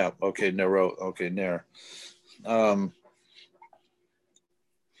 the lamp. Okay, Nero. Okay, Nair.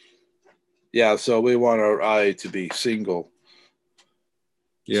 Yeah, so we want our eye to be single.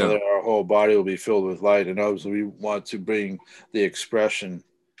 Yeah. So that our whole body will be filled with light. And obviously we want to bring the expression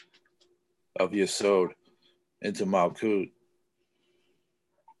of Yesod into Malkut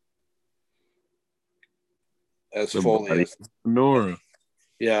as fully as menorah.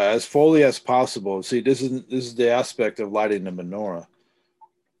 Yeah, as fully as possible. See, this is the aspect of lighting the menorah.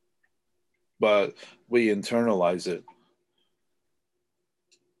 But we internalize it.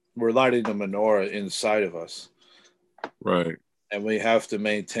 We're lighting the menorah inside of us. Right. And we have to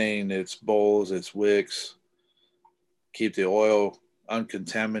maintain its bowls, its wicks, keep the oil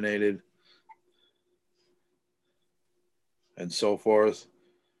uncontaminated, and so forth.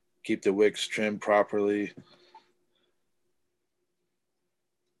 Keep the wicks trimmed properly.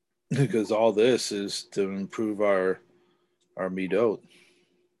 Because all this is to improve our midot.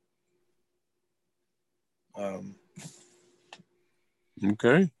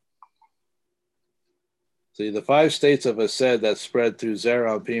 Okay. See, the 5 states of Ased that spread through Zeir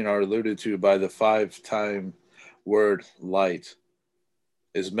Anpin are alluded to by the 5-time word light,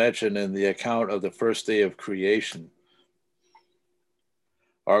 is mentioned in the account of the first day of creation,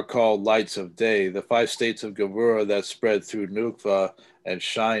 are called lights of day. The 5 states of Gevurah that spread through Nukva and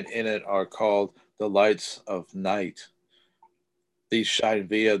shine in it are called the lights of night. These shine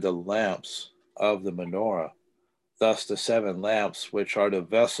via the lamps of the menorah. Thus, the seven lamps, which are the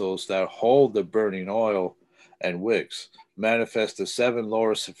vessels that hold the burning oil and wicks, manifest the seven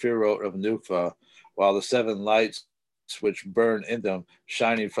lower sephirot of Nukva, while the seven lights which burn in them,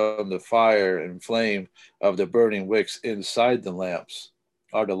 shining from the fire and flame of the burning wicks inside the lamps,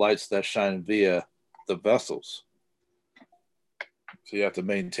 are the lights that shine via the vessels. So you have to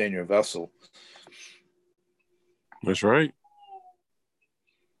maintain your vessel. That's right.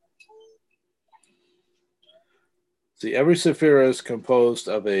 See, every sephira is composed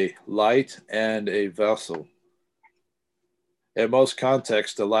of a light and a vessel. In most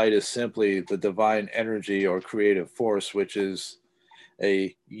contexts, the light is simply the divine energy or creative force, which is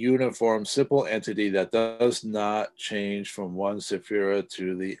a uniform, simple entity that does not change from one sephira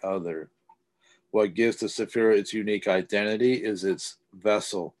to the other. What gives the sephira its unique identity is its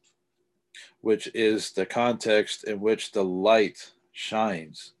vessel, which is the context in which the light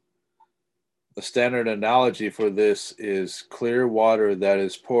shines. The standard analogy for this is clear water that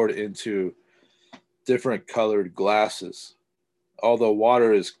is poured into different colored glasses. Although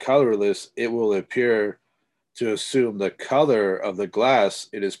water is colorless, it will appear to assume the color of the glass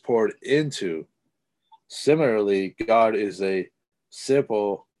it is poured into. Similarly, God is a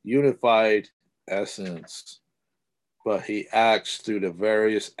simple, unified essence, but he acts through the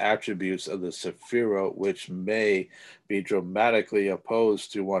various attributes of the Sephirot, which may be dramatically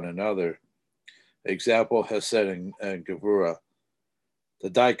opposed to one another. Example, Hesed and Gevurah. The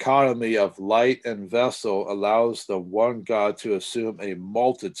dichotomy of light and vessel allows the one God to assume a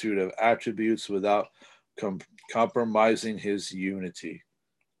multitude of attributes without compromising his unity.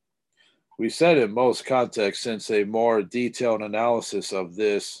 We said in most contexts, since a more detailed analysis of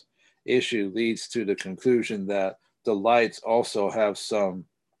this issue leads to the conclusion that the lights also have some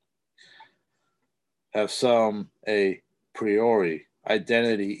a priori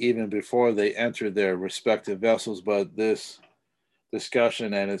identity even before they enter their respective vessels, but this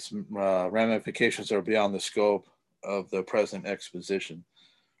discussion and its ramifications are beyond the scope of the present exposition.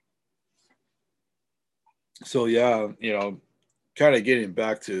 So yeah, kind of getting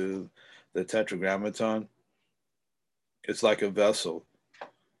back to the Tetragrammaton, it's like a vessel.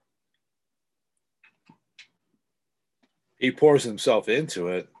 He pours himself into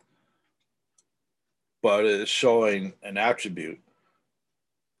it, but it's showing an attribute.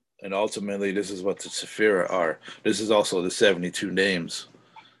 And ultimately, this is what the Sephira are. This is also the 72 names.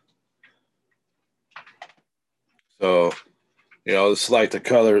 So, it's like the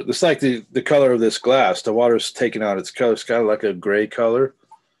color. It's like the color of this glass. The water's taking out its color. It's kind of like a gray color.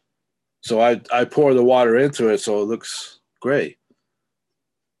 So I pour the water into it so it looks gray.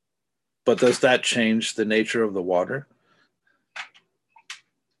 But does that change the nature of the water?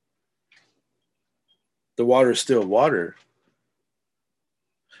 The water is still water.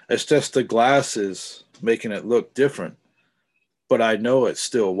 It's just the glass is making it look different. But I know it's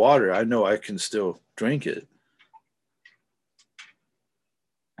still water. I know I can still drink it.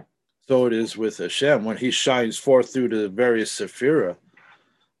 So it is with Hashem. When he shines forth through the various sephira,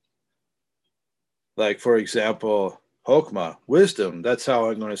 like, for example, Hokmah, wisdom, that's how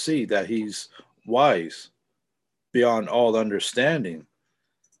I'm going to see that he's wise beyond all understanding.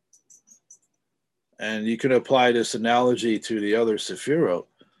 And you can apply this analogy to the other sephirot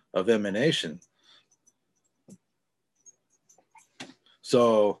of emanation.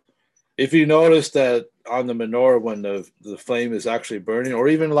 So if you notice that on the menorah, when the flame is actually burning, or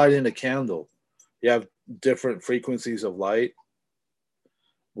even lighting a candle, you have different frequencies of light.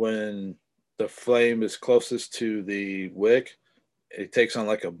 When the flame is closest to the wick, it takes on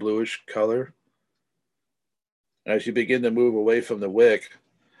like a bluish color. And as you begin to move away from the wick,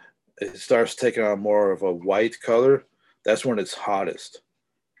 it starts taking on more of a white color. That's when it's hottest.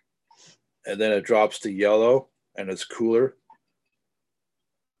 And then it drops to yellow and it's cooler.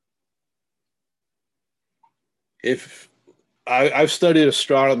 If I've studied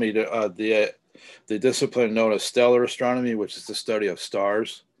astronomy, the discipline known as stellar astronomy, which is the study of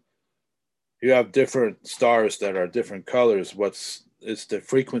stars. You have different stars that are different colors. It's the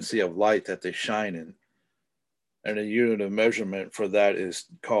frequency of light that they shine in. And a unit of measurement for that is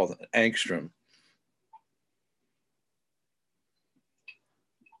called an angstrom.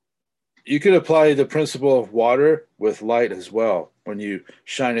 You could apply the principle of water with light as well when you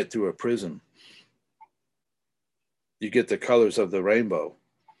shine it through a prism. You get the colors of the rainbow.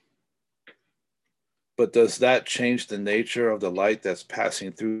 But does that change the nature of the light that's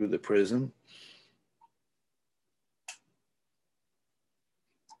passing through the prism?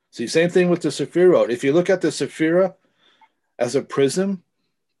 See, same thing with the Sephirot. If you look at the Sephira as a prism,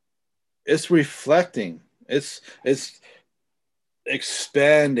 it's reflecting. It's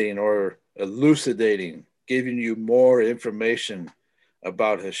expanding or elucidating, giving you more information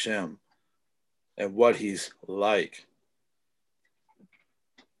about Hashem and what he's like.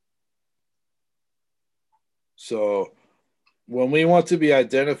 So when we want to be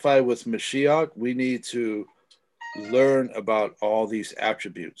identified with Mashiach, we need to learn about all these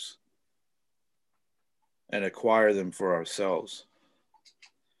attributes and acquire them for ourselves,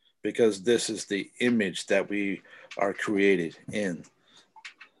 because this is the image that we are created in.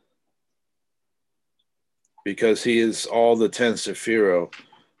 Because he is all the 10 Sephirot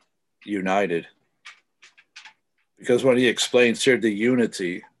united. Because when he explains here the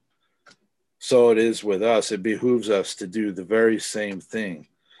unity, so it is with us. It behooves us to do the very same thing.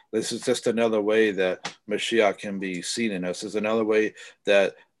 This is just another way that Mashiach can be seen in us. It's another way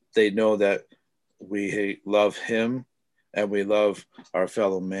that they know that we love him and we love our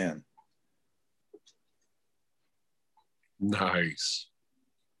fellow man. Nice.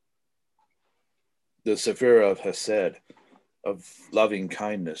 The Sephirah of Hesed, of loving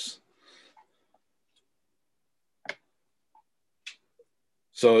kindness.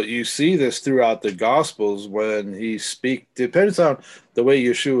 So you see this throughout the Gospels when he speaks. Depends on the way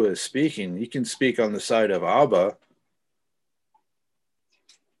Yeshua is speaking. He can speak on the side of Abba,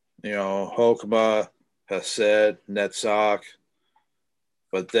 Hokmah, Hesed, Netzach.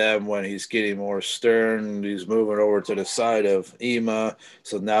 But then when he's getting more stern, he's moving over to the side of Ima.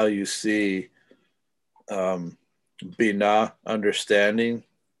 So now you see Binah, understanding.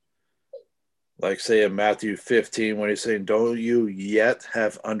 Like say in Matthew 15, when he's saying, don't you yet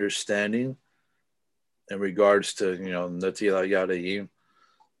have understanding in regards to, Natila Yadayim.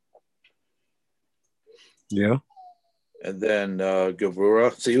 Yeah. And then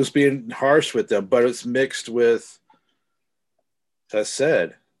Gevurah. So he was being harsh with them, but it's mixed with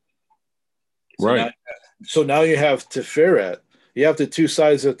Hesed. So right. Now you have Tiferet. You have the two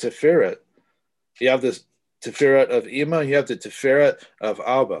sides of Tiferet. You have the Tiferet of Ima. You have the Tiferet of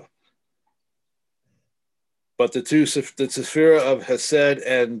Abba. But the Tiferet of Hesed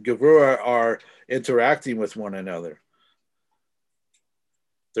and Gevurah are interacting with one another.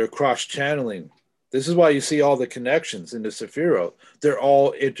 They're cross-channeling. This is why you see all the connections in the Sephirot. They're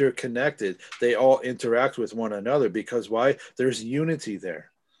all interconnected. They all interact with one another because why? There's unity there.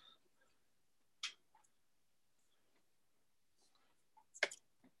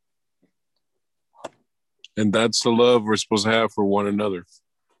 And that's the love we're supposed to have for one another.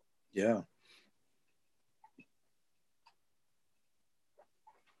 Yeah.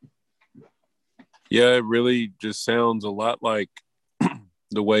 Yeah, it really just sounds a lot like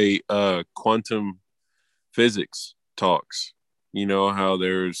the way quantum physics talks. You know, how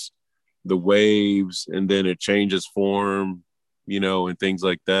there's the waves and then it changes form, and things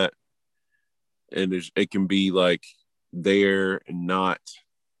like that. And it can be like there and not,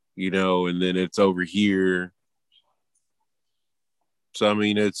 and then it's over here. So, I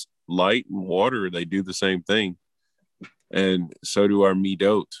mean, it's light and water. They do the same thing. And so do our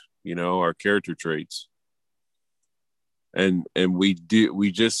midot, our character traits. And we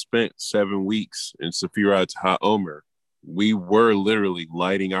just spent 7 weeks in Sephirat HaOmer. We were literally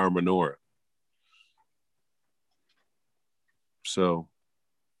lighting our menorah. So,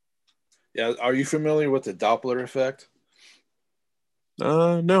 yeah, are you familiar with the Doppler effect?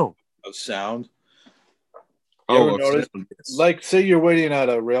 No. Of sound. You ever notice, sound, yes. Like, say you're waiting at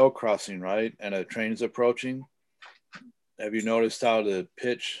a rail crossing, right, and a train's approaching. Have you noticed how the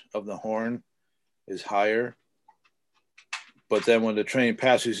pitch of the horn is higher? But then when the train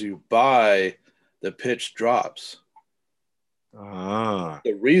passes you by, the pitch drops. Ah.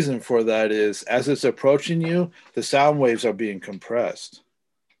 The reason for that is as it's approaching you, the sound waves are being compressed.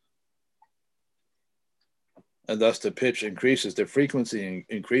 And thus the pitch increases, the frequency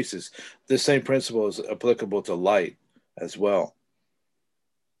increases. This same principle is applicable to light as well.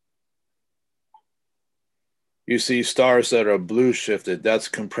 You see stars that are blue shifted, that's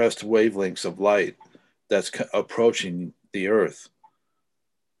compressed wavelengths of light that's approaching the Earth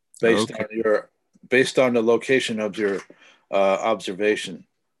based on the location of your observation,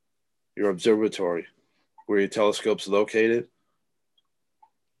 your observatory, where your telescope's located.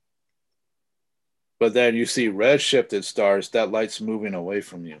 But then you see red shifted stars, that light's moving away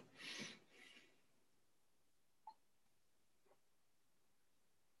from you.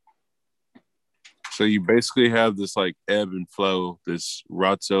 So you basically have this like ebb and flow, this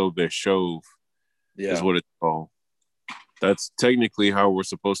Ratzo Veshov is what it's called. That's technically how we're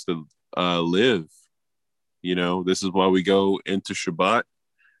supposed to live. This is why we go into Shabbat,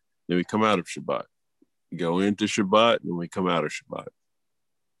 then we come out of Shabbat. We go into Shabbat, and we come out of Shabbat.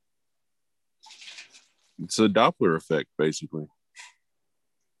 It's a Doppler effect, basically.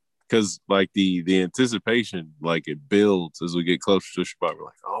 because like the anticipation, like it builds as we get closer to Shabbat. We're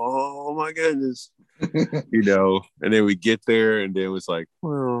like, oh my goodness, and then we get there, and then it's like,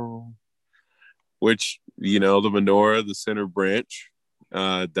 well, which the menorah, the center branch,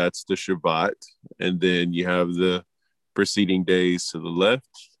 that's the Shabbat, and then you have the preceding days to the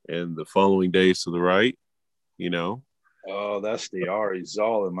left and the following days to the right. Oh, that's the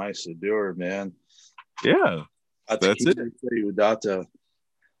Arizal in my Siddur, man. Yeah, that's it.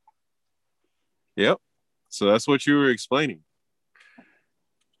 Yep. So that's what you were explaining.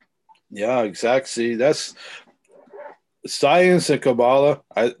 Yeah, exactly. That's science and Kabbalah.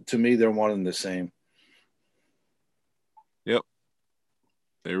 To me, they're one and the same. Yep,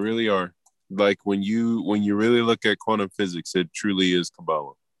 they really are. Like when you really look at quantum physics, it truly is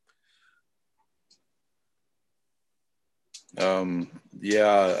Kabbalah.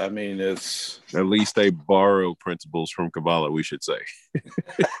 Yeah, I mean, it's at least they borrow principles from Kabbalah, we should say,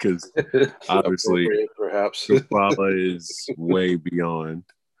 because obviously perhaps Kabbalah is way beyond.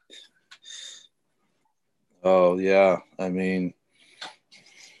 Oh yeah, I mean,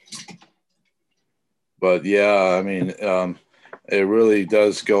 but yeah, I mean, it really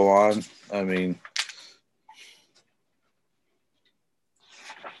does go on. I mean,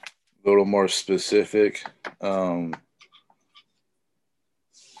 a little more specific.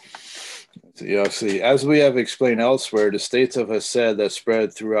 Yeah, see, as we have explained elsewhere, the states of Hesed that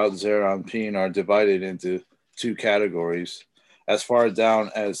spread throughout Zeir Anpin are divided into two categories. As far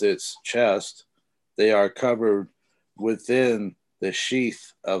down as its chest, they are covered within the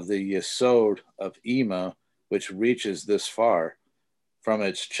sheath of the Yesod of Ima, which reaches this far. From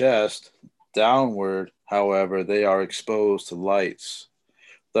its chest downward, however, they are exposed to lights.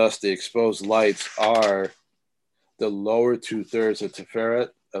 Thus, the exposed lights are the lower 2/3 of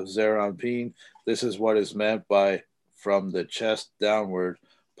Tiferet of Zeir Anpin. This is what is meant by from the chest downward,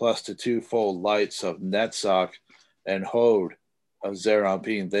 plus the twofold lights of Netzach and Hod of Zeir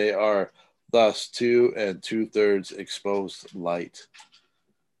Anpin. They are thus 2 2/3 exposed light.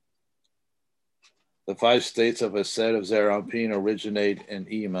 The 5 states of Hesed of Zeir Anpin originate in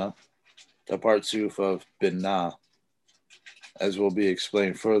Ima, the Partsuf of Binah. As will be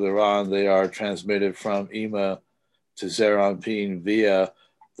explained further on, they are transmitted from Ima to Zeir Anpin via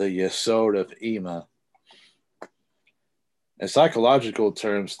the Yesod of Ima. In psychological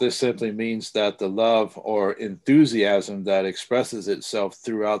terms, this simply means that the love or enthusiasm that expresses itself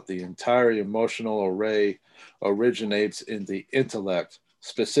throughout the entire emotional array originates in the intellect,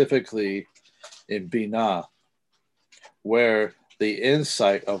 specifically in Binah, where the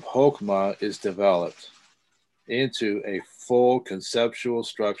insight of Chokmah is developed into a full conceptual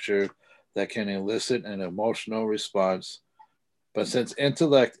structure that can elicit an emotional response. But since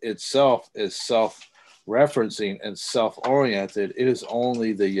intellect itself is self-referencing and self-oriented, it is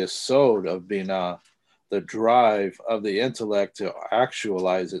only the yesod of Binah, the drive of the intellect to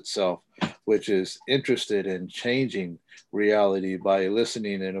actualize itself, which is interested in changing reality by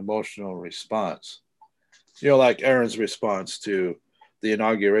eliciting an emotional response. Like Aaron's response to the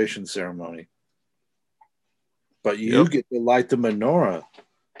inauguration ceremony. But you get to light the menorah.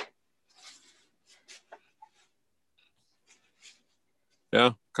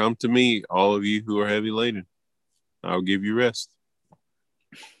 Yeah, come to me, all of you who are heavy laden. I'll give you rest.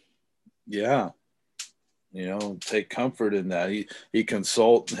 Yeah. Take comfort in that.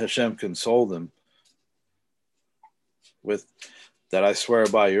 Hashem consoled him with that. I swear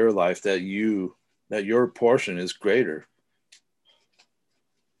by your life that your portion is greater.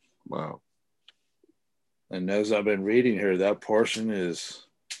 Wow. And as I've been reading here, that portion is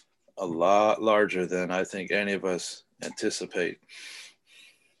a lot larger than I think any of us anticipate.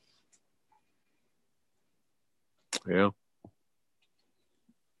 Yeah.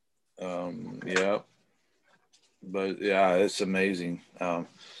 Yeah. But yeah, it's amazing.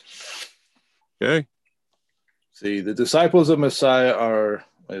 Okay. See, the disciples of Messiah are,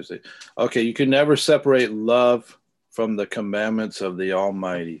 okay, you can never separate love from the commandments of the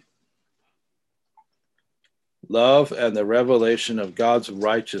Almighty. Love and the revelation of God's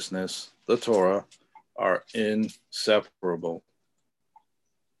righteousness, the Torah, are inseparable.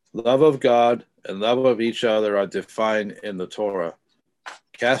 Love of God and love of each other are defined in the Torah.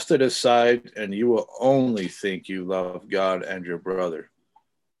 Cast it aside and you will only think you love God and your brother.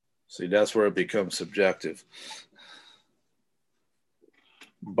 See, that's where it becomes subjective.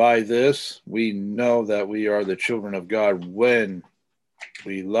 By this, we know that we are the children of God when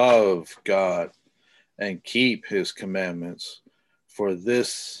we love God and keep his commandments. For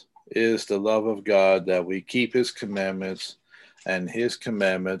this is the love of God, that we keep his commandments, and his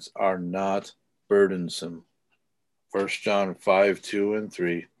commandments are not burdensome. 1 John 5, 2 and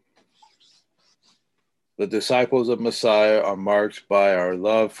 3. The disciples of Messiah are marked by our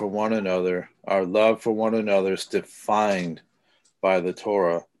love for one another. Our love for one another is defined by the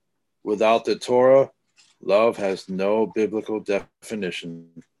Torah. Without the Torah, love has no biblical definition.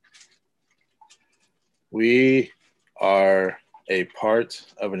 We are a part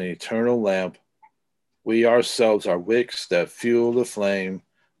of an eternal lamp. We ourselves are wicks that fuel the flame,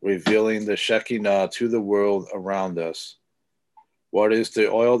 revealing the Shekinah to the world around us. What is the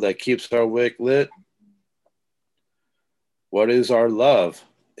oil that keeps our wick lit? What is our love?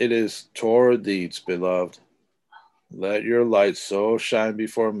 It is Torah deeds, beloved. Let your light so shine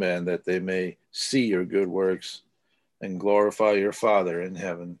before men that they may see your good works and glorify your Father in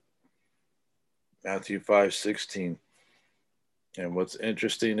heaven. Matthew 5:16. And what's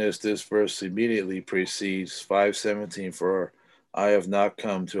interesting is this verse immediately precedes 5:17, for I have not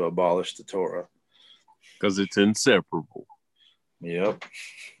come to abolish the Torah. Because it's inseparable. Yep.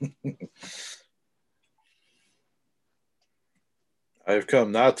 I have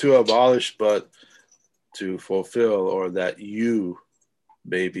come not to abolish, but to fulfill, or that you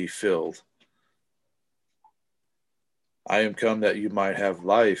may be filled. I am come that you might have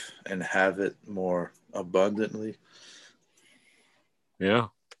life and have it more abundantly. Yeah.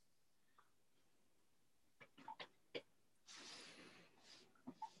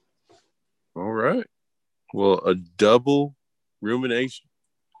 All right. Well, a double rumination.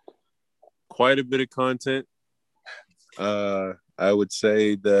 Quite a bit of content. I would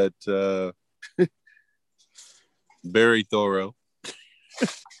say that very thorough.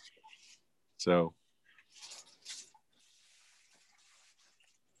 So,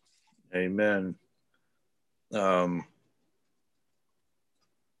 amen. So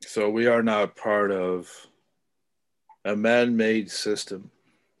we are not part of a man-made system,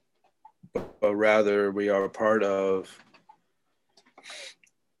 but rather we are part of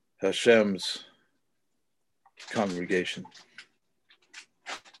Hashem's congregation.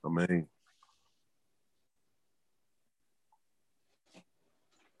 amen.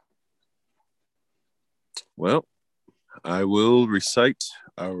 Well, I will recite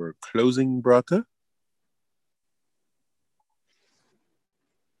our closing bracha.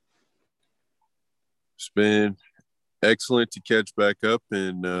 It's been excellent to catch back up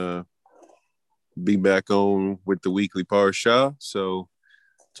and be back on with the weekly Parsha. So,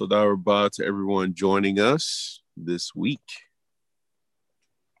 Toda Rabbah to everyone joining us this week.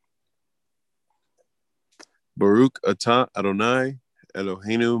 Baruch atah Adonai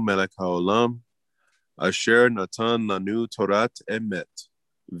Eloheinu melech haolam asher natan lanu Torat emet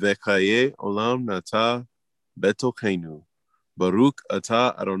v'chaye olam nata betochenu. Baruch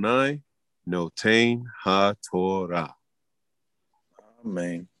atah Adonai noten ha-Torah.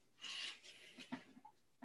 Amen.